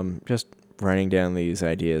 just writing down these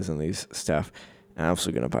ideas and these stuff. I'm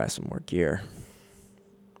also going to buy some more gear.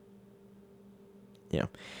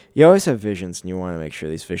 You always have visions, and you want to make sure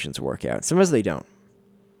these visions work out. Sometimes they don't.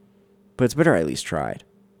 But it's better I at least tried.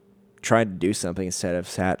 Tried to do something instead of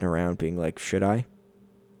sat around being like, should I?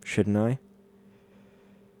 Shouldn't I?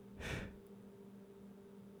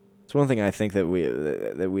 It's one thing I think that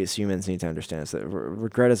we as humans need to understand is that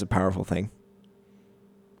regret is a powerful thing.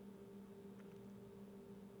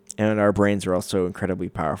 And our brains are also incredibly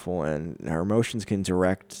powerful, and our emotions can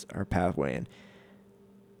direct our pathway. And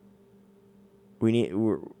we need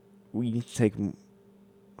to take,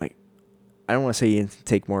 like, I don't want to say you need to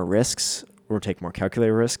take more risks or take more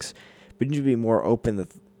calculated risks, but you need to be more open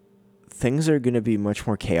that things are going to be much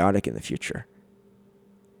more chaotic in the future.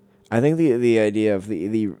 I think the idea of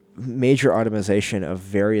the major automation of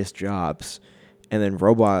various jobs, and then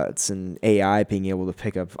robots and AI being able to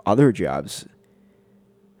pick up other jobs,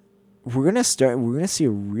 we're gonna see a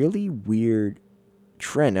really weird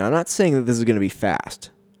trend. Now, I'm not saying that this is gonna be fast.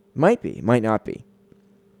 Might be, might not be.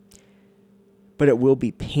 But it will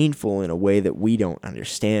be painful in a way that we don't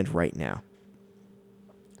understand right now.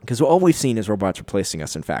 Because all we've seen is robots replacing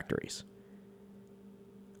us in factories.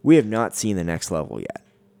 We have not seen the next level yet.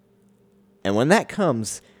 And when that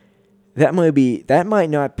comes, that might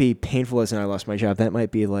not be painful as in I lost my job. That might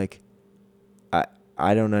be like,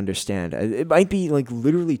 I don't understand. It might be like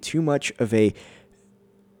literally too much of a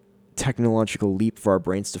technological leap for our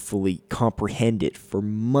brains to fully comprehend it for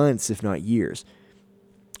months, if not years.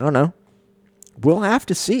 I don't know. We'll have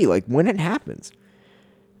to see, like, when it happens.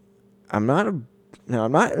 I'm one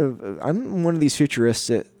of these futurists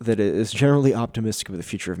that is generally optimistic of the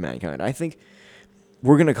future of mankind. I think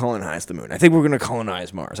we're going to colonize the moon. I think we're going to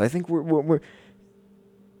colonize Mars. I think we're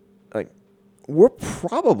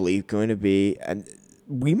probably going to be, I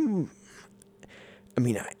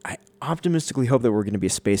optimistically hope that we're going to be a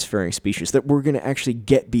spacefaring species, that we're going to actually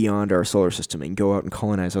get beyond our solar system and go out and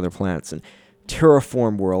colonize other planets and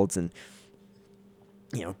terraform worlds and,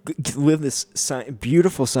 live this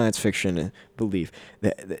beautiful science fiction belief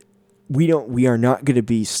that we are not going to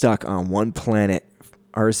be stuck on one planet.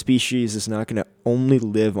 Our species is not going to only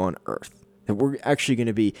live on Earth. That we're actually going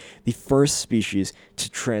to be the first species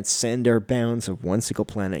to transcend our bounds of one single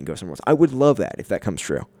planet and go somewhere else. I would love that if that comes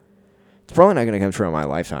true. It's probably not going to come true in my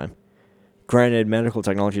lifetime. Granted, medical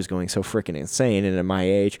technology is going so freaking insane, and at my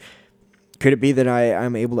age, could it be that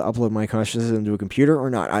I'm able to upload my consciousness into a computer or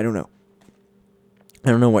not? I don't know. I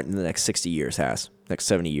don't know what the next 60 years has, next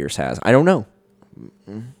 70 years has. I don't know.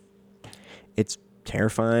 It's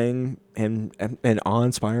terrifying and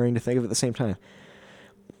awe-inspiring to think of at the same time.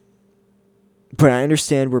 But I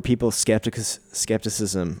understand where people's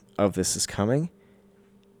skepticism of this is coming,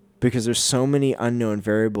 because there's so many unknown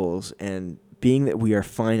variables, and being that we are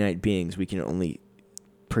finite beings, we can only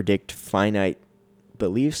predict finite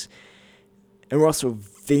beliefs, and we're also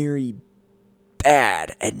very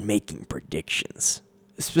bad at making predictions.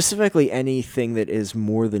 Specifically, anything that is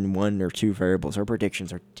more than one or two variables, our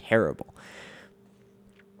predictions are terrible.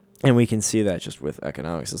 And we can see that just with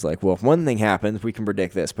economics. It's like, well, if one thing happens, we can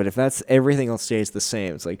predict this. But if everything else stays the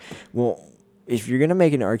same, it's like, well, if you're going to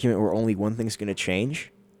make an argument where only one thing's going to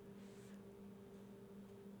change,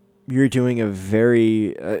 you're doing a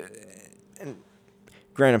very...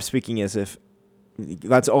 granted, I'm speaking as if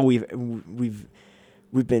that's all we've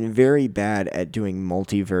been very bad at doing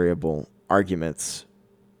multivariable arguments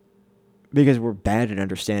because we're bad at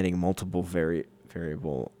understanding multiple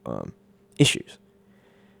variable issues.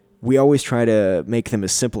 We always try to make them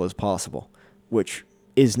as simple as possible, which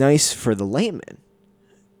is nice for the layman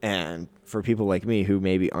and for people like me who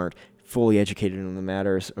maybe aren't fully educated on the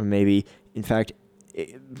matters, or maybe, in fact,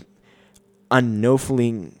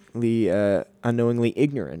 unknowingly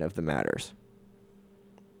ignorant of the matters.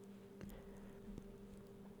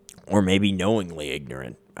 Or maybe knowingly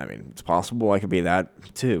ignorant. I mean, it's possible I could be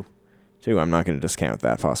that too. I'm not going to discount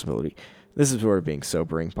that possibility. This is sort of being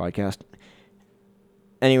sobering podcast.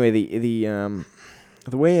 Anyway, the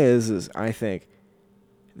way it is I think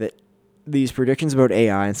that these predictions about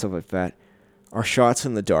AI and stuff like that are shots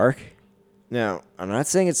in the dark. Now, I'm not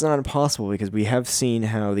saying it's not impossible, because we have seen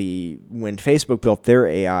how when Facebook built their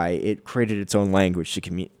AI, it created its own language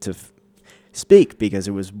to speak, because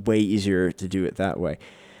it was way easier to do it that way.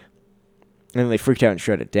 And they freaked out and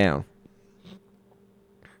shut it down.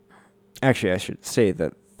 Actually, I should say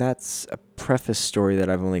that that's a preface story that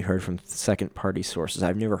I've only heard from second-party sources.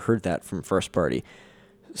 I've never heard that from first-party.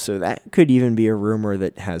 So that could even be a rumor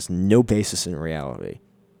that has no basis in reality.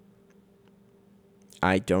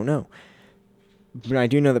 I don't know. But I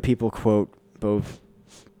do know that people quote both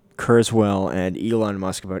Kurzweil and Elon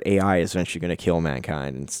Musk about AI is eventually going to kill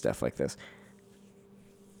mankind and stuff like this.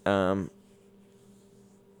 Have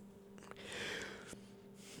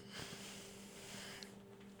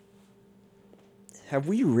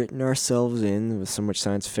we written ourselves in with so much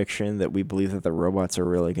science fiction that we believe that the robots are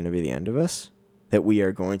really going to be the end of us? That we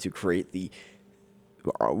are going to create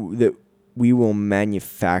that we will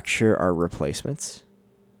manufacture our replacements?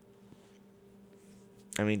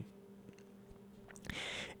 I mean,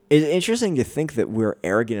 it's interesting to think that we're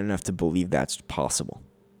arrogant enough to believe that's possible.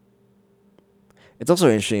 It's also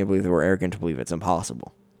interesting to believe that we're arrogant to believe it's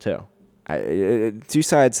impossible, too. Two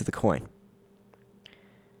sides of the coin.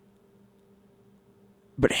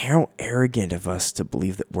 But how arrogant of us to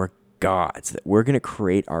believe that we're gods, that we're going to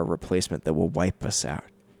create our replacement that will wipe us out.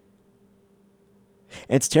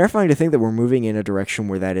 And it's terrifying to think that we're moving in a direction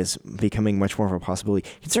where that is becoming much more of a possibility,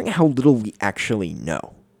 considering how little we actually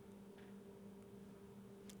know.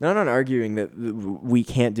 Now, I'm not arguing that we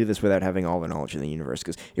can't do this without having all the knowledge in the universe,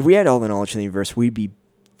 because if we had all the knowledge in the universe, we'd be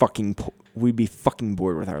fucking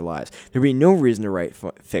bored with our lives. There'd be no reason to write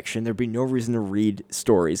fiction. There'd be no reason to read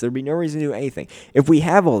stories. There'd be no reason to do anything. If we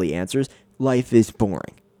have all the answers, life is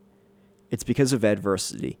boring. It's because of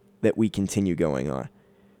adversity that we continue going on.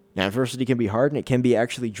 Now, adversity can be hard, and it can be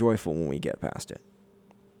actually joyful when we get past it.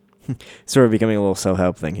 Sort of becoming a little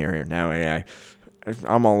self-help thing here. Now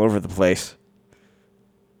I'm all over the place.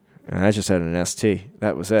 And I just had an ST.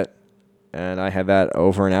 That was it. And I had that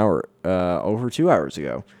over 2 hours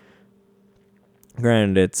ago.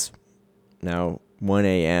 Granted, it's now 1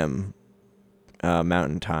 a.m.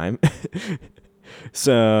 Mountain Time.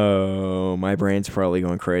 So my brain's probably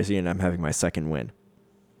going crazy, and I'm having my second win.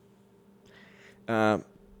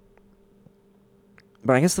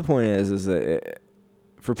 But I guess the point is that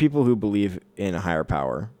for people who believe in a higher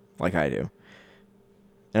power, like I do,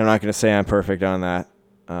 and I'm not going to say I'm perfect on that,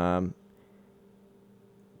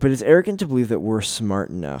 but it's arrogant to believe that we're smart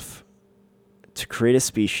enough to create a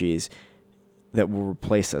species that will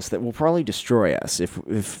replace us, that will probably destroy us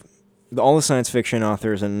if all the science fiction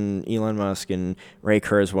authors and Elon Musk and Ray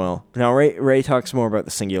Kurzweil. Now, Ray talks more about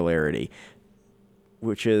the singularity,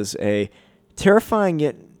 which is a terrifying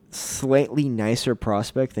yet slightly nicer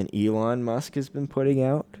prospect than Elon Musk has been putting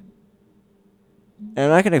out. And I'm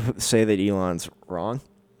not going to say that Elon's wrong.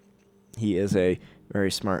 He is a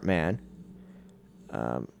very smart man.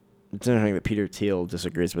 It's interesting that Peter Thiel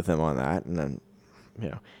disagrees with him on that. And then,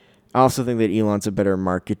 I also think that Elon's a better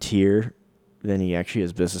marketeer than he actually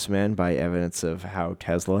is businessman by evidence of how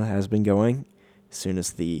Tesla has been going. As soon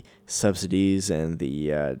as the subsidies and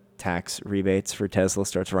the tax rebates for Tesla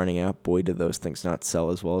starts running out, boy, do those things not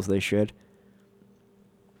sell as well as they should.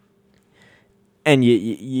 And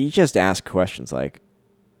you just ask questions like,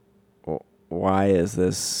 well, why is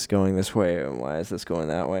this going this way and why is this going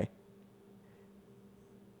that way?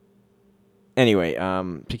 Anyway,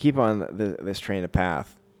 to keep on this train of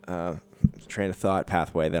thought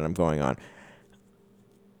pathway that I'm going on,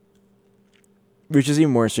 which is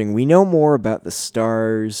even more interesting, we know more about the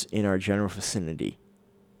stars in our general vicinity,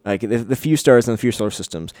 like the few stars in the few solar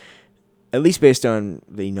systems, at least based on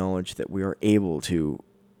the knowledge that we are able to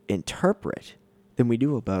interpret, than we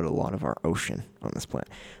do about a lot of our ocean on this planet,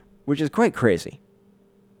 which is quite crazy.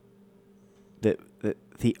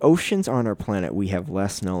 The oceans on our planet we have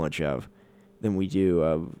less knowledge of than we do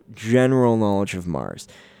of general knowledge of Mars.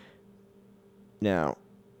 Now,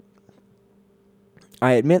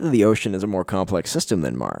 I admit that the ocean is a more complex system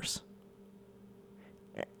than Mars.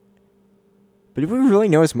 But do we really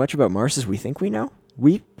know as much about Mars as we think we know?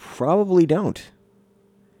 We probably don't.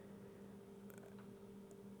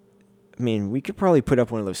 I mean, we could probably put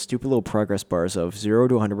up one of those stupid little progress bars of 0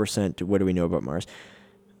 to 100%. What do we know about Mars?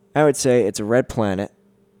 I would say it's a red planet.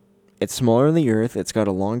 It's smaller than the Earth. It's got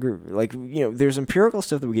a longer, there's empirical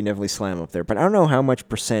stuff that we can definitely slam up there. But I don't know how much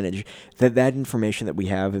percentage that information that we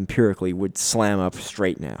have empirically would slam up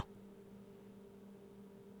straight now.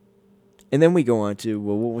 And then we go on to,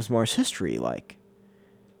 well, what was Mars' history like?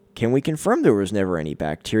 Can we confirm there was never any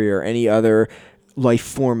bacteria or any other life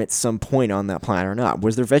form at some point on that planet or not?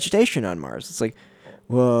 Was there vegetation on Mars? It's like,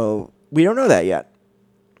 well, we don't know that yet.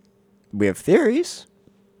 We have theories.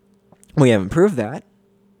 We haven't proved that.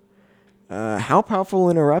 How powerful will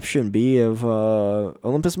an eruption be of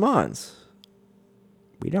Olympus Mons?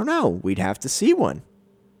 We don't know. We'd have to see one.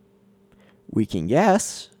 We can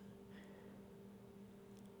guess.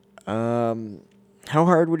 How How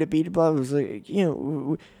hard would it be to blah? It was like,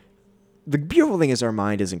 the beautiful thing is our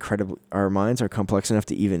minds are complex enough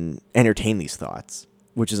to even entertain these thoughts,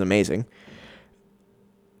 which is amazing.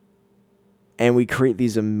 And we create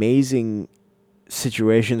these amazing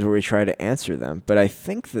situations where we try to answer them. But I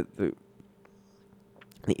think that the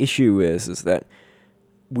issue is that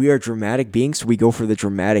we are dramatic beings, so we go for the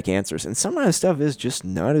dramatic answers. And sometimes stuff is just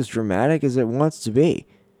not as dramatic as it wants to be.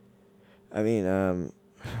 I mean,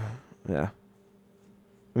 yeah.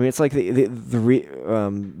 I mean, it's like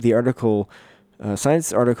the article,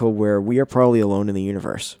 science article where we are probably alone in the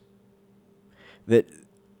universe. That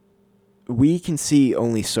we can see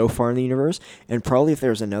only so far in the universe, and probably if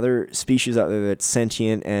there's another species out there that's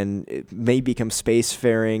sentient and it may become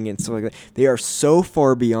spacefaring and stuff like that, they are so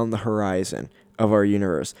far beyond the horizon of our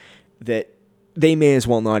universe that they may as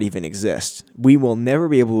well not even exist. We will never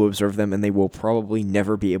be able to observe them, and they will probably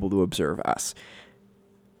never be able to observe us.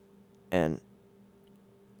 And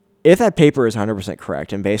if that paper is 100%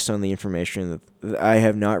 correct, and based on the information that I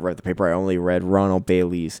have not read the paper, I only read Ronald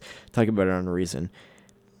Bailey's talking about it on Reason,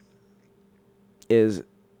 it's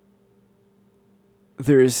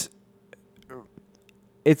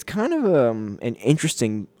kind of an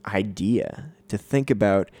interesting idea to think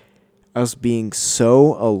about us being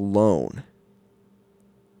so alone.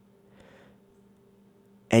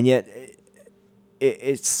 And yet,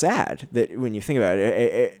 it's sad that when you think about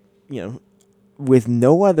it, with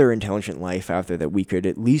no other intelligent life out there that we could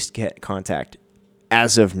at least get contact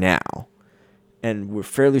as of now, and we're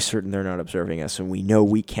fairly certain they're not observing us, and we know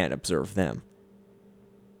we can't observe them.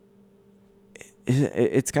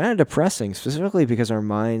 It's kind of depressing, specifically because our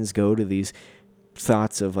minds go to these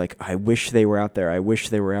thoughts of like, I wish they were out there, I wish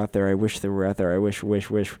they were out there, I wish they were out there, I wish.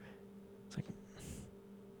 It's like,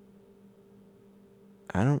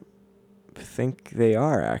 I don't think they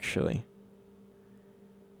are, actually.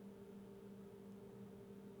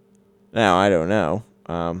 Now, I don't know.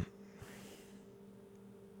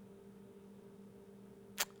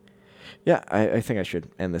 Yeah, I think I should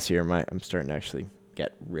end this here. I'm starting to actually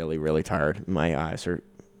get really, really tired. My eyes are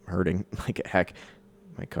hurting like heck.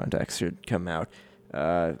 My contacts should come out.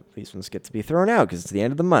 These ones get to be thrown out because it's the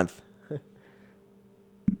end of the month.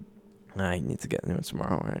 I need to get new ones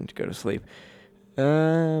tomorrow and go to sleep.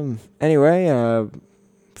 Anyway,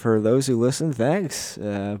 for those who listen, thanks.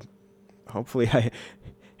 Hopefully I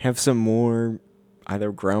have some more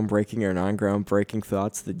either groundbreaking or non-groundbreaking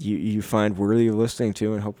thoughts that you find worthy of listening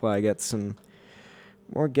to, and hopefully I get some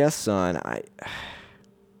more guests on. I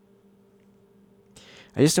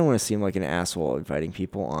just don't want to seem like an asshole inviting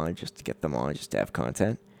people on just to get them on, just to have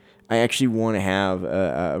content. I actually want to have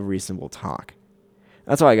a reasonable talk.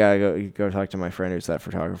 That's why I gotta go talk to my friend who's that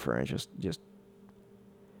photographer and just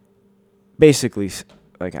basically,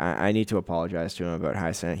 like, I need to apologize to him about how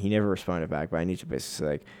I sent it. He never responded back, but I need to basically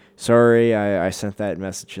say, like, sorry, I sent that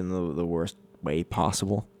message in the worst way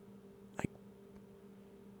possible. Like,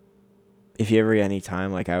 if you ever get any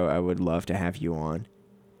time, like, I would love to have you on.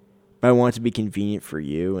 But I want it to be convenient for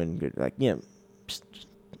you and, like, And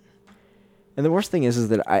the worst thing is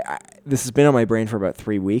that I this has been on my brain for about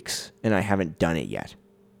 3 weeks, and I haven't done it yet.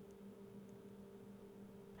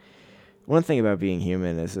 One thing about being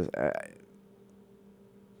human is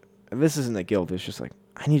this isn't a guilt. It's just like,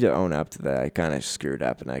 I need to own up to that. I kind of screwed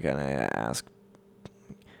up, and I kind of ask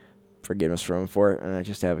forgiveness from him for it, and I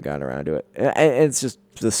just haven't gotten around to it. It's just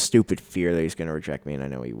the stupid fear that he's going to reject me, and I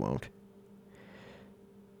know he won't.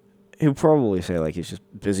 He'll probably say, like, he's just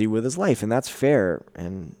busy with his life, and that's fair,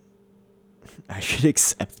 and I should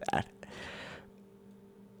accept that.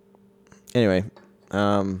 Anyway,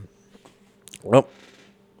 well,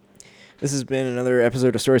 this has been another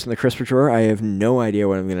episode of Stories from the Crisper Drawer. I have no idea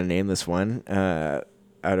what I'm going to name this one. Out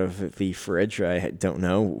of the fridge, I don't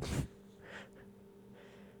know.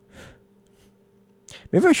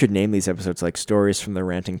 Maybe I should name these episodes like Stories from the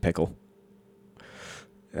Ranting Pickle.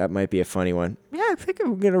 That might be a funny one. Yeah, I think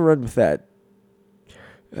I'm going to run with that.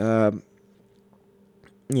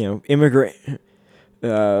 Immigrant...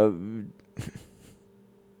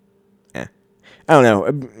 I don't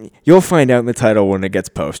know. You'll find out in the title when it gets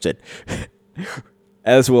posted.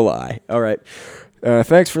 As will I. All right.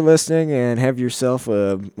 Thanks for listening, and have yourself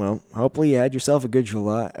hopefully you had yourself a good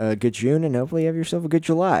June, and hopefully you have yourself a good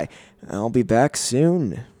July. I'll be back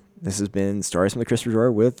soon. This has been Stories from the Crisper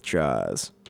Drawer with Jaws.